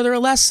Warner Brother a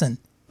lesson.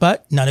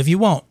 But none of you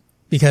won't,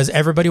 because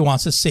everybody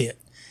wants to see it.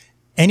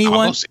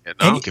 Anyone, I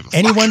don't give a fuck.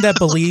 anyone that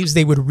believes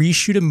they would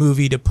reshoot a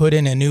movie to put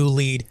in a new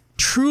lead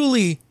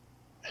truly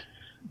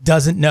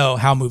doesn't know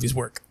how movies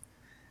work.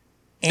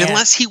 And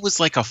unless he was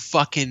like a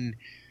fucking...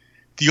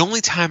 The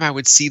only time I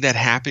would see that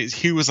happen is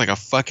he was like a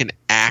fucking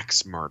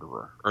axe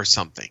murderer or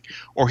something.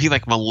 Or he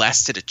like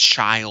molested a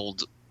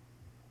child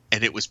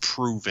and it was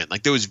proven.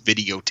 Like there was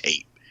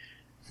videotape.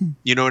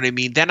 You know what I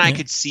mean? Then I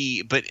could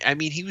see, but I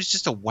mean, he was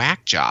just a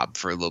whack job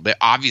for a little bit,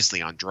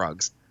 obviously on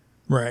drugs.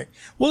 Right.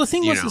 Well, the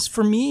thing is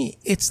for me,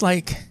 it's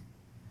like,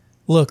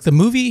 look, the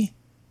movie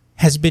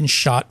has been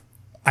shot.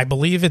 I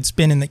believe it's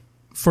been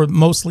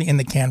mostly in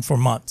the can for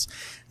months.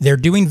 They're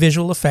doing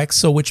visual effects,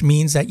 so which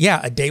means that,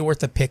 a day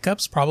worth of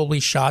pickups, probably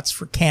shots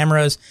for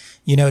cameras,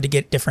 to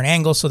get different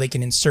angles so they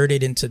can insert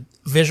it into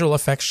visual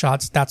effects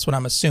shots. That's what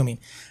I'm assuming.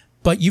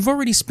 But you've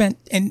already spent,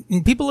 and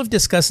people have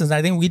discussed this, and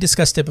I think we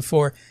discussed it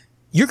before,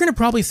 you're going to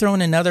probably throw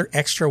in another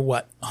extra,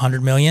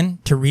 $100 million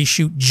to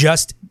reshoot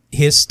just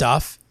his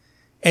stuff.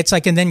 It's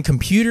like, and then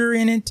computer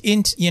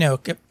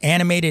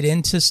animated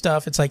into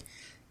stuff. It's like,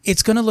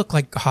 it's going to look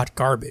like hot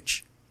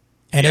garbage.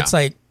 And it's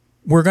like,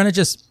 we're going to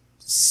just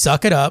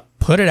suck it up,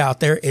 put it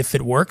out there. If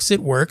it works, it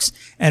works.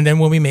 And then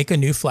when we make a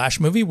new Flash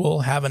movie,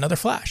 we'll have another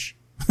Flash.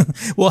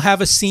 We'll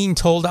have a scene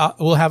told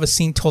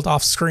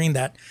off screen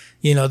that,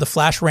 the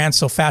Flash ran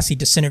so fast he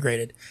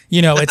disintegrated.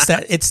 It's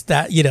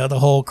that, the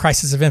whole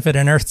Crisis of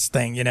Infinite Earths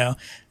thing,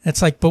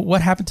 It's like, but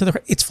what happened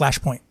to it's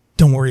Flashpoint.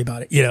 Don't worry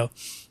about it,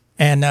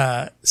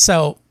 And,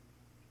 so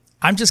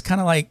I'm just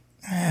kind of like,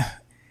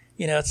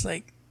 it's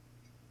like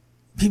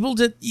people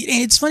did,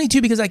 and it's funny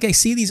too, because like I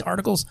see these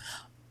articles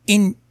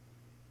in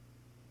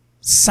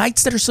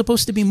sites that are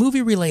supposed to be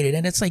movie related.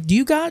 And it's like, do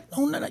you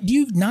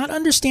not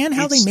understand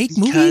how they make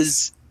movies?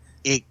 Because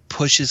it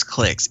pushes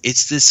clicks.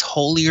 It's this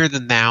holier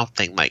than thou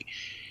thing. Like,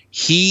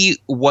 he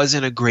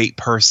wasn't a great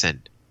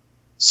person.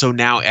 So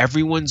now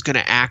everyone's going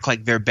to act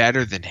like they're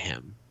better than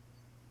him.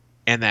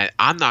 And that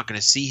I'm not going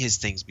to see his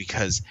things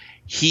because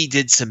he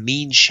did some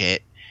mean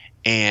shit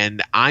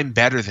and I'm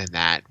better than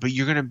that. But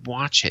you're going to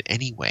watch it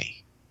anyway.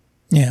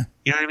 Yeah.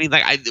 You know what I mean?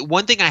 Like,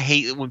 one thing I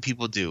hate when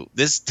people do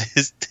this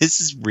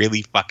is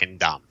really fucking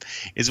dumb,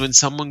 is when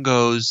someone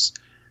goes,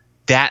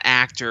 that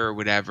actor or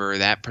whatever,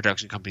 that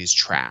production company is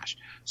trash,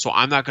 so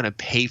I'm not going to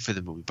pay for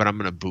the movie, but I'm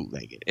going to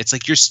bootleg it. It's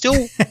like, you're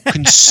still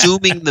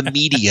consuming the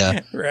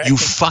media, right? You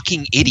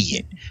fucking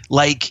idiot.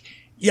 Like,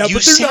 but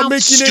they're not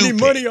making any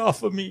money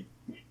off of me.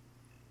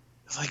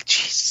 Like,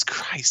 Jesus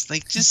Christ.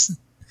 Like, just...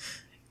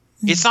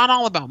 It's not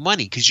all about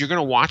money, because you're going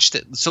to watch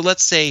that. So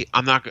let's say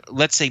I'm not going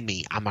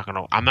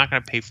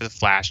to pay for the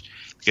Flash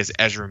because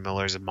Ezra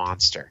Miller is a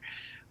monster,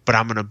 but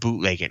I'm going to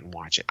bootleg it and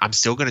watch it. I'm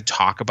still going to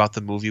talk about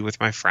the movie with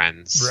my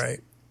friends.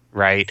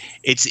 Right.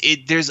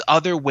 There's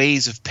other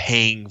ways of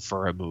paying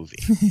for a movie.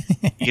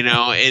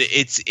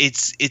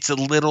 It's a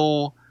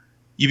little,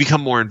 you become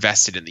more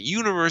invested in the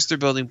universe they're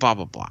building, blah,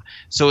 blah, blah.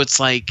 So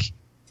it's like,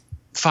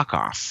 fuck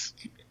off.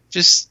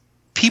 Just,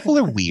 people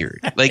are weird.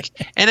 Like,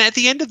 and at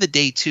the end of the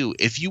day too,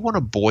 if you want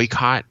to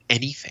boycott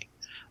anything,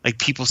 like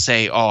people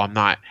say, oh, I'm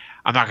not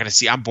going to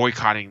see, I'm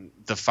boycotting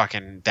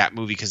that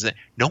movie because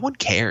no one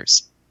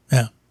cares.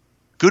 Yeah.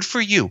 Good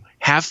for you.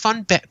 Have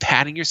fun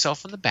patting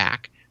yourself on the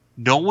back.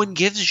 No one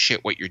gives a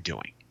shit what you're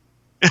doing.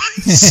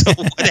 So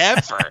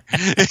whatever.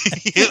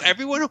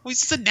 Everyone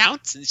always is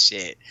announcing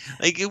shit.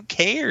 Like, who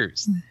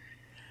cares?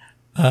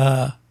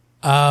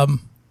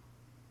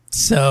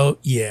 So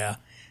yeah.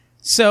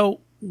 So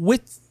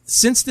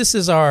since this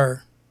is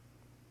our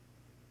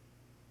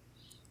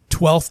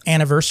 12th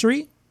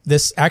anniversary,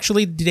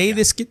 the day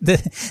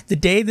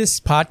this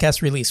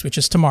podcast released, which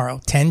is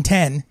tomorrow,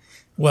 10/10,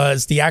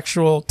 was the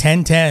actual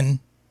 10/10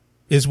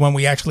 is when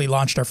we actually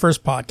launched our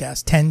first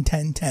podcast,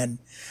 10/10/10.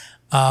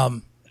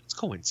 It's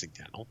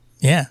coincidental.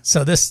 Yeah.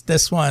 So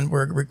this one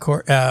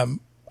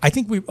I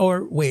think we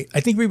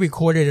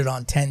recorded it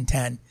on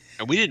 10/10.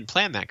 And we didn't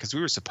plan that because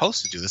we were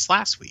supposed to do this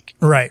last week.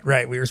 Right.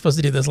 We were supposed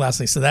to do this last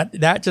week. So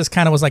that just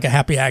kind of was like a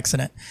happy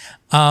accident.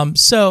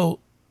 So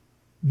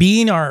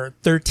being our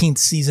 13th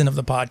season of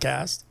the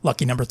podcast,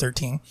 lucky number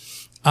 13,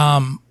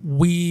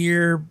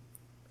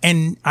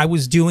 and I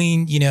was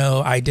doing,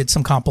 I did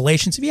some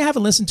compilations. If you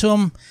haven't listened to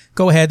them,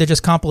 go ahead. They're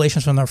just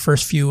compilations from our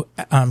first few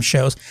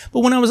shows. But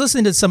when I was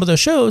listening to some of those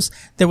shows,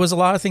 there was a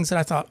lot of things that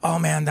I thought, oh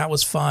man, that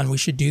was fun. We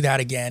should do that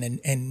again.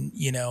 And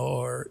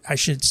or I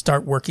should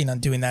start working on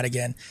doing that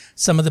again.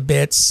 Some of the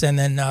bits. And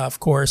then, of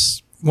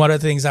course, one of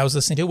the things I was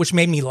listening to, which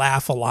made me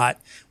laugh a lot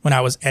when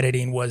I was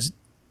editing, was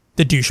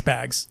the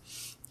douchebags.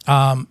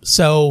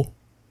 So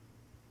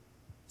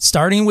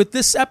starting with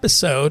this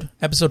episode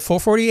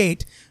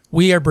 448,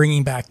 we are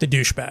bringing back the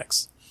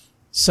douchebags.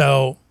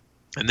 So,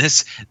 and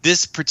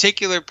this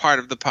particular part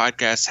of the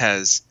podcast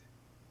has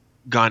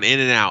gone in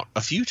and out a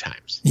few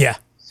times. Yeah.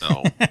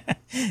 So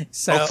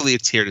hopefully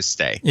it's here to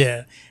stay.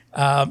 Yeah.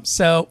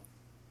 So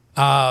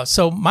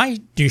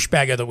my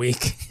douchebag of the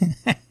week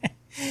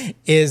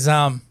is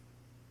the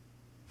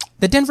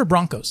Denver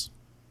Broncos.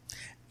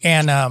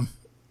 And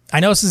I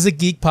know this is a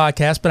geek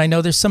podcast, but I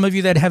know there's some of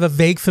you that have a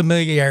vague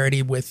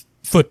familiarity with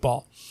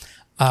football.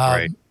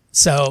 Right.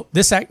 So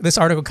this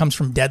article comes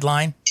from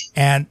Deadline,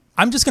 and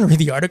I'm just going to read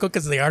the article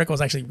because the article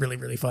is actually really,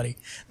 really funny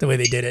the way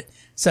they did it.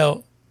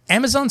 So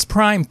Amazon's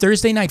Prime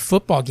Thursday night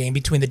football game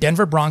between the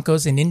Denver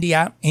Broncos and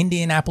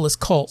Indianapolis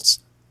Colts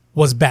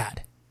was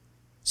bad.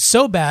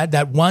 So bad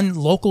that one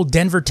local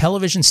Denver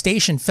television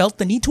station felt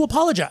the need to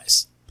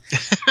apologize.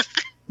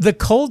 The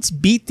Colts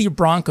beat the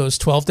Broncos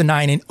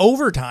 12-9 in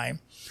overtime,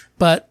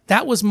 but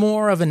that was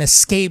more of an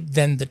escape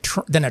than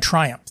a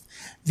triumph.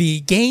 The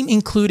game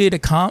included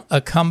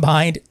a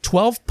combined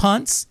 12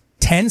 punts,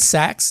 10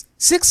 sacks,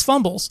 6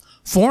 fumbles,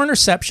 4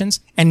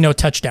 interceptions, and no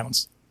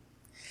touchdowns.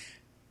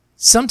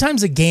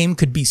 Sometimes a game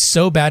could be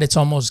so bad it's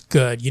almost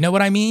good. You know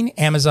what I mean?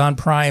 Amazon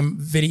Prime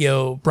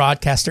Video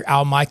broadcaster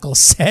Al Michaels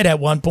said at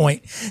one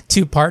point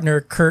to partner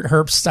Kurt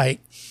Herbstreit.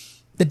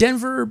 The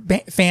Denver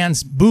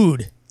fans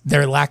booed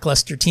their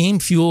lackluster team,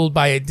 fueled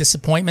by a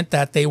disappointment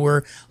that they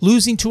were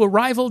losing to a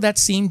rival that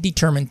seemed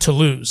determined to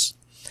lose.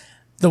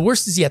 The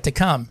worst is yet to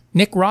come.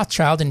 Nick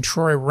Rothschild and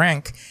Troy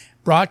Rank,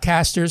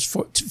 broadcasters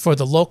for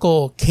the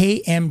local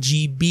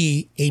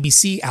KMGB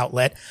ABC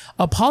outlet,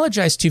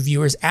 apologized to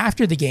viewers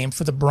after the game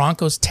for the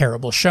Broncos'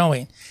 terrible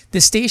showing.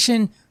 The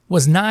station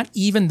was not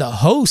even the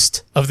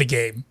host of the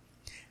game.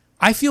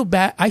 I feel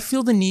bad. I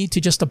feel the need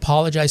to just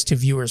apologize to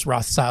viewers,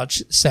 Rothschild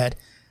said.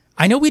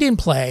 I know we didn't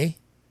play.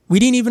 We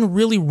didn't even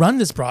really run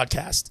this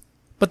broadcast.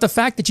 But the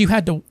fact that you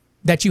had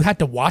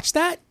to watch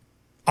that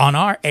on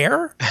our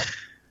air,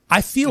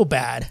 I feel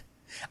bad.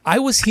 I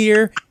was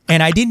here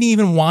and I didn't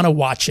even want to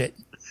watch it.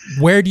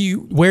 Where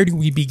do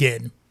we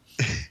begin?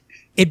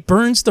 It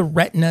burns the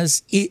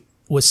retinas. It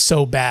was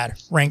so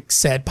bad, Rank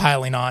said,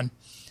 piling on.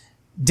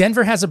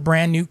 Denver has a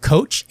brand new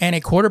coach and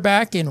a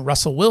quarterback in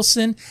Russell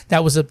Wilson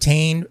that was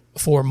obtained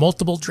for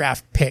multiple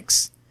draft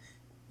picks.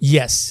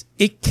 Yes,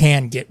 it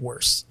can get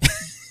worse.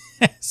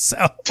 So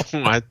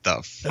what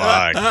the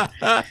fuck?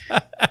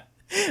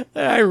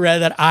 I read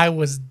that, I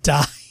was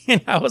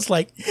dying. I was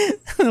like,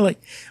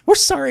 we're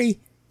sorry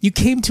you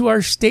came to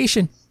our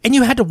station and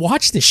you had to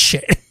watch this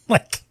shit.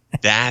 Like,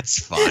 that's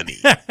funny.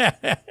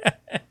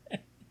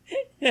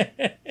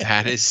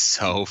 That is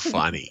so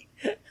funny.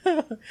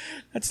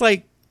 That's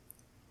like,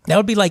 that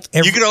would be like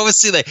you could always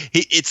see that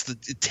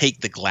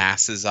take the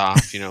glasses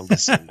off.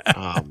 Listen.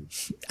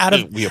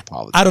 We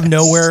apologize. Out of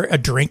nowhere, a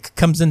drink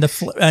comes into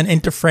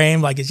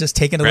frame, like it's just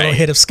taking a little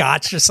hit of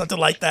scotch or something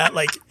like that.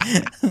 Like,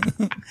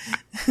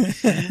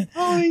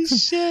 holy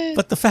shit!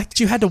 But the fact that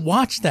you had to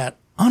watch that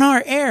on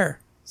our air,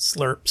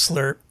 slurp,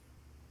 slurp.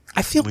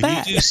 I feel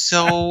bad. You do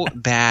so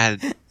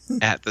bad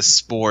at the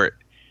sport.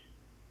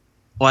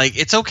 Like,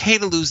 it's okay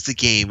to lose the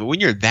game, but when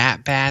you're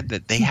that bad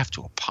that they have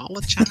to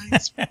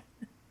apologize.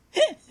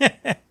 You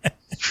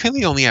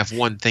really only have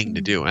one thing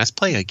to do, and that's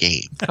play a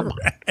game. Come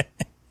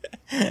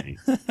on.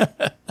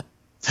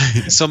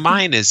 So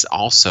mine is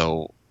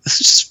also,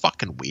 this is just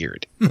fucking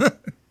weird.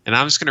 And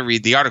I'm just going to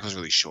read, the article's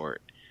really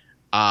short.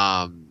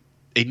 A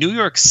New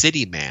York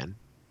City man, I'm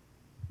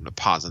going to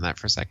pause on that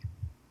for a second.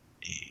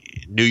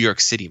 A New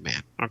York City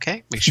man,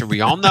 okay? Make sure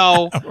we all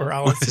know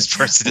where this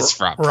person is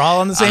from. We're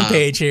all on the same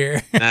page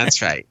here.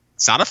 That's right.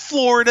 It's not a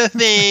Florida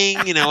thing,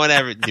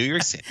 whatever. New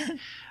York City.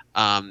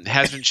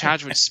 Has been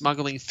charged with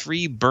smuggling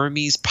 3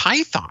 Burmese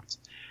pythons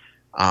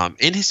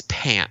in his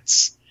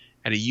pants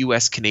at a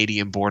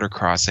U.S.-Canadian border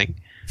crossing.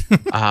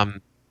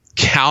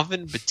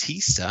 Calvin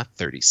Batista,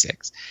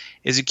 36,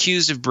 is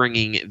accused of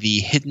bringing the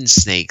hidden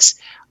snakes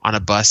on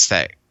a bus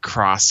that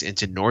crossed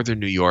into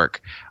northern New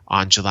York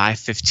on July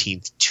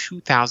 15th,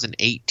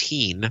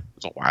 2018. It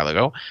was a while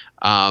ago.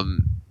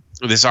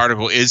 This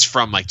article is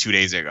from like 2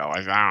 days ago.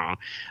 I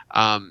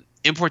don't know.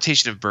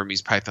 Importation of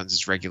Burmese pythons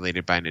is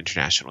regulated by an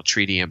international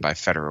treaty and by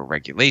federal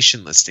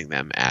regulation, listing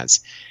them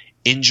as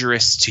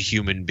injurious to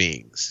human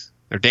beings.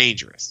 They're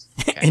dangerous.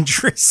 Okay?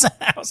 Injurious.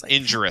 I was like,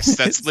 injurious.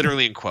 That's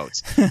literally in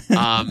quotes.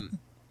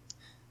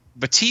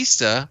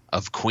 Batista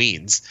of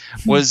Queens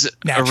was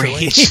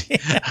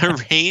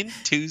arraigned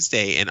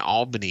Tuesday in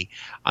Albany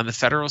on the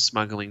federal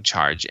smuggling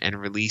charge and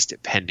released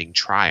pending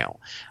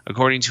trial,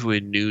 according to a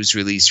news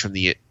release from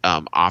the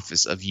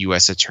office of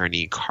U.S.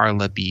 Attorney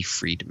Carla B.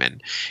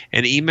 Friedman.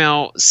 An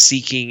email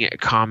seeking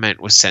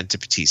comment was sent to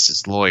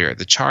Batista's lawyer.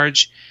 The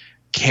charge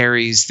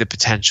carries the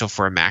potential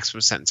for a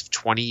maximum sentence of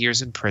 20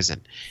 years in prison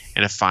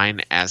and a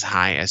fine as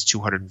high as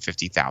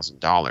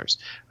 $250,000,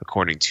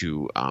 according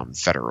to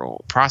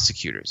federal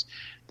prosecutors.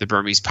 The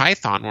Burmese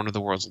python, one of the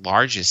world's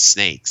largest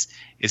snakes,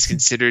 is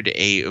considered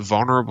a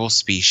vulnerable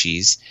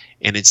species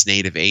in its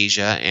native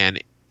Asia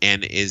and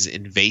is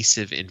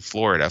invasive in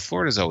Florida.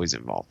 Florida's always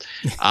involved.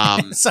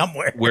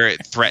 Somewhere. Where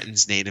it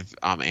threatens native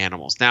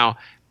animals. Now, the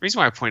reason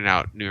why I pointed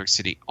out New York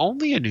City,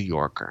 only a New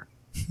Yorker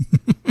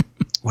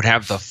would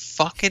have the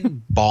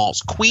fucking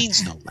balls,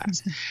 Queens no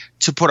less,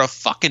 to put a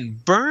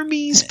fucking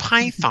Burmese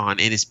python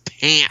in his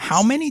pants.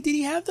 How many did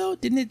he have though?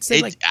 Didn't it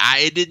say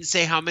it didn't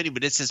say how many,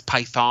 but it says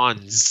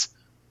pythons.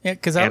 Yeah,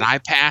 and I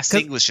passed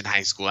English in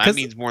high school. That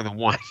means more than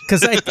one.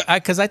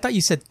 Because I thought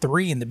you said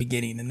 3 in the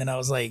beginning, and then I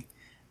was like,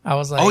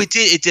 oh, it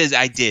did. It did.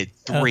 I did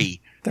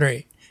 3.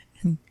 3.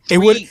 It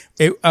would.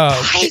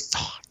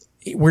 Python.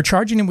 We're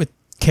charging him with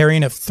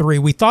carrying a 3.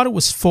 We thought it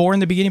was 4 in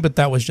the beginning, but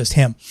that was just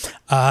him.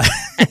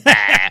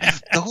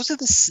 Those are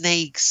the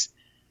snakes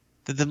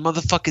that the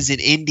motherfuckers in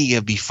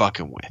India be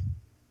fucking with.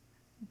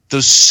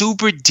 Those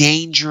super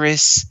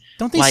dangerous.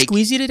 Don't they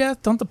squeeze you to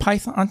death? Don't the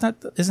python?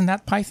 Isn't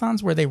that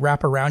pythons where they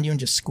wrap around you and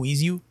just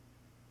squeeze you?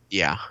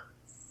 Yeah,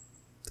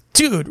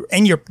 dude,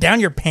 and you're down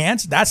your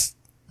pants. That's.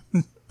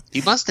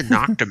 He must have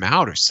knocked him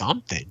out or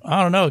something.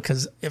 I don't know,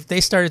 because if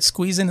they started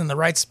squeezing in the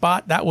right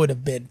spot, that would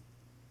have been.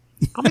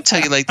 I'm gonna tell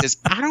you like this.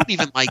 I don't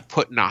even like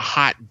putting a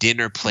hot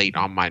dinner plate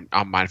on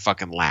my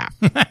fucking lap,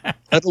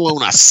 let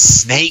alone a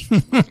snake.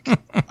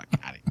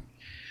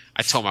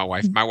 I told my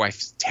wife. My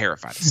wife's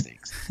terrified of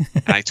snakes,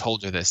 and I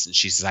told her this, and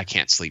she says I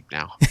can't sleep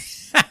now.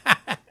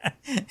 I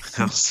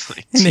was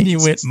like, and then you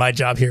went, my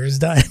job here is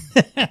done.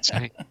 That's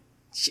right.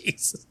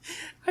 Jesus,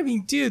 I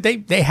mean, dude,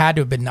 they had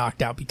to have been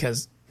knocked out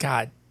because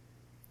God,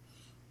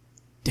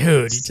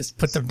 dude, you just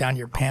put them down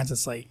your pants.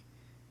 It's like.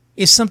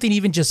 If something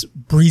even just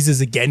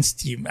breezes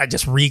against you, I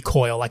just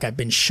recoil like I've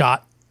been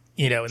shot,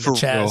 in the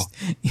chest.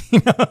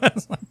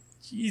 It's like,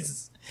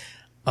 Jesus.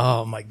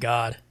 Oh my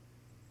God.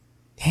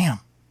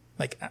 Damn.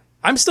 Like,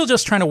 I'm still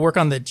just trying to work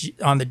on the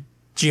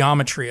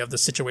geometry of the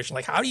situation.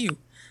 Like, how do you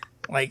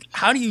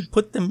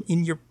put them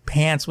in your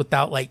pants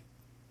without like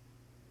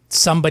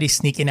somebody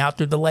sneaking out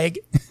through the leg?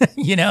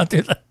 Not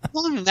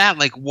even that.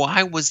 Like,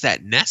 why was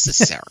that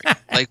necessary?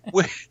 Like,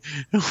 what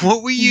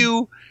were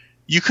you?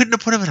 You couldn't have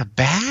put them in a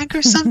bag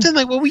or something?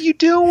 Like, what were you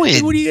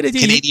doing? What are you going to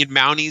do? Canadian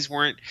Mounties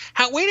weren't...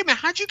 wait a minute.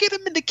 How'd you get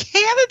them into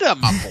Canada,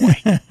 my boy?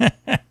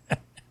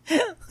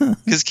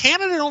 Because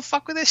Canada don't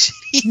fuck with this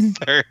shit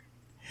either.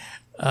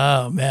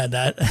 Oh, man.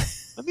 Let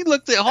me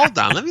look... Hold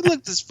on. Let me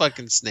look this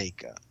fucking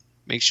snake up.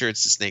 Make sure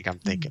it's the snake I'm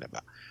thinking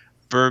about.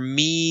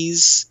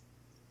 Burmese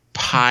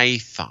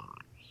python.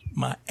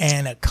 My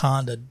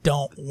anaconda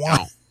don't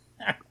want...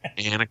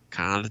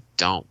 Anaconda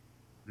don't.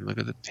 Look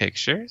at the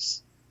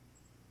pictures.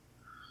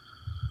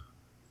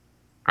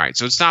 All right,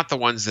 so it's not the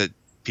ones that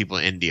people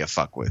in India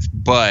fuck with,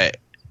 but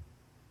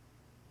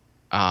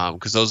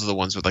because those are the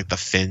ones with like the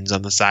fins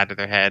on the side of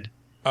their head.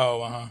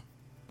 Oh, uh-huh.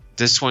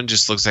 This one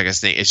just looks like a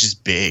snake. It's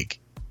just big.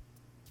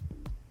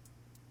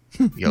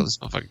 Yo, this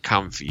motherfucker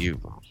coming for you,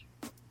 bro.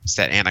 It's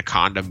that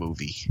Anaconda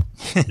movie.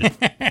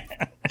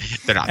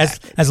 They're not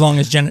as long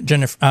as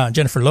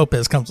Jennifer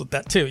Lopez comes with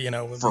that too,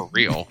 For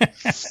real.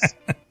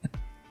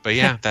 But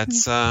yeah,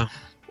 that's wow.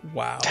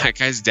 That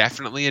guy's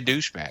definitely a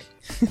douchebag.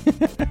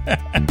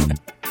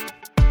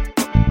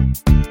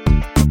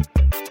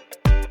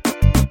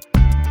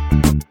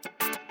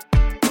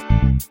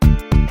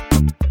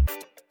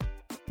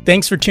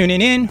 Thanks for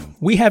tuning in.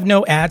 We have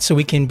no ads, so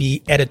we can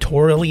be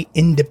editorially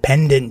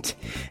independent,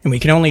 and we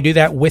can only do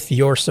that with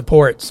your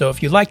support. So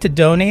if you'd like to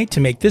donate to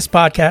make this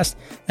podcast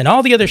and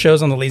all the other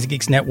shows on the Lazy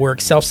Geeks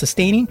Network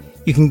self-sustaining,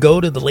 you can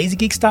go to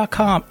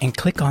thelazygeeks.com and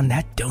click on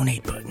that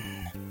donate button.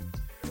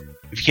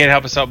 If you can't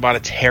help us out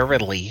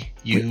monetarily,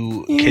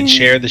 you can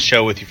share the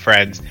show with your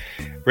friends,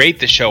 rate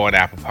the show on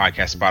Apple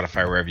Podcasts,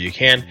 Spotify, wherever you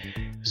can.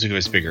 This will give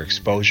us bigger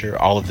exposure.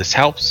 All of this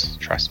helps.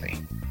 Trust me.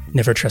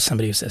 Never trust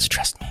somebody who says,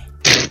 trust me.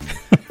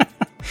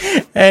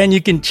 And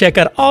you can check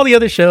out all the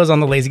other shows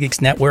on the Lazy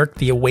Geeks Network,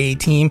 The Away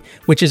Team,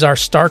 which is our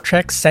Star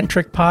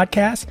Trek-centric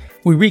podcast.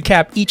 We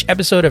recap each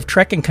episode of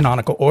Trek in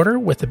canonical order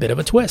with a bit of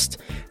a twist.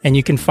 And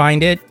you can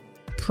find it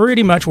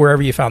pretty much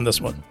wherever you found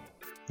this one.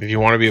 If you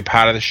want to be a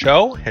part of the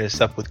show, hit us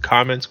up with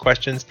comments,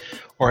 questions,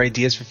 or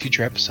ideas for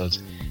future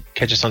episodes.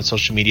 Catch us on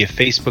social media,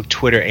 Facebook,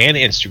 Twitter, and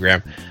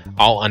Instagram,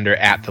 all under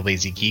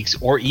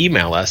 @TheLazyGeeks, or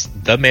email us,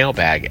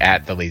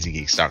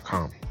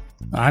 themailbag@thelazygeeks.com.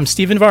 I'm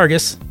Stephen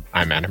Vargas.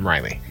 I'm Adam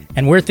Riley.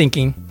 And we're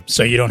thinking,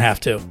 so you don't have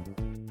to.